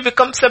fact that she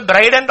becomes a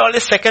bride and all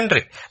is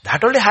secondary.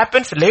 That only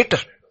happens later.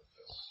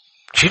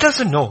 She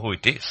doesn't know who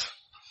it is.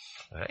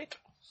 Right?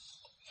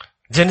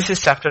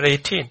 Genesis chapter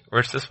 18,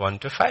 verses 1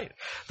 to 5.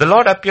 The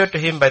Lord appeared to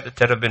him by the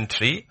terebinth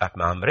tree at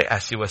Mamre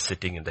as he was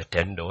sitting in the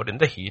tent door in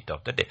the heat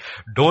of the day.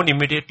 Don't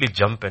immediately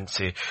jump and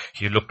say,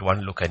 he looked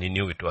one look and he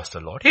knew it was the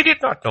Lord. He did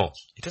not know.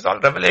 It is all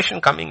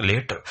revelation coming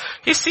later.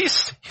 He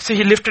sees,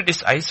 he lifted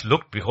his eyes,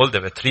 looked, behold,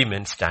 there were 3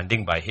 men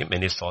standing by him,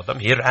 and he saw them.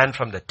 He ran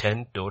from the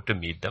tent door to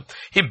meet them.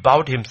 He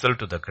bowed himself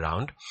to the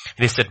ground,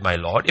 and he said, my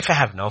Lord, if I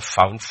have now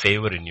found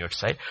favor in your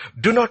sight,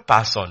 do not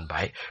pass on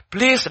by.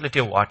 Please let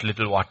your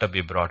little water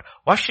be brought.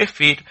 Wash your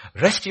feet,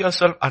 rest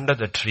yourself under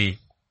the tree.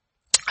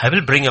 I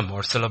will bring a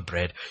morsel of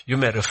bread. You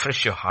may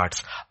refresh your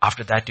hearts.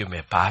 After that you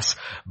may pass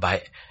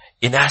by,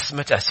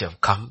 inasmuch as you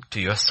have come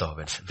to your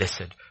servants. They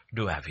said,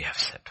 do as we have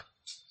said.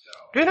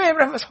 Do you know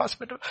Abraham was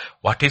hospitable?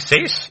 What he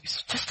says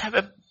is just have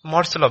a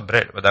morsel of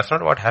bread. But that's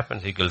not what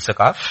happens. He kills a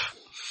calf,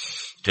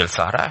 tells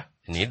Sarah,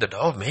 need the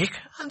dough, make,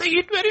 and they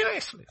eat very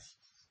nicely.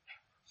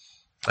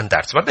 And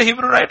that's what the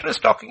Hebrew writer is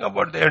talking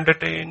about. They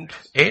entertained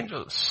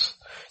angels.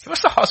 He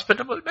was a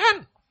hospitable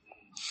man.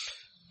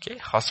 Okay,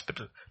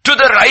 hospital. To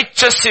the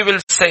righteous he will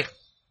say,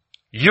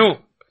 you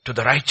to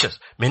the righteous.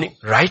 Meaning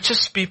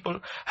righteous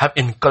people have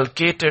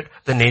inculcated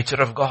the nature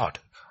of God.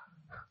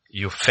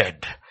 You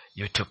fed,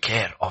 you took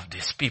care of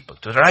these people.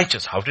 To the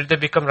righteous. How did they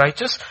become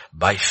righteous?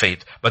 By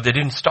faith. But they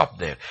didn't stop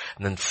there.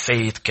 And then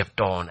faith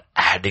kept on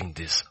adding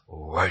these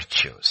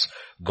virtues.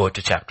 Go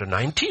to chapter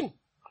 19.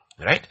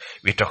 Right?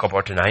 We talk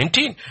about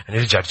 19 and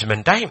it's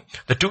judgment time.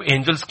 The 2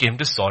 angels came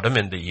to Sodom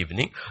in the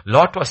evening.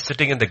 Lot was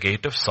sitting in the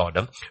gate of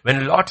Sodom.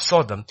 When Lot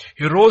saw them,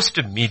 he rose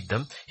to meet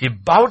them. He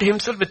bowed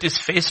himself with his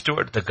face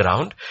toward the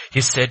ground. He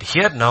said,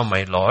 here now,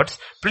 my lords,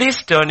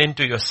 please turn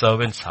into your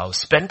servant's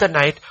house. Spend the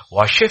night,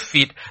 wash your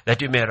feet,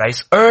 that you may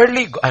rise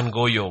early and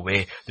go your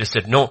way. They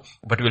said, no,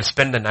 but we'll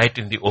spend the night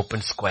in the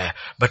open square.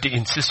 But he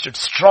insisted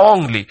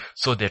strongly.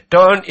 So they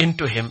turned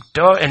into him,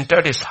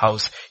 entered his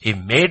house. He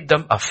made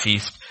them a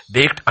feast,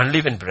 baked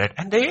unleavened bread,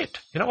 and they ate.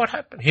 You know what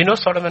happened? He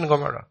knows Sodom and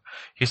Gomorrah.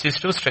 He sees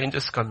 2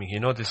 strangers coming. He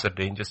knows this is a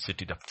dangerous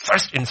city. The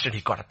first instant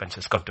he got up and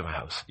says, come to my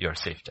house. You are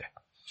safe there.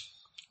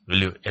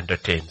 Will you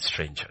entertain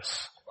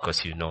strangers?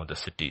 Because you know the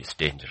city is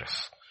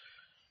dangerous.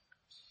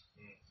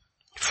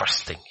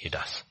 First thing he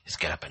does is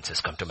get up and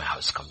says, come to my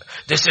house. Come.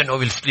 They say, no,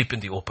 we'll sleep in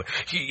the open.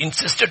 He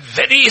insisted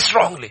very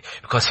strongly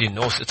because he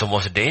knows it's the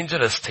most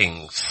dangerous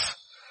things.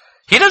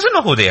 He doesn't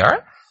know who they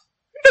are.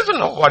 He doesn't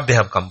know what they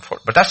have come for.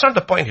 But that's not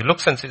the point. He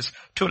looks and says,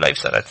 2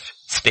 lives are at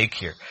stake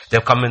here. They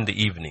have come in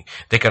the evening.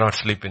 They cannot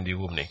sleep in the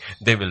evening.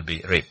 They will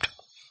be raped.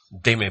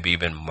 They may be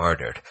even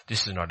murdered.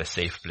 This is not a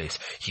safe place.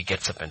 He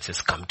gets up and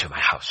says, come to my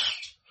house.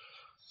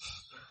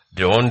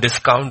 Don't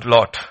discount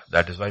Lot.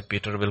 That is why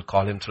Peter will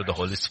call him through the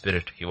Holy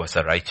Spirit. He was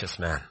a righteous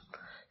man.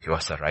 He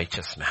was a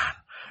righteous man.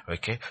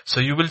 Okay.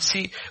 So you will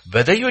see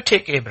whether you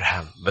take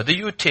Abraham, whether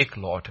you take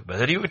Lot,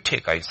 whether you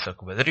take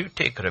Isaac, whether you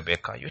take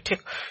Rebecca,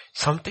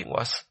 something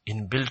was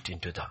inbuilt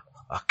into the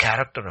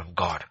character of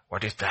God.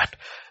 What is that?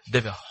 They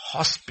were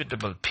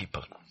hospitable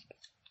people.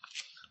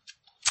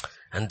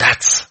 And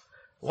that's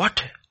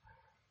what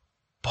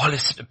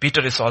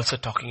Peter is also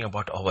talking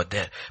about over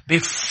there. Be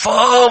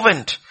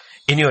fervent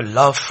in your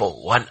love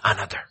for one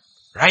another.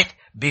 Right?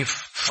 Be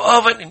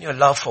fervent in your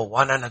love for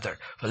one another.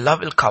 For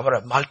love will cover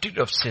a multitude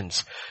of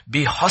sins.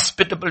 Be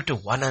hospitable to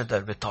one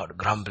another without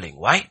grumbling.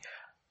 Why?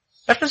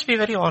 Let us be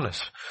very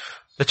honest.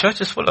 The church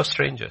is full of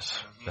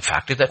strangers. The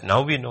fact is that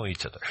now we know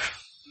each other.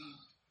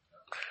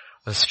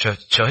 The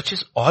church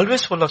is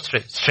always full of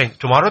strangers.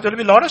 Tomorrow there will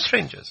be a lot of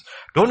strangers.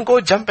 Don't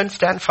go jump and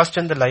stand first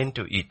in the line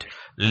to eat.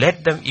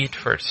 Let them eat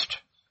first.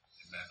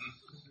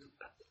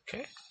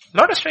 Okay? A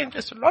lot of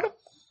strangers,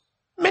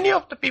 many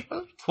of the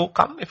people who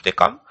come, if they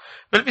come,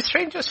 will be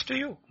strangers to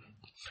you.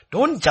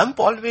 Don't jump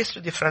always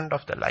to the front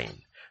of the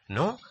line.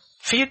 No,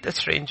 feed the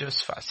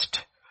strangers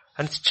first.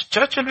 And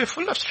church will be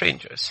full of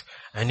strangers.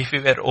 And if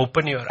you were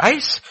open your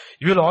eyes,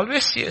 you will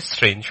always see a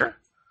stranger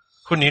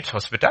who needs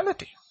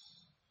hospitality,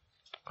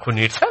 who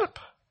needs help.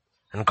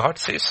 And God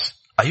says,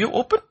 are you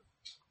open?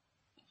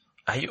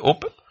 Are you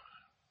open?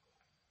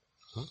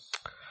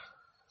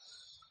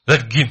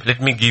 Let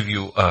me give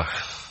you a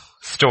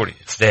story.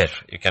 It's there.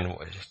 You can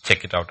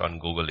check it out on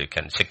Google. You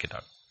can check it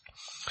out.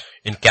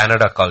 In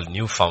Canada called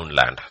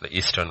Newfoundland, the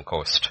eastern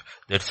coast,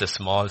 there's a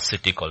small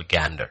city called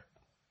Gander.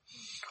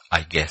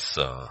 I guess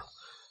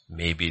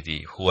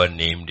maybe whoever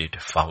named it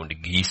found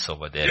geese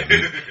over there.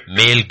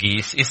 Male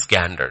geese is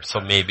Gander. So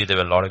maybe there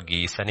were a lot of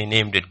geese and he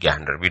named it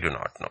Gander. We do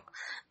not know.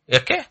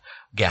 Okay?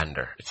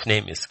 Gander. Its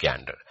name is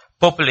Gander.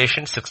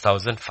 Population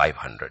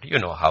 6,500. You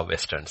know how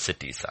western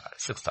cities are.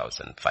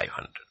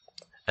 6,500.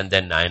 And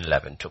then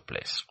 9/11 took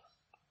place.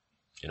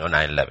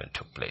 9/11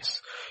 took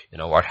place. You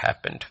know what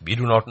happened? We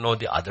do not know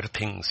the other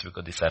things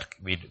because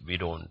we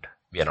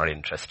are not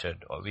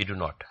interested or we do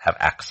not have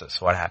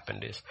access. What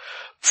happened is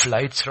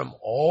flights from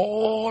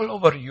all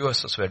over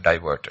USS were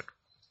diverted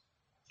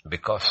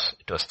because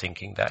it was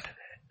thinking that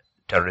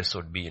terrorists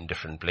would be in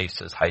different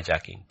places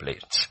hijacking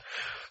planes.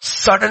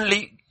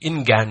 Suddenly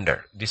in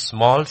Gander, this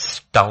small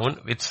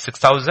town with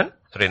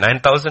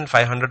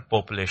 9,500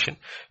 population,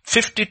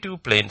 52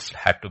 planes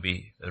had to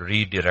be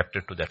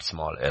redirected to that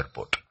small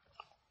airport.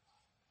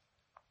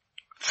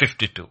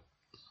 52.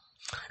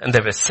 And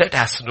they were said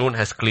as soon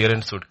as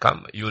clearance would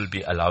come, you will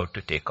be allowed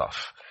to take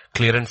off.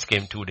 Clearance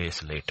came 2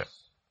 days later.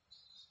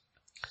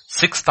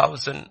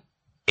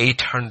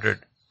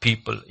 6,800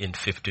 people in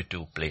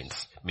 52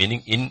 planes.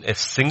 Meaning in a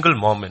single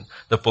moment,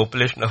 the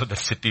population of the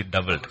city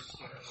doubled.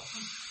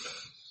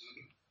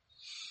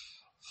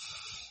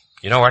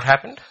 You know what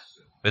happened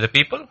with the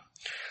people?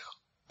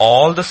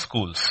 All the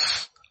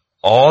schools,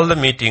 all the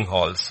meeting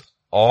halls,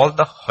 all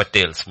the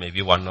hotels,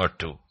 maybe one or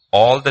two,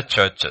 all the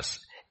churches,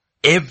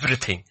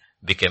 everything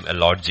became a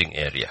lodging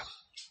area.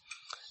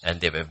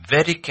 And they were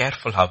very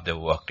careful how they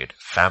worked it.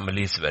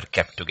 Families were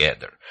kept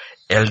together.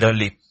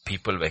 Elderly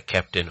people were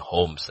kept in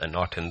homes and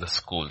not in the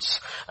schools.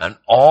 And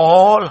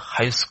all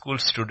high school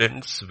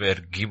students were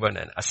given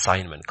an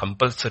assignment,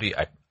 compulsory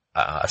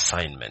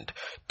assignment.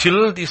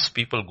 Till these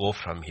people go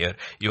from here,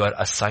 you are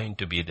assigned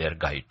to be their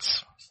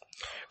guides.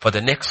 For the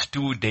next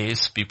 2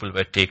 days, people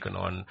were taken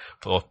on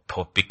for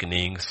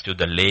picnics, to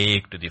the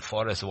lake, to the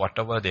forest,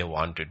 whatever they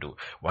want to do.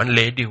 One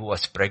lady who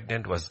was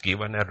pregnant was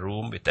given a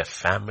room with a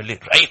family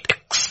right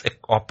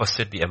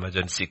opposite the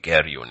emergency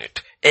care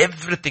unit.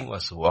 Everything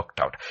was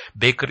worked out.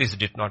 Bakeries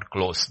did not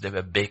close. They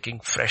were baking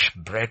fresh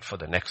bread for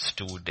the next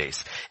 2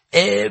 days.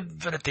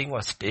 Everything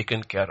was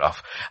taken care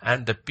of.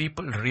 And the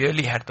people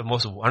really had the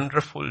most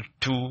wonderful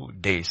 2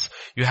 days.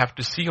 You have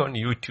to see on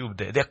YouTube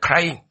there. They're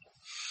crying.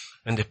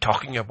 And they're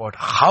talking about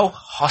how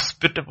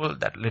hospitable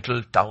that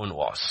little town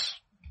was.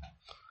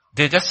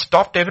 They just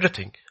stopped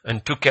everything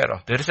and took care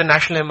of. There is a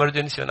national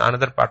emergency in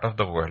another part of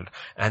the world.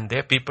 And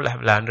their people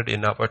have landed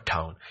in our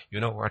town. You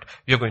know what?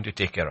 We are going to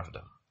take care of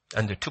them.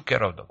 And they took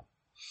care of them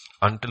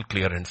until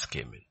clearance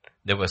came in.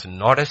 There was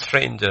not a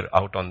stranger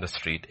out on the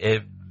street.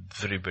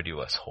 Everybody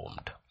was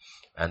homed.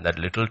 And that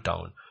little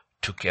town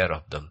took care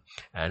of them.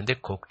 And they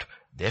cooked.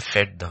 They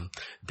fed them,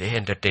 they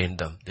entertained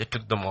them, they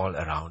took them all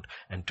around,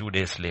 and 2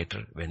 days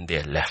later, when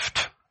they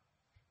left,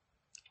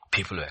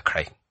 people were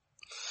crying.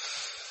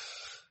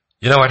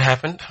 You know what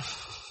happened?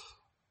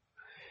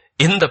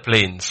 In the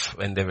planes,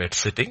 when they were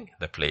sitting,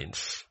 the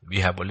planes, we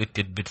have only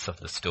tidbits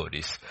of the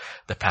stories.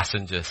 The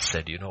passengers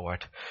said, you know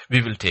what?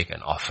 We will take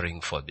an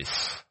offering for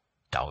this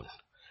town,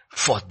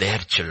 for their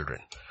children,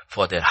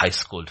 for their high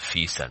school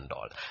fees and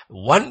all.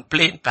 One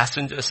plane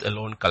passengers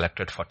alone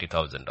collected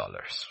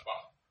 $40,000.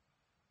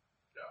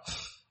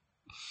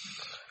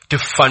 To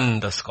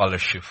fund the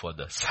scholarship for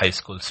the high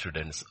school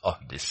students of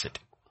this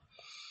city.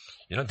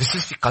 This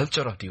is the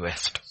culture of the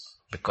West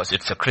because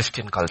it's a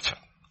Christian culture.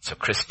 It's a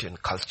Christian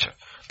culture.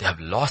 They have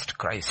lost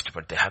Christ,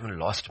 but they haven't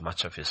lost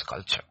much of his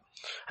culture.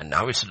 And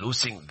now it's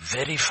losing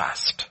very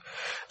fast.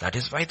 That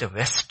is why the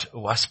West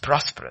was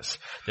prosperous.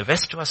 The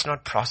West was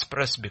not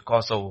prosperous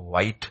because of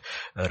white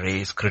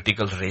race,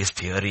 critical race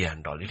theory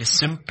and all. It is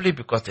simply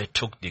because they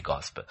took the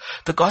gospel.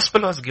 The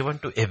gospel was given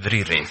to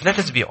every race. Let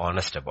us be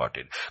honest about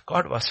it.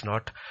 God was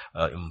not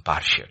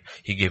impartial.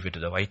 He gave it to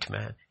the white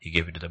man. He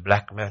gave it to the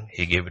black man.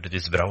 He gave it to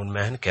this brown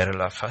man.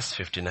 Kerala first,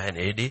 59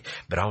 AD.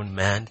 Brown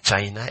man,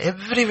 China.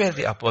 Everywhere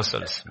the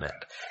apostles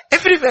met.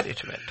 Everywhere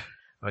it went.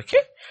 Okay?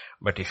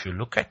 But if you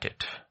look at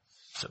it,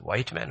 it's a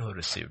white man who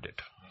received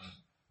it.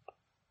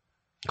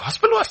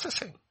 Gospel was the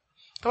same.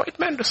 The white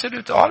man received it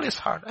with all his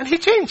heart. And he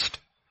changed.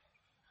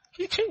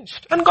 He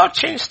changed. And God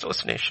changed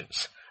those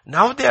nations.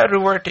 Now they are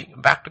reverting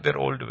back to their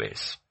old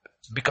ways.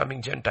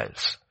 Becoming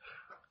Gentiles.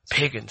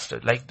 Pagans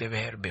like they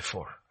were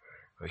before.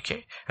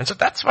 Okay? And so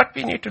that's what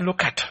we need to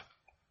look at.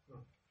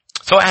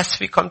 So as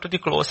we come to the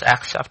close,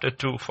 Acts chapter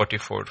 2,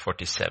 44,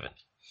 47.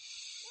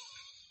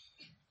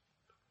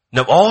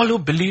 Now all who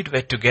believed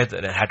were together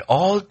and had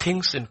all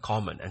things in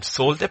common and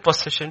sold their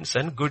possessions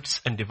and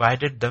goods and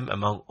divided them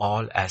among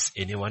all as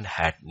anyone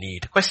had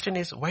need. Question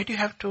is, why do you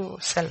have to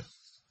sell?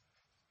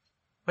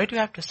 Why do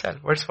you have to sell?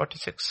 Verse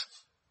 46.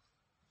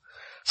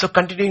 So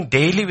continuing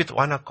daily with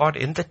one accord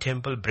in the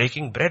temple,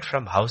 breaking bread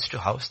from house to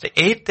house, they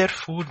ate their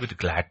food with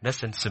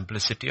gladness and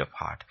simplicity of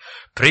heart,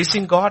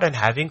 praising God and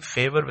having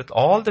favor with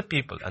all the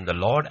people. And the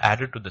Lord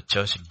added to the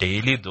church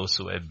daily those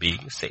who were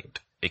being saved.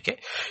 Okay.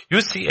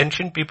 You see,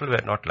 ancient people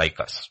were not like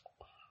us.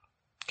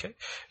 Okay.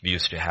 We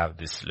used to have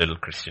this little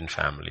Christian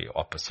family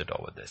opposite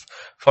over this.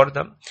 For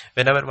them,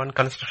 whenever one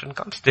construction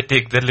comes, they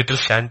take their little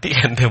shanty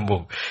and they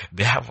move.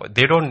 They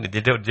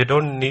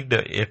don't need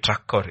a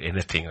truck or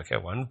anything. Okay.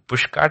 One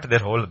push cart, their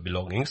whole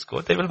belongings go.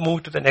 They will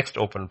move to the next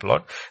open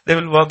plot. They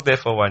will work there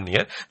for 1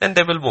 year. Then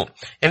they will move.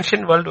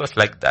 Ancient world was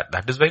like that.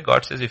 That is why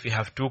God says if you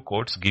have 2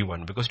 coats, give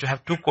one. Because to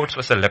have 2 coats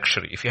was a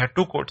luxury. If you had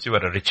 2 coats, you were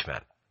a rich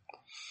man.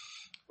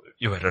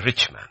 You were a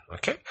rich man,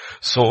 okay?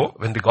 So,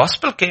 when the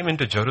gospel came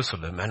into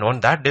Jerusalem, and on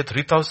that day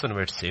 3,000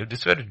 were saved,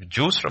 these were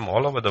Jews from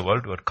all over the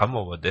world who had come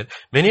over there.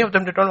 Many of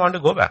them did not want to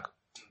go back.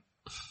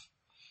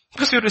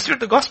 Because you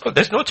received the gospel,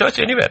 there's no church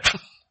anywhere.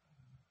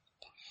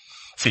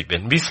 See,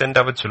 when we send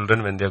our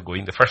children when they're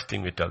going, the first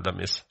thing we tell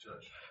them is,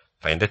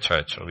 find a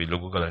church, or we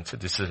Google and say,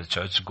 this is a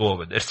church, go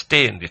over there,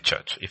 stay in the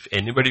church. If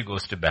anybody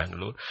goes to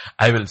Bangalore,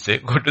 I will say,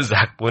 go to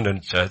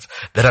Zakpunan church.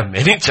 There are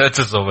many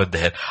churches over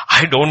there.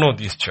 I don't know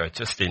these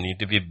churches. They need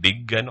to be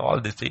big and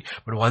all this thing.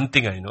 But one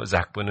thing I know,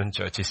 Zakpunan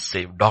church is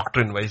safe.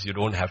 Doctrine wise, you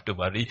don't have to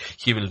worry.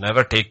 He will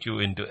never take you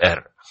into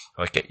error.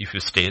 Okay, if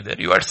you stay there,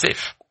 you are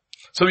safe.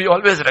 So we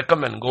always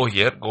recommend, go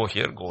here, go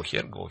here, go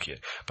here, go here.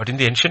 But in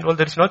the ancient world,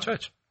 there is no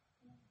church.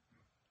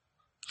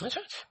 No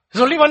church.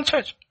 There's only one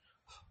church.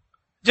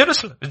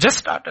 Jerusalem. It just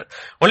started.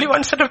 Only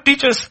one set of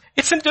teachers.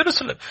 It's in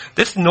Jerusalem.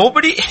 There's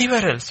nobody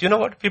anywhere else. You know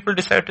what? People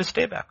decide to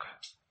stay back.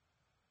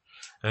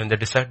 And when they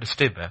decide to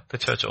stay back, the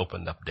church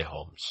opened up their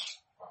homes.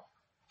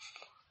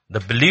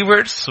 The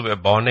believers who were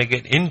born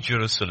again in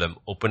Jerusalem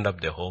opened up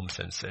their homes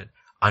and said,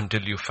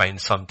 until you find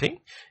something,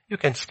 you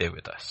can stay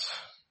with us.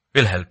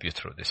 We'll help you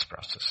through this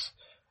process.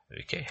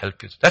 Okay,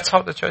 help you. That's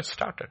how the church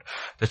started.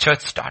 The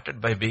church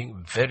started by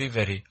being very,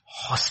 very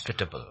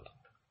hospitable.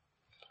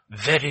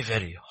 Very,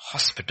 very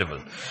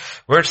hospitable.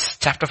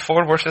 Chapter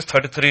 4, verses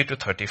 33 to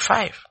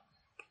 35.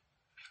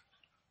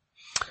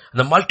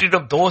 The multitude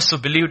of those who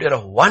believed were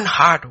of one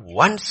heart,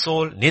 one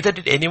soul. Neither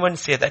did anyone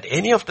say that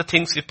any of the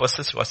things he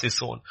possessed was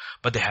his own,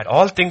 but they had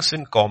all things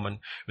in common.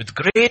 With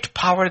great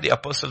power the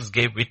apostles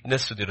gave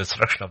witness to the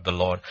resurrection of the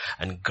Lord,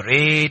 and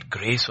great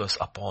grace was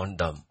upon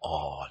them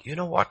all. You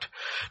know what?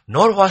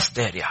 Nor was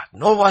there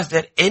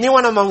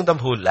anyone among them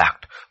who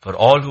lacked. For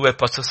all who were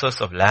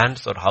possessors of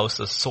lands or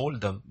houses sold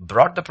them,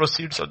 brought the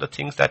proceeds of the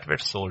things that were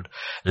sold,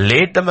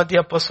 laid them at the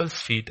apostles'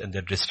 feet, and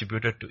they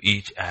distributed to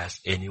each as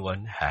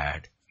anyone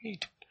had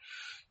need.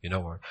 You know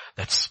what?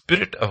 That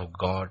Spirit of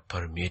God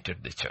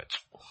permeated the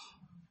church.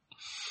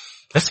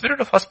 The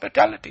spirit of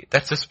hospitality.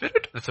 That's the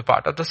Spirit. That's a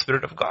part of the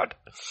Spirit of God.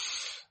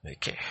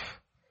 Okay.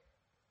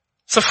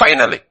 So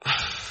finally,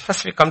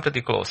 as we come to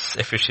the close,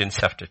 Ephesians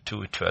chapter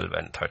 2, 12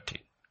 and 13.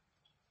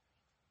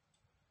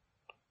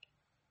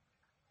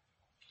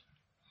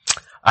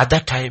 At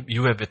that time,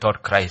 you were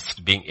without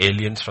Christ, being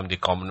aliens from the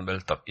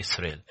commonwealth of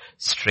Israel,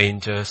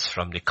 strangers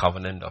from the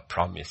covenant of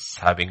promise,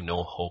 having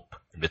no hope,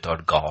 and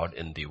without God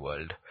in the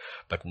world.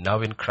 But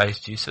now in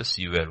Christ Jesus,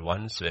 you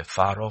were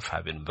far off,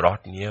 have been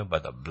brought near by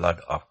the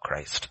blood of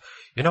Christ.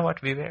 You know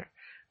what we were?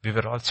 We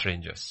were all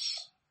strangers.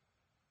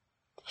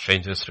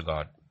 Strangers to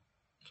God.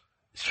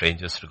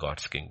 Strangers to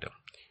God's kingdom.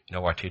 You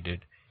know what he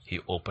did? He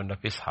opened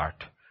up his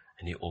heart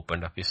and he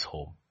opened up his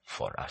home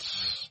for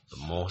us.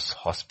 The most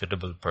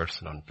hospitable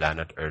person on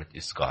planet Earth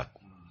is God.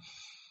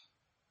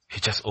 He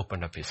just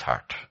opened up his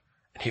heart.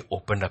 And he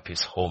opened up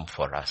his home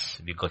for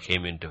us. We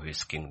came into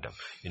his kingdom.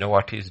 You know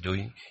what he's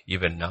doing?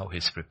 Even now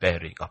he's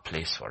preparing a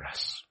place for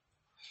us.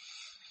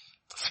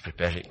 He's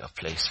preparing a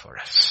place for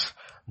us.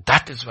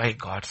 That is why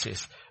God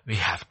says we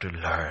have to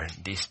learn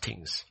these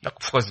things. Now,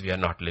 of course, we are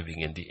not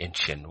living in the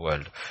ancient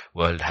world.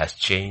 World has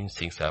changed.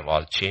 Things have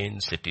all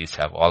changed. Cities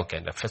have all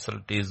kind of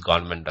facilities.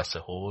 Government does a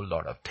whole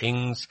lot of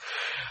things.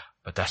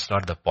 But that's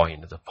not the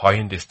point. The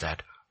point is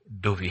that,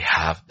 do we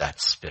have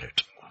that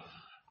spirit?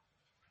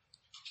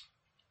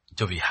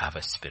 Do we have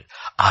a spirit?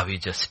 Are we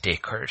just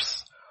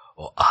takers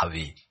or are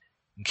we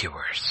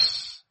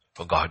givers?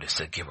 For God is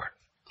a giver.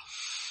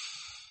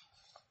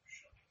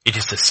 It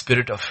is the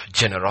spirit of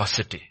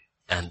generosity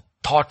and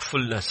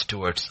thoughtfulness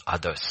towards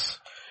others.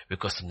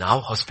 Because now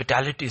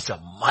hospitality is a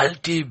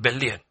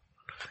multi-billion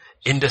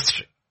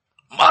industry.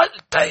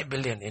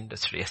 Multi-billion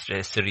industry.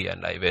 Yesterday, Syria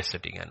and I were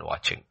sitting and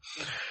watching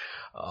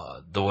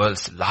the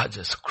world's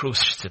largest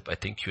cruise ship, I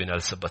think Queen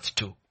Elizabeth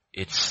II.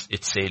 It's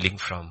sailing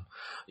from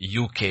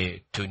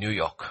UK to New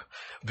York.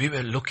 We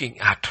were looking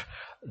at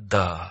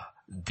the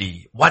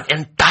one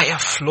entire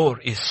floor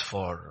is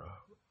for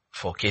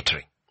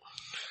catering.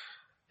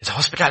 It's a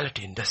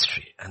hospitality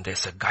industry. And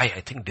there's a guy,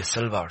 I think De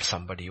Silva or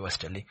somebody, was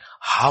telling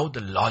how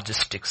the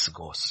logistics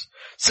goes.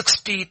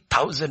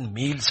 60,000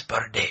 meals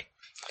per day.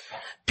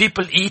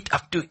 People eat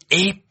up to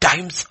 8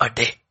 times a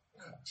day.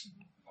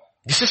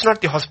 This is not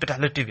the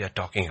hospitality we are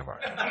talking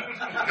about.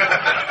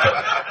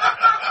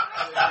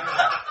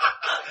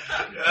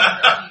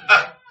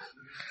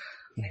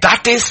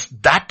 That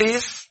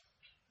is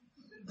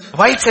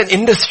why it's an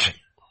industry.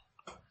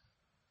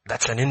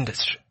 That's an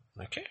industry.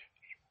 Okay?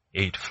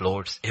 8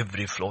 floors.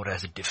 Every floor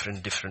has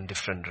different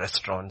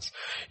restaurants.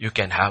 You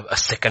can have a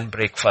second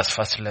breakfast,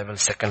 first level,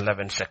 second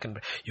level,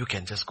 second. You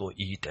can just go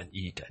eat and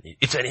eat and eat.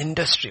 It's an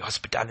industry.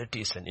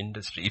 Hospitality is an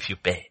industry if you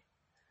pay.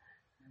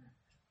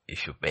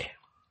 If you pay.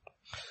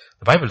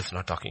 The Bible is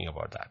not talking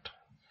about that.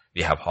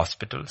 We have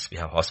hospitals. We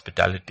have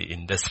hospitality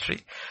industry.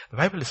 The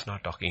Bible is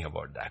not talking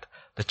about that.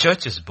 The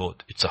church is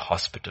both. It's a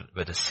hospital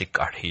where the sick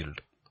are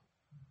healed.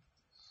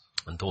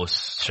 And those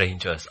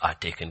strangers are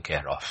taken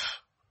care of.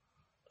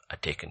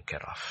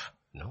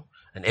 No?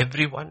 And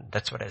everyone,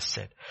 that's what I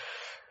said.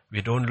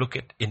 We don't look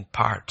at in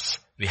parts.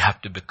 We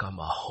have to become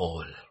a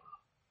whole.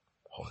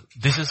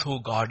 This is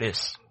who God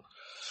is.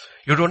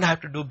 You don't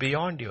have to do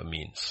beyond your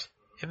means.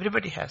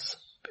 Everybody has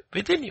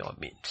within your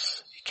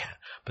means. You can.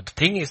 But the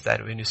thing is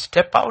that when you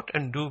step out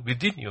and do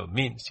within your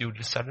means, you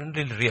will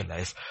suddenly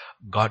realize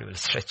God will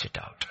stretch it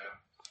out.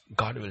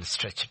 God will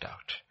stretch it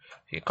out.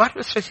 God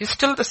will stretch. He's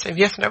still the same.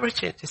 He has never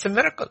changed. It's a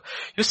miracle.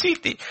 You see,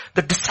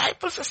 the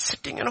disciples are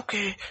sitting and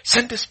okay,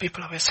 send these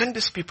people away, send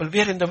these people. We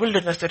are in the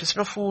wilderness. There is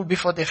no food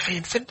before they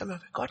faint. Send them away.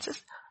 God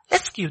says,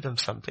 let's give them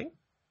something.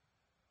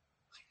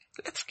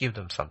 Let's give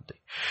them something.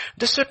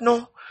 They said,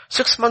 no,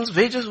 6 months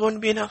wages won't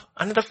be enough.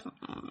 Another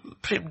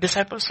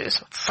disciple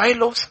says, 5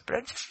 loaves of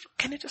bread.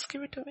 Can you just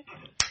give it to me?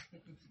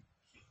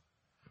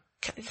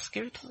 Can you just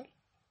give it to me?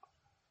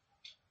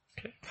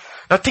 Okay.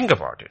 Now think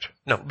about it.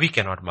 No, we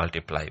cannot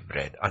multiply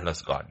bread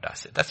unless God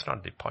does it. That's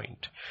not the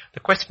point. The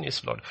question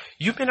is, Lord,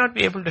 you may not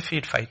be able to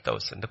feed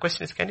 5,000. The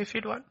question is, can you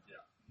feed one?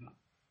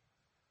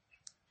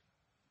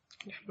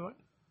 Can you feed one?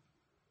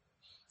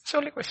 It's the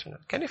only question.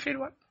 Can you feed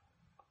one?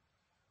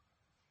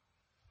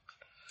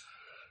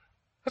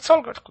 That's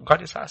all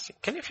God is asking.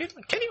 Can you feed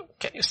one?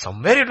 Can you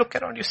somewhere you look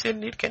around, you see a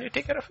need, can you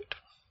take care of it?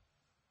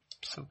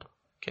 Simple.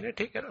 Can you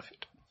take care of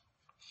it?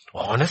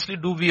 Honestly,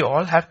 do we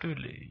all have to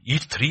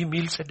eat 3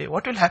 meals a day?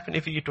 What will happen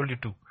if we eat only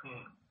 2?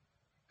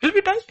 Will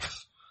we die?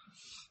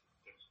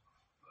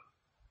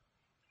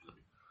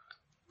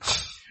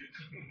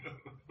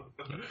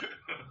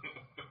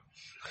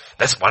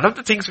 That's one of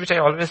the things which I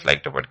always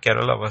liked about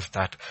Kerala was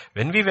that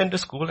when we went to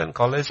school and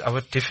college, our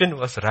tiffin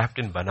was wrapped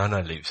in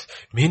banana leaves.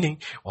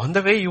 Meaning, on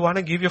the way you want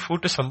to give your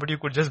food to somebody, you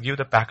could just give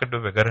the packet to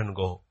a beggar and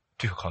go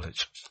to your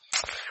college.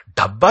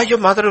 Dabba, your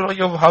mother or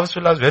your house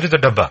will ask, where is the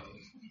dabba?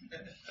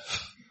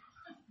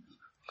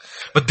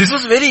 But this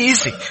was very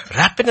easy.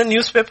 Wrap in a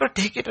newspaper,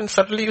 take it, and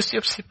suddenly you see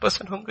a sick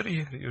person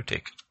hungry, you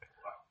take it.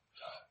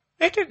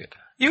 I take it.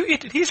 You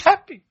eat it. He's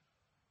happy.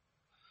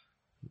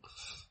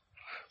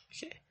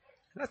 Okay.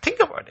 Now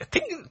think about it.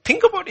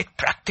 Think about it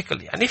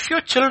practically. And if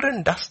your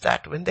children does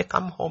that when they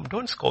come home,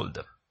 don't scold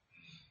them.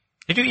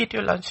 Did you eat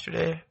your lunch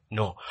today?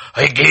 No.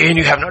 Again,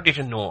 you have not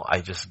eaten? No,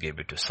 I just gave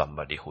it to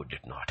somebody who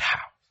did not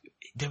have.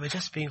 They were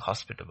just being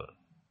hospitable.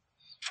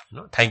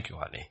 No, thank you,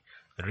 honey.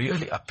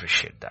 Really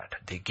appreciate that.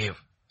 They gave.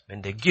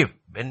 When they give,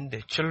 when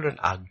the children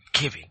are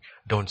giving,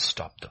 don't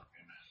stop them.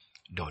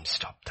 Don't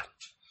stop them.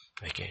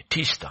 Okay,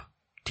 teach them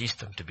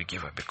to be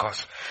giver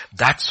because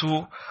that's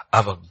who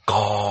our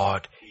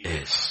God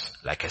is.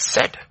 Like I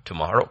said,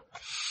 tomorrow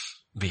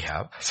we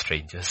have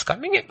strangers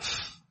coming in.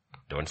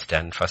 Don't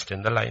stand first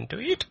in the line to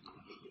eat.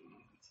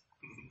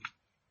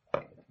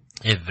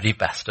 Every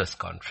pastor's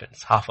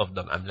conference, half of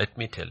them, let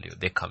me tell you,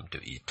 they come to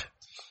eat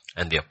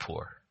and they are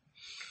poor.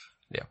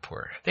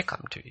 They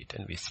come to eat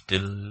and we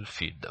still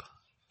feed them.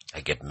 I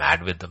get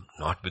mad with them,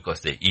 not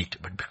because they eat,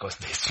 but because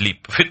they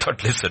sleep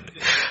without listening.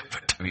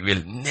 But we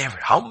will never.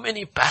 How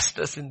many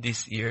pastors in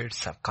these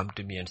years have come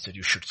to me and said,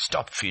 you should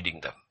stop feeding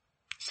them?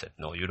 I said,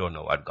 no, you don't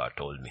know what God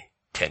told me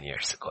 10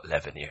 years ago,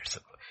 11 years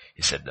ago.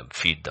 He said,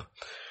 feed them.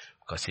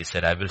 Because he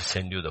said, I will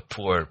send you the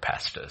poor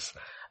pastors.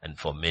 And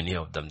for many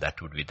of them,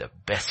 that would be the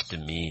best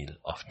meal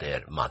of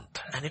their month.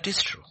 And it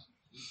is true.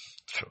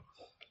 True.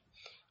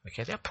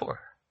 Okay, they're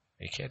poor.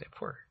 Okay, they're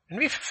poor. And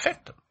we fed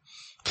them.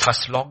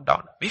 First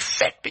lockdown, we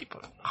fed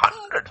people.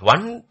 Hundreds.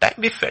 One time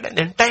we fed an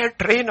entire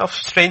train of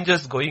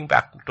strangers going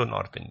back to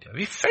North India.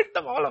 We fed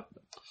them, all of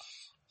them.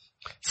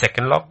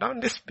 Second lockdown,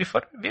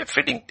 we are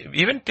feeding,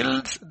 even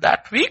till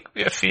that week,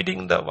 we are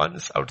feeding the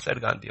ones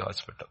outside Gandhi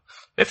Hospital.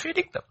 We are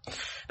feeding them.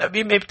 Now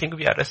we may think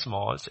we are a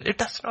small, it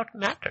does not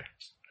matter.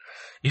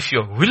 If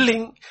you're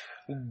willing,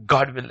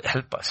 God will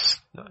help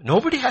us. No,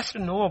 nobody has to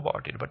know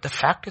about it, but the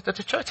fact is that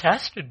the church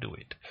has to do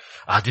it.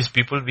 Are these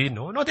people we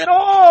know? No, they're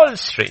all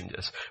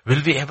strangers.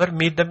 Will we ever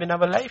meet them in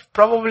our life?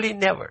 Probably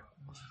never.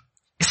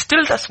 It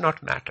still does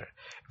not matter.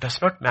 It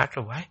does not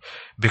matter. Why?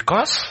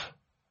 Because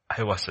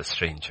I was a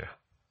stranger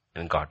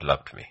and God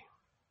loved me.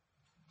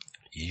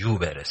 You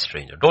were a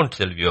stranger. Don't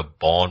tell me you were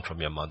born from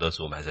your mother's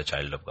womb as a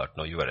child of God.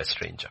 No, you were a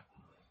stranger.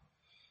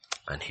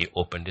 And He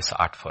opened His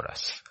heart for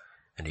us.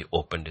 And He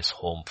opened His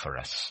home for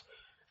us.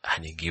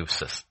 And He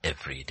gives us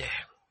every day.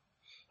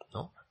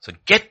 No? So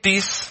get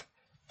these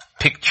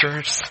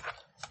pictures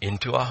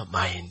into our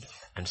mind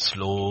and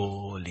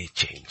slowly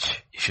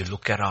change. If you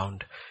look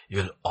around,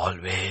 you'll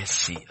always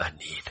see a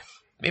need.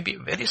 Maybe a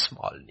very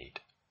small need.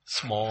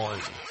 Small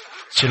need.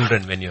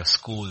 Children, when your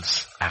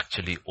schools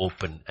actually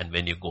open and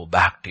when you go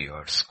back to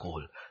your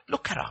school,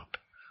 look around.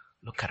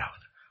 Look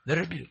around. There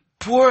will be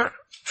poor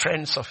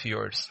friends of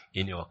yours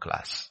in your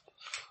class.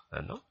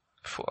 You know?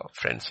 For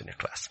friends in a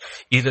class.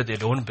 Either they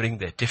don't bring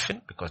their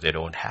tiffin because they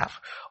don't have,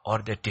 or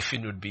their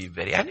tiffin would be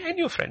I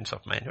knew friends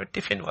of mine, their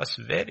tiffin was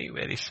very,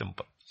 very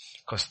simple.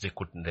 Because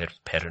their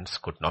parents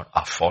could not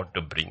afford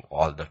to bring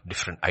all the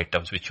different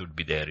items which would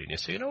be there in it.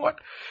 So you know what?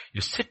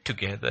 You sit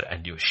together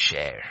and you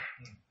share.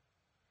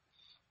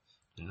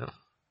 You know?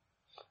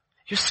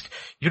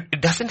 It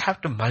doesn't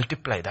have to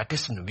multiply. That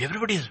is,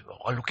 everybody is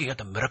all looking at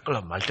the miracle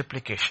of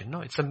multiplication.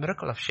 No, it's a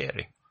miracle of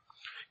sharing.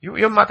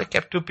 Your mother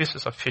kept 2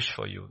 pieces of fish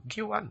for you.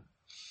 Give one.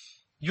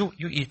 You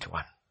eat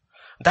one.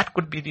 That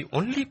could be the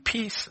only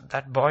piece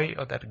that boy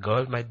or that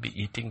girl might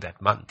be eating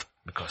that month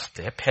because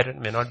their parent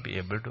may not be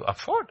able to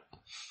afford.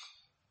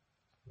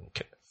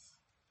 Okay.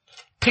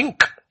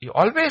 Think. You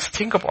always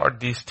think about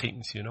these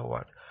things, you know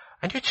what?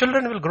 And your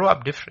children will grow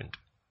up different.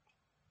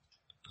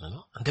 You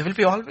know? And they will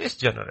be always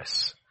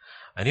generous.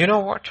 And you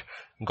know what?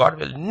 God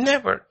will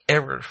never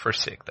ever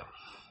forsake them.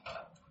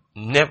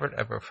 Never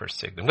ever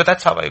forsake them. But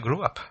that's how I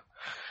grew up.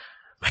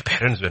 My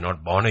parents were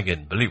not born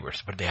again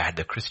believers, but they had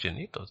the Christian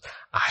ethos.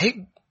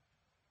 I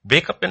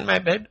wake up in my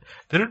bed,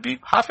 there will be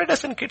half a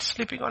dozen kids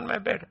sleeping on my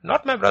bed.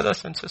 Not my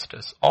brothers and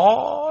sisters.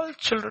 All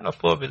children of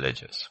poor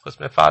villages. Because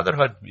my father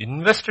had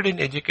invested in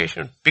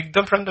education, pick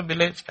them from the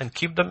village and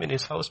keep them in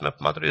his house. My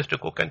mother used to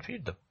cook and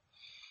feed them.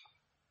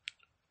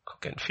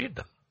 Cook and feed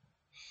them.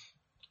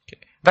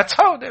 That's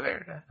how they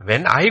were.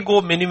 When I go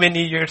many,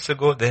 many years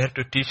ago there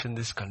to teach in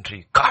this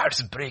country,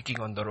 cars breaking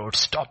on the road,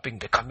 stopping,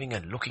 they're coming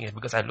and looking at,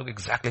 because I look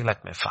exactly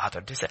like my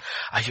father. They said,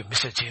 are you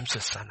Mr.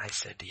 James's son? I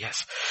said,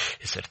 yes.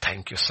 He said,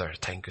 thank you, sir.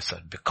 Thank you, sir.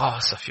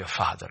 Because of your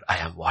father, I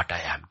am what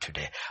I am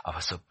today. I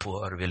was a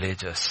poor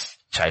villager's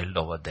child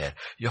over there.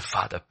 Your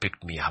father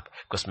picked me up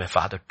because my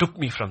father took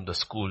me from the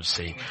school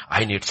saying,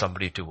 I need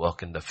somebody to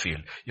work in the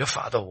field. Your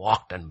father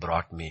walked and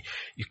brought me.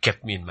 You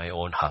kept me in my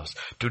own house.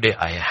 Today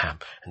I am.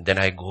 And then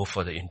I go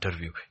for the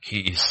interview. He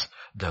is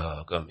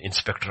the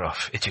inspector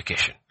of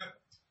education.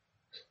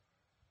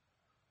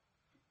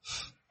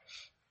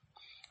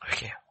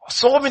 Okay.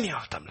 So many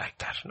of them like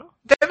that, no?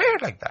 They were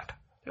like that.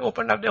 They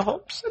opened up their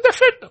homes and they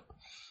fed them.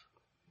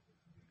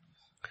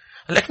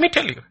 Let me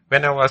tell you,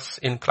 when I was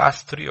in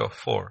class 3 or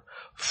 4,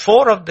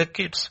 4 of the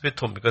kids with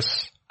whom,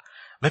 because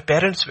my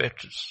parents were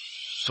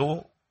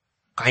so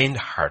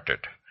kind-hearted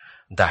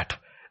that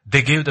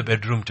they gave the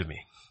bedroom to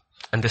me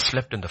and they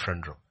slept in the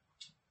front room.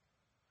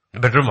 The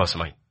bedroom was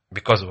mine.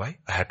 Because why?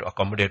 I had to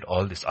accommodate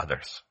all these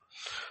others.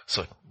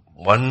 So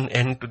one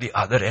end to the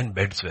other end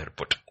beds were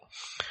put.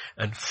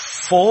 And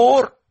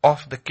 4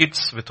 of the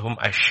kids with whom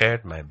I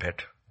shared my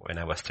bed when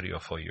I was 3 or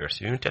 4 years.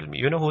 You tell me,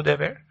 you know who they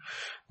were?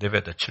 They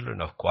were the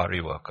children of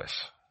quarry workers.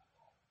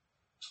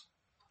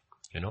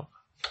 You know?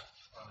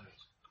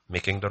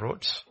 Making the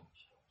roads.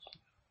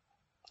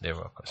 They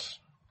were workers.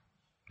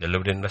 They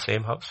lived in the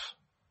same house.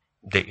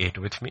 They ate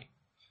with me.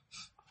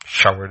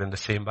 Showered in the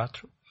same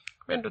bathroom.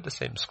 Went to the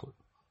same school.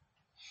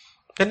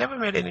 They never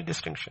made any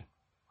distinction.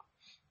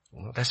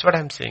 You know, that's what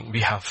I'm saying.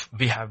 We have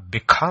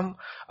become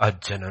a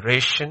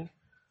generation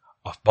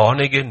of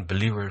born-again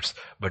believers,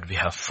 but we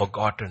have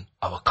forgotten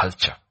our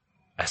culture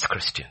as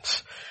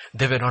Christians.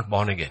 They were not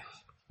born again,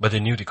 but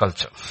they knew the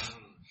culture.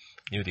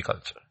 Knew the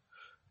culture.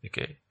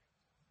 Okay?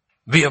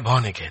 We are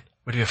born again,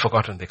 but we have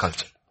forgotten the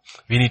culture.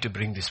 We need to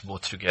bring this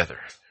both together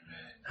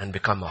and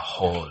become a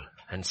whole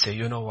and say,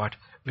 you know what?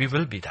 We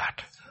will be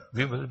that.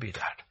 We will be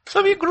that.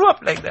 So we grew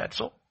up like that.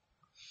 So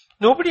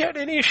nobody had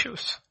any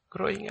issues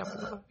growing up.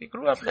 We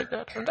grew up like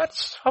that. And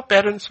that's how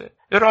parents were.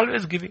 They were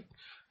always giving.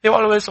 They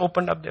always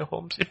opened up their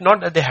homes. It's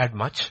not that they had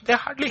much. They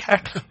hardly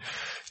had.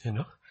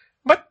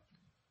 But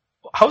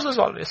house is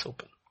always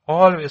open.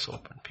 Always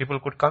open. People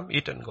could come,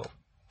 eat and go.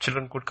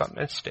 Children could come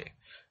and stay.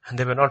 And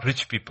they were not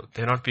rich people.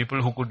 They were not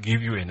people who could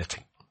give you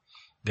anything.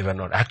 They were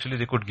not. Actually,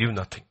 they could give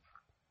nothing.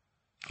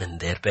 And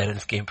their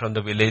parents came from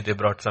the village. They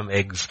brought some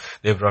eggs.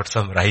 They brought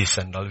some rice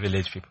and all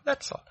village people.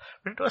 That's all.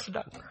 But it was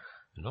done.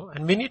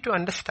 And we need to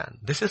understand.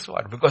 This is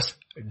what? Because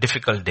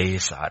difficult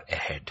days are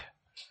ahead.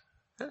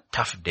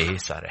 Tough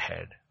days are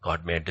ahead.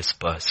 God may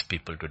disperse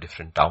people to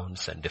different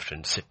towns and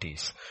different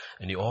cities.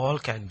 And you all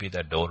can be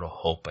the door of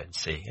hope and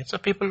saying. And so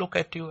people look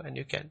at you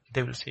and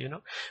they will say,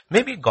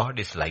 maybe God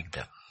is like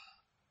them.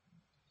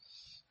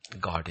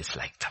 God is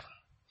like them.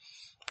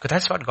 Because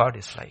that's what God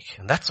is like.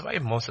 And that's why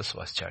Moses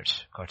was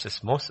judged. God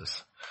says,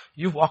 Moses,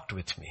 you walked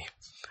with me.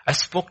 I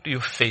spoke to you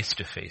face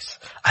to face.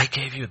 I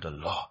gave you the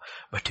law,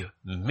 but you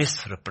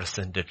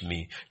misrepresented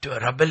me to a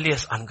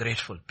rebellious,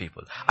 ungrateful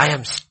people. I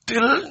am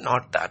still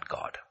not that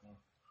God.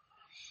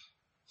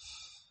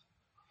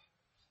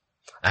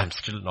 I am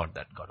still not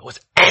that God. I was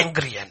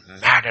angry and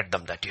mad at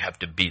them that you have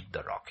to beat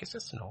the rock. He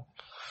says, no.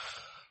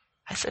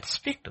 I said,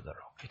 speak to the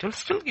rock. It will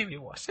still give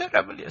you what? They're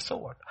rebellious, so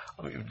what?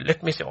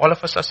 Let me say, all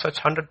of us are such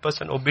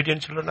 100%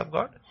 obedient children of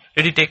God.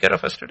 Did He take care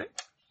of us today?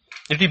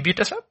 Did He beat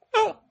us up?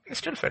 No. He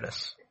still fed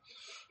us.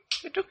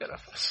 He took care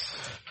of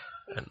us.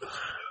 And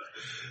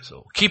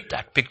so keep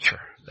that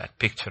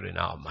picture in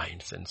our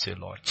minds and say,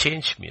 Lord,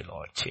 change me,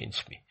 Lord,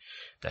 change me.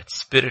 That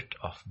spirit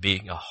of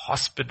being a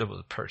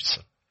hospitable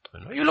person.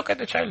 You look at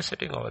the child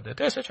sitting over there.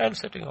 There's a child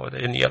sitting over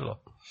there in yellow.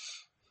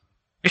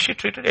 Is she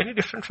treated any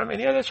different from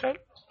any other child?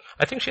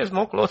 I think she has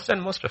more clothes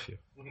than most of you.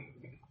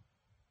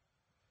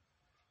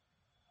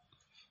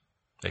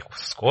 Like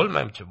scold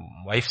my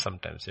wife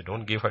sometimes. They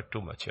don't give her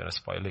too much. You're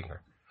spoiling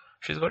her.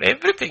 She's got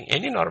everything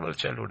any normal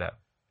child would have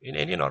in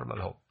any normal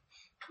home.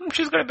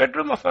 She's got a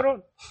bedroom of her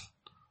own.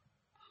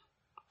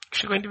 Is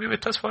she going to be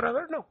with us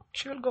forever? No.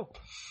 She will go.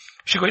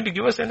 Is she going to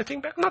give us anything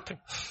back? Nothing.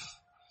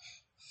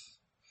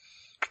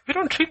 We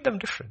don't treat them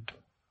different.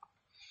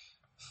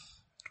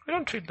 We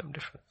don't treat them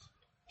different.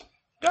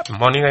 Yeah,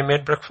 morning I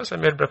made breakfast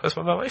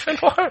for my wife and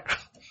for her.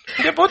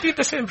 They both eat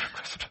the same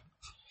breakfast.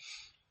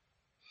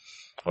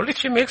 Only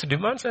she makes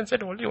demands and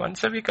said, only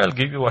once a week I'll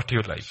give you what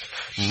you like.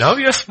 Now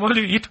you're small,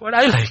 you eat what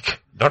I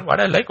like. Not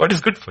what I like, what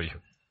is good for you.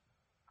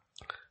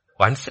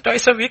 Once or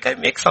twice a week I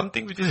make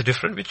something which is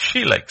different, which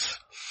she likes.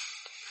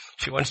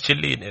 She wants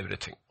chili in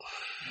everything.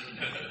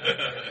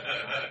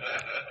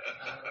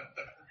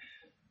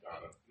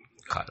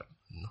 Karam.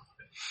 No.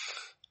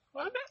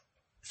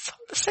 It's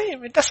all the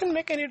same. It doesn't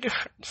make any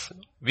difference.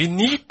 We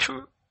need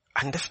to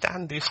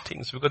understand these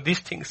things because these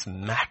things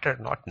matter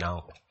not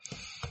now.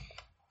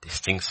 These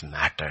things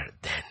matter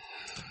then.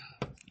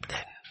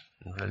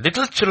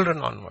 Little children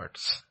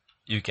onwards,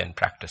 you can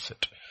practice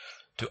it.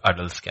 2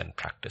 adults can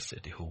practice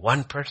it. If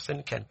one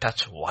person can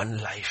touch one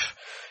life,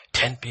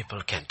 10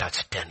 people can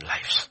touch 10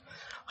 lives.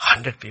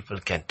 100 people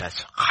can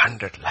touch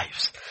 100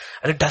 lives.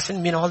 And it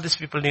doesn't mean all these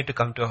people need to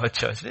come to our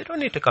church. They don't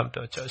need to come to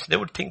our church. They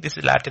would think this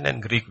is Latin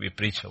and Greek we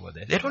preach over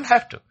there. They don't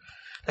have to.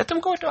 Let them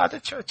go to other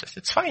churches.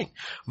 It's fine.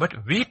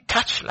 But we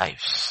touch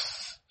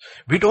lives.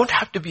 We don't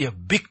have to be a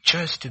big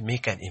church to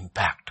make an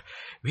impact.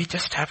 We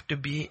just have to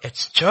be a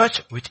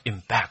church which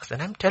impacts.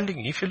 And I'm telling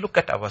you, if you look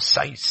at our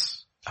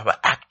size, our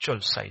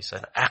actual size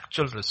and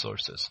actual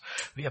resources,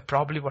 we are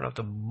probably one of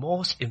the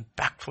most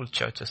impactful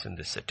churches in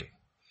this city.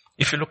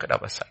 If you look at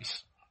our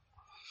size.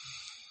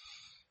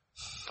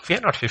 We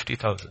are not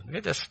 50,000. We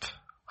are just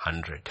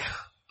 100.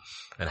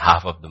 And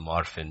half of them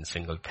orphans,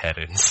 single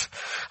parents.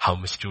 How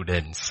many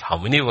students? How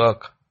many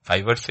work?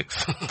 5 or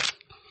 6?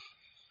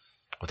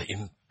 But the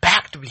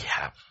impact we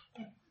have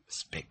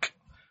is big.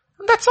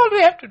 And that's all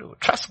we have to do.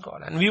 Trust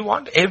God. And we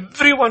want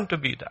everyone to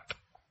be that.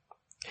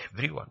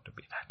 Everyone to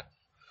be that.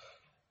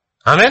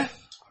 Amen?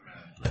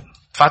 Amen.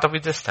 Father, we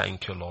just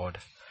thank you, Lord.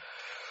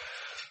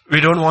 We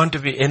don't want to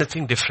be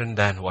anything different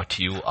than what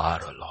you are,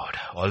 O Lord.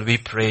 All we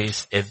pray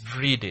is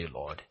every day,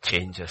 Lord,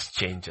 changes.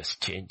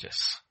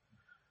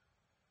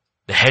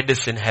 The head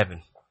is in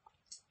heaven,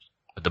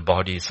 but the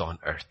body is on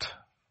earth.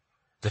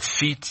 The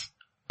feet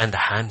and the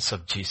hands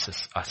of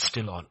Jesus are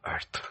still on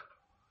earth.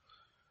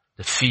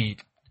 The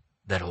feet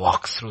that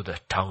walks through the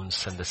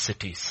towns and the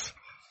cities,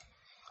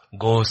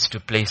 goes to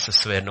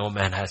places where no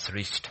man has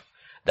reached.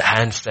 The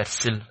hands that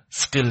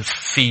still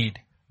feed,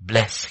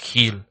 bless,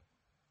 heal,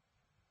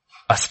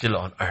 are still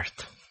on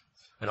earth.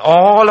 And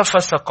all of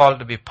us are called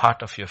to be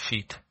part of your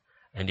feet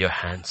and your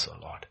hands, O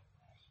Lord.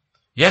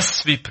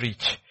 Yes, we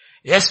preach.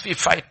 Yes, we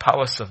fight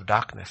powers of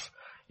darkness.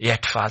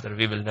 Yet, Father,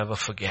 we will never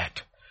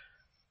forget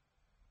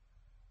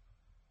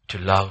to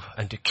love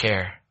and to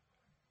care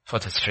for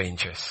the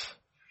strangers.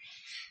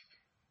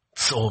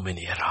 So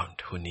many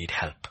around who need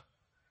help.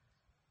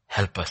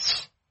 Help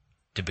us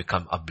to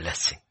become a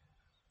blessing.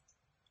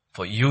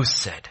 For you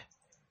said,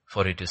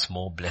 for it is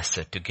more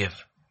blessed to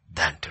give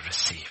than to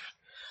receive.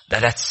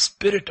 That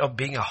spirit of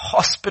being a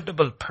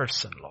hospitable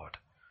person, Lord.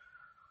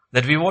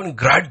 That we won't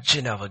grudge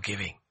in our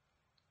giving.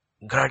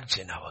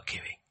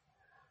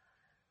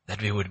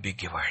 That we would be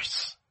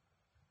givers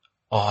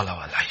all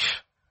our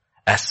life.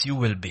 as you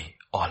will be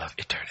all of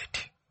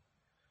eternity.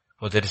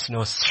 For there is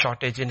no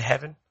shortage in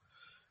heaven.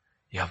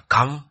 You have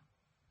come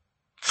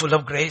full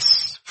of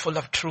grace, full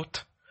of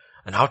truth.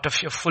 And out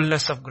of your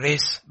fullness of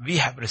grace, we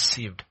have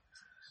received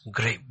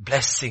great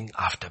blessing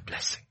after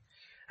blessing.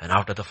 And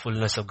out of the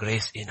fullness of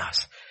grace in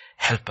us,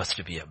 help us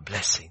to be a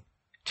blessing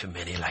to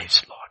many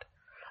lives, Lord.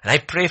 And I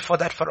pray for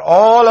that for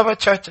all our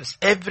churches,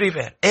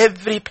 everywhere,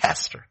 every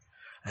pastor,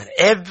 and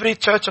every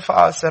church of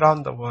ours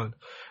around the world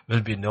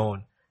will be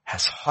known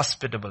as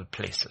hospitable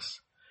places,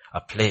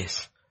 a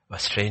place where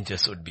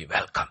strangers would be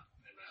welcome.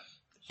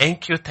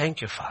 Thank you,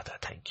 Father,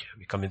 thank you.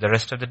 We commit the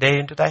rest of the day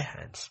into thy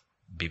hands.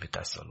 Be with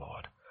us, O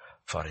Lord.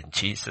 For in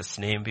Jesus'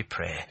 name we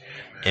pray.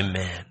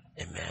 Amen,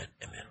 amen,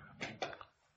 amen.